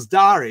of people's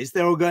diaries,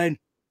 they're all going,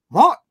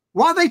 what?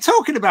 What are they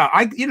talking about?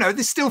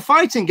 There's still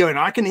fighting going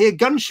on. I can hear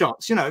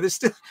gunshots. You know, there's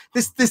still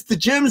the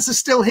Germans are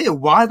still here.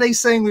 Why are they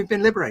saying we've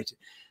been liberated?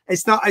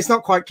 It's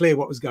not quite clear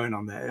what was going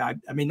on there.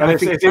 I mean,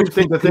 it's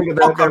interesting to think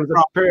that there was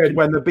a period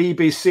when the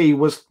BBC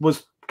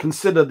was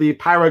considered the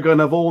paragon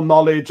of all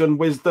knowledge and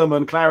wisdom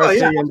and clarity,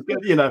 and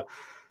you know,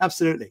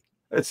 absolutely.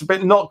 It's a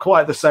bit not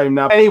quite the same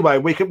now. Anyway,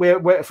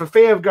 we're for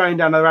fear of going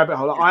down the rabbit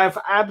hole. I have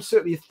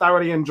absolutely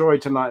thoroughly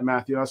enjoyed tonight,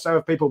 Matthew. I so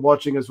have people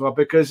watching as well,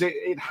 because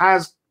it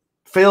has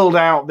filled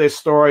out this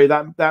story,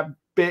 that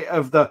bit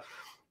of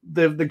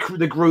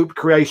the group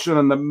creation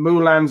and the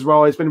Moulin's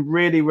role. It's been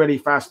really, really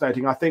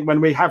fascinating. I think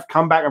when we have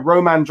come back and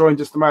Roman joins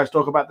us tomorrow to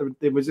talk about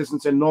the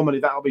resistance in Normandy,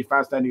 that'll be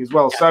fascinating as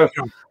well.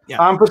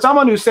 For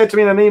someone who said to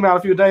me in an email a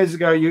few days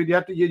ago, you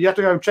have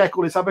to go and check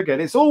all this up again.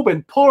 It's all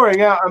been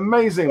pouring out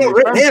amazingly.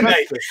 Here,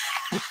 mate.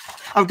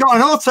 I've got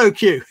an auto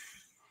cue.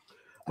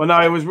 Well, no,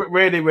 it was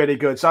really, really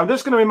good. So I'm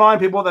just going to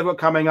remind people what they've got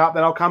coming up.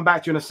 Then I'll come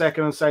back to you in a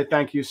second and say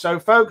thank you. So,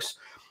 folks,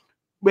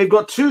 we've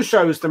got 2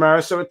 shows tomorrow.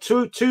 So at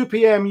 2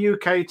 p.m.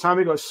 UK time,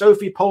 we've got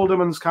Sophie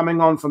Poldermans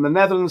coming on from the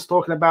Netherlands,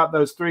 talking about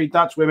those 3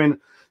 Dutch women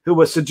who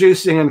were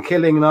seducing and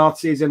killing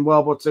Nazis in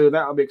World War II.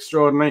 That'll be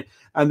extraordinary.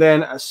 And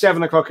then at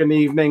 7 o'clock in the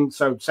evening,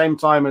 so same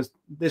time as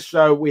this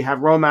show, we have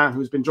Roman,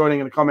 who's been joining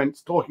in the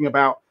comments, talking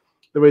about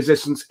the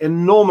resistance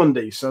in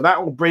Normandy. So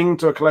that will bring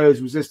to a close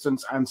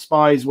Resistance and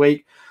Spies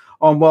Week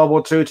on World War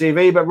II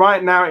TV. But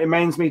right now, it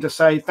remains me to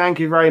say thank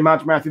you very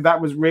much, Matthew.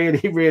 That was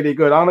really, really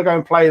good. I'm going to go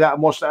and play that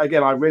and watch that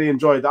again. I really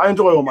enjoyed that. I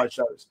enjoy all my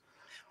shows.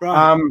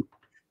 Right.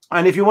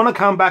 And if you want to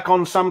come back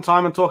on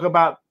sometime and talk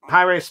about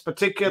Paris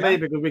particularly,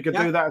 because we could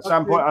do that at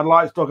some point, I'd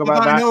like to talk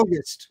about that. In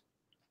August.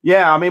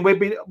 Yeah, I mean, what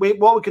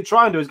we could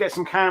try and do is get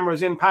some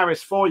cameras in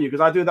Paris for you, because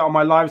I do that on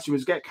my live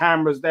streams, get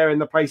cameras there in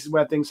the places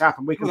where things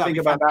happen. We can think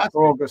about that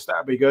for August.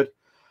 That'd be good.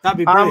 That'd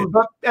be brilliant.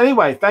 But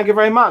anyway, thank you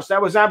very much.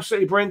 That was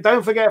absolutely brilliant.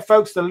 Don't forget,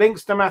 folks, the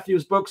links to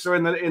Matthew's books are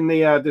in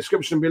the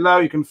description below.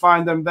 You can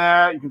find them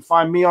there. You can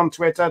find me on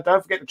Twitter.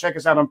 Don't forget to check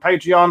us out on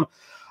Patreon.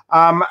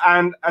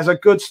 And as a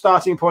good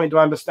starting point to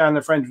understand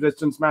the French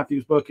resistance,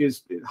 Matthew's book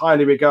is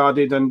highly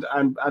regarded and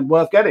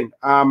worth getting.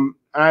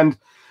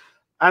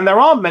 And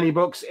there aren't many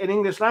books in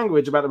English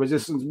language about the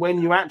resistance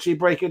when you actually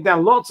break it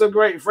down. Lots of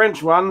great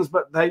French ones,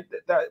 but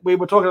we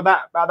were talking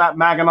about that,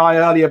 Mag and I,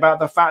 earlier, about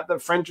the fact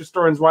that French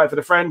historians write for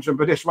the French and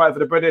British write for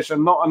the British,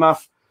 and not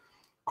enough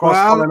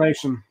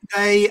cross-pollination.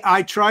 Well,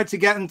 I tried to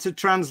get them to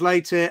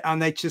translate it,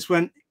 and they just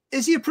went,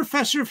 "Is he a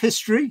professor of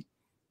history?"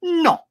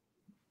 No.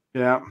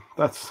 Yeah,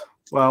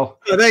 well.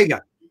 So there you go.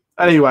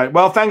 Anyway,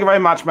 well, thank you very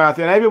much,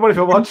 Matthew. And everybody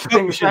for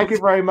watching, thank you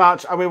very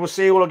much. And we will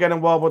see you all again in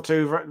World War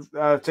II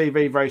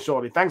TV very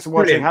shortly. Thanks for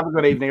watching. Brilliant. Have a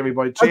good evening,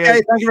 everybody. Cheers.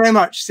 Okay, thank you very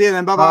much. See you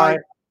then. Bye-bye.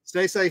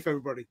 Stay safe,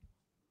 everybody.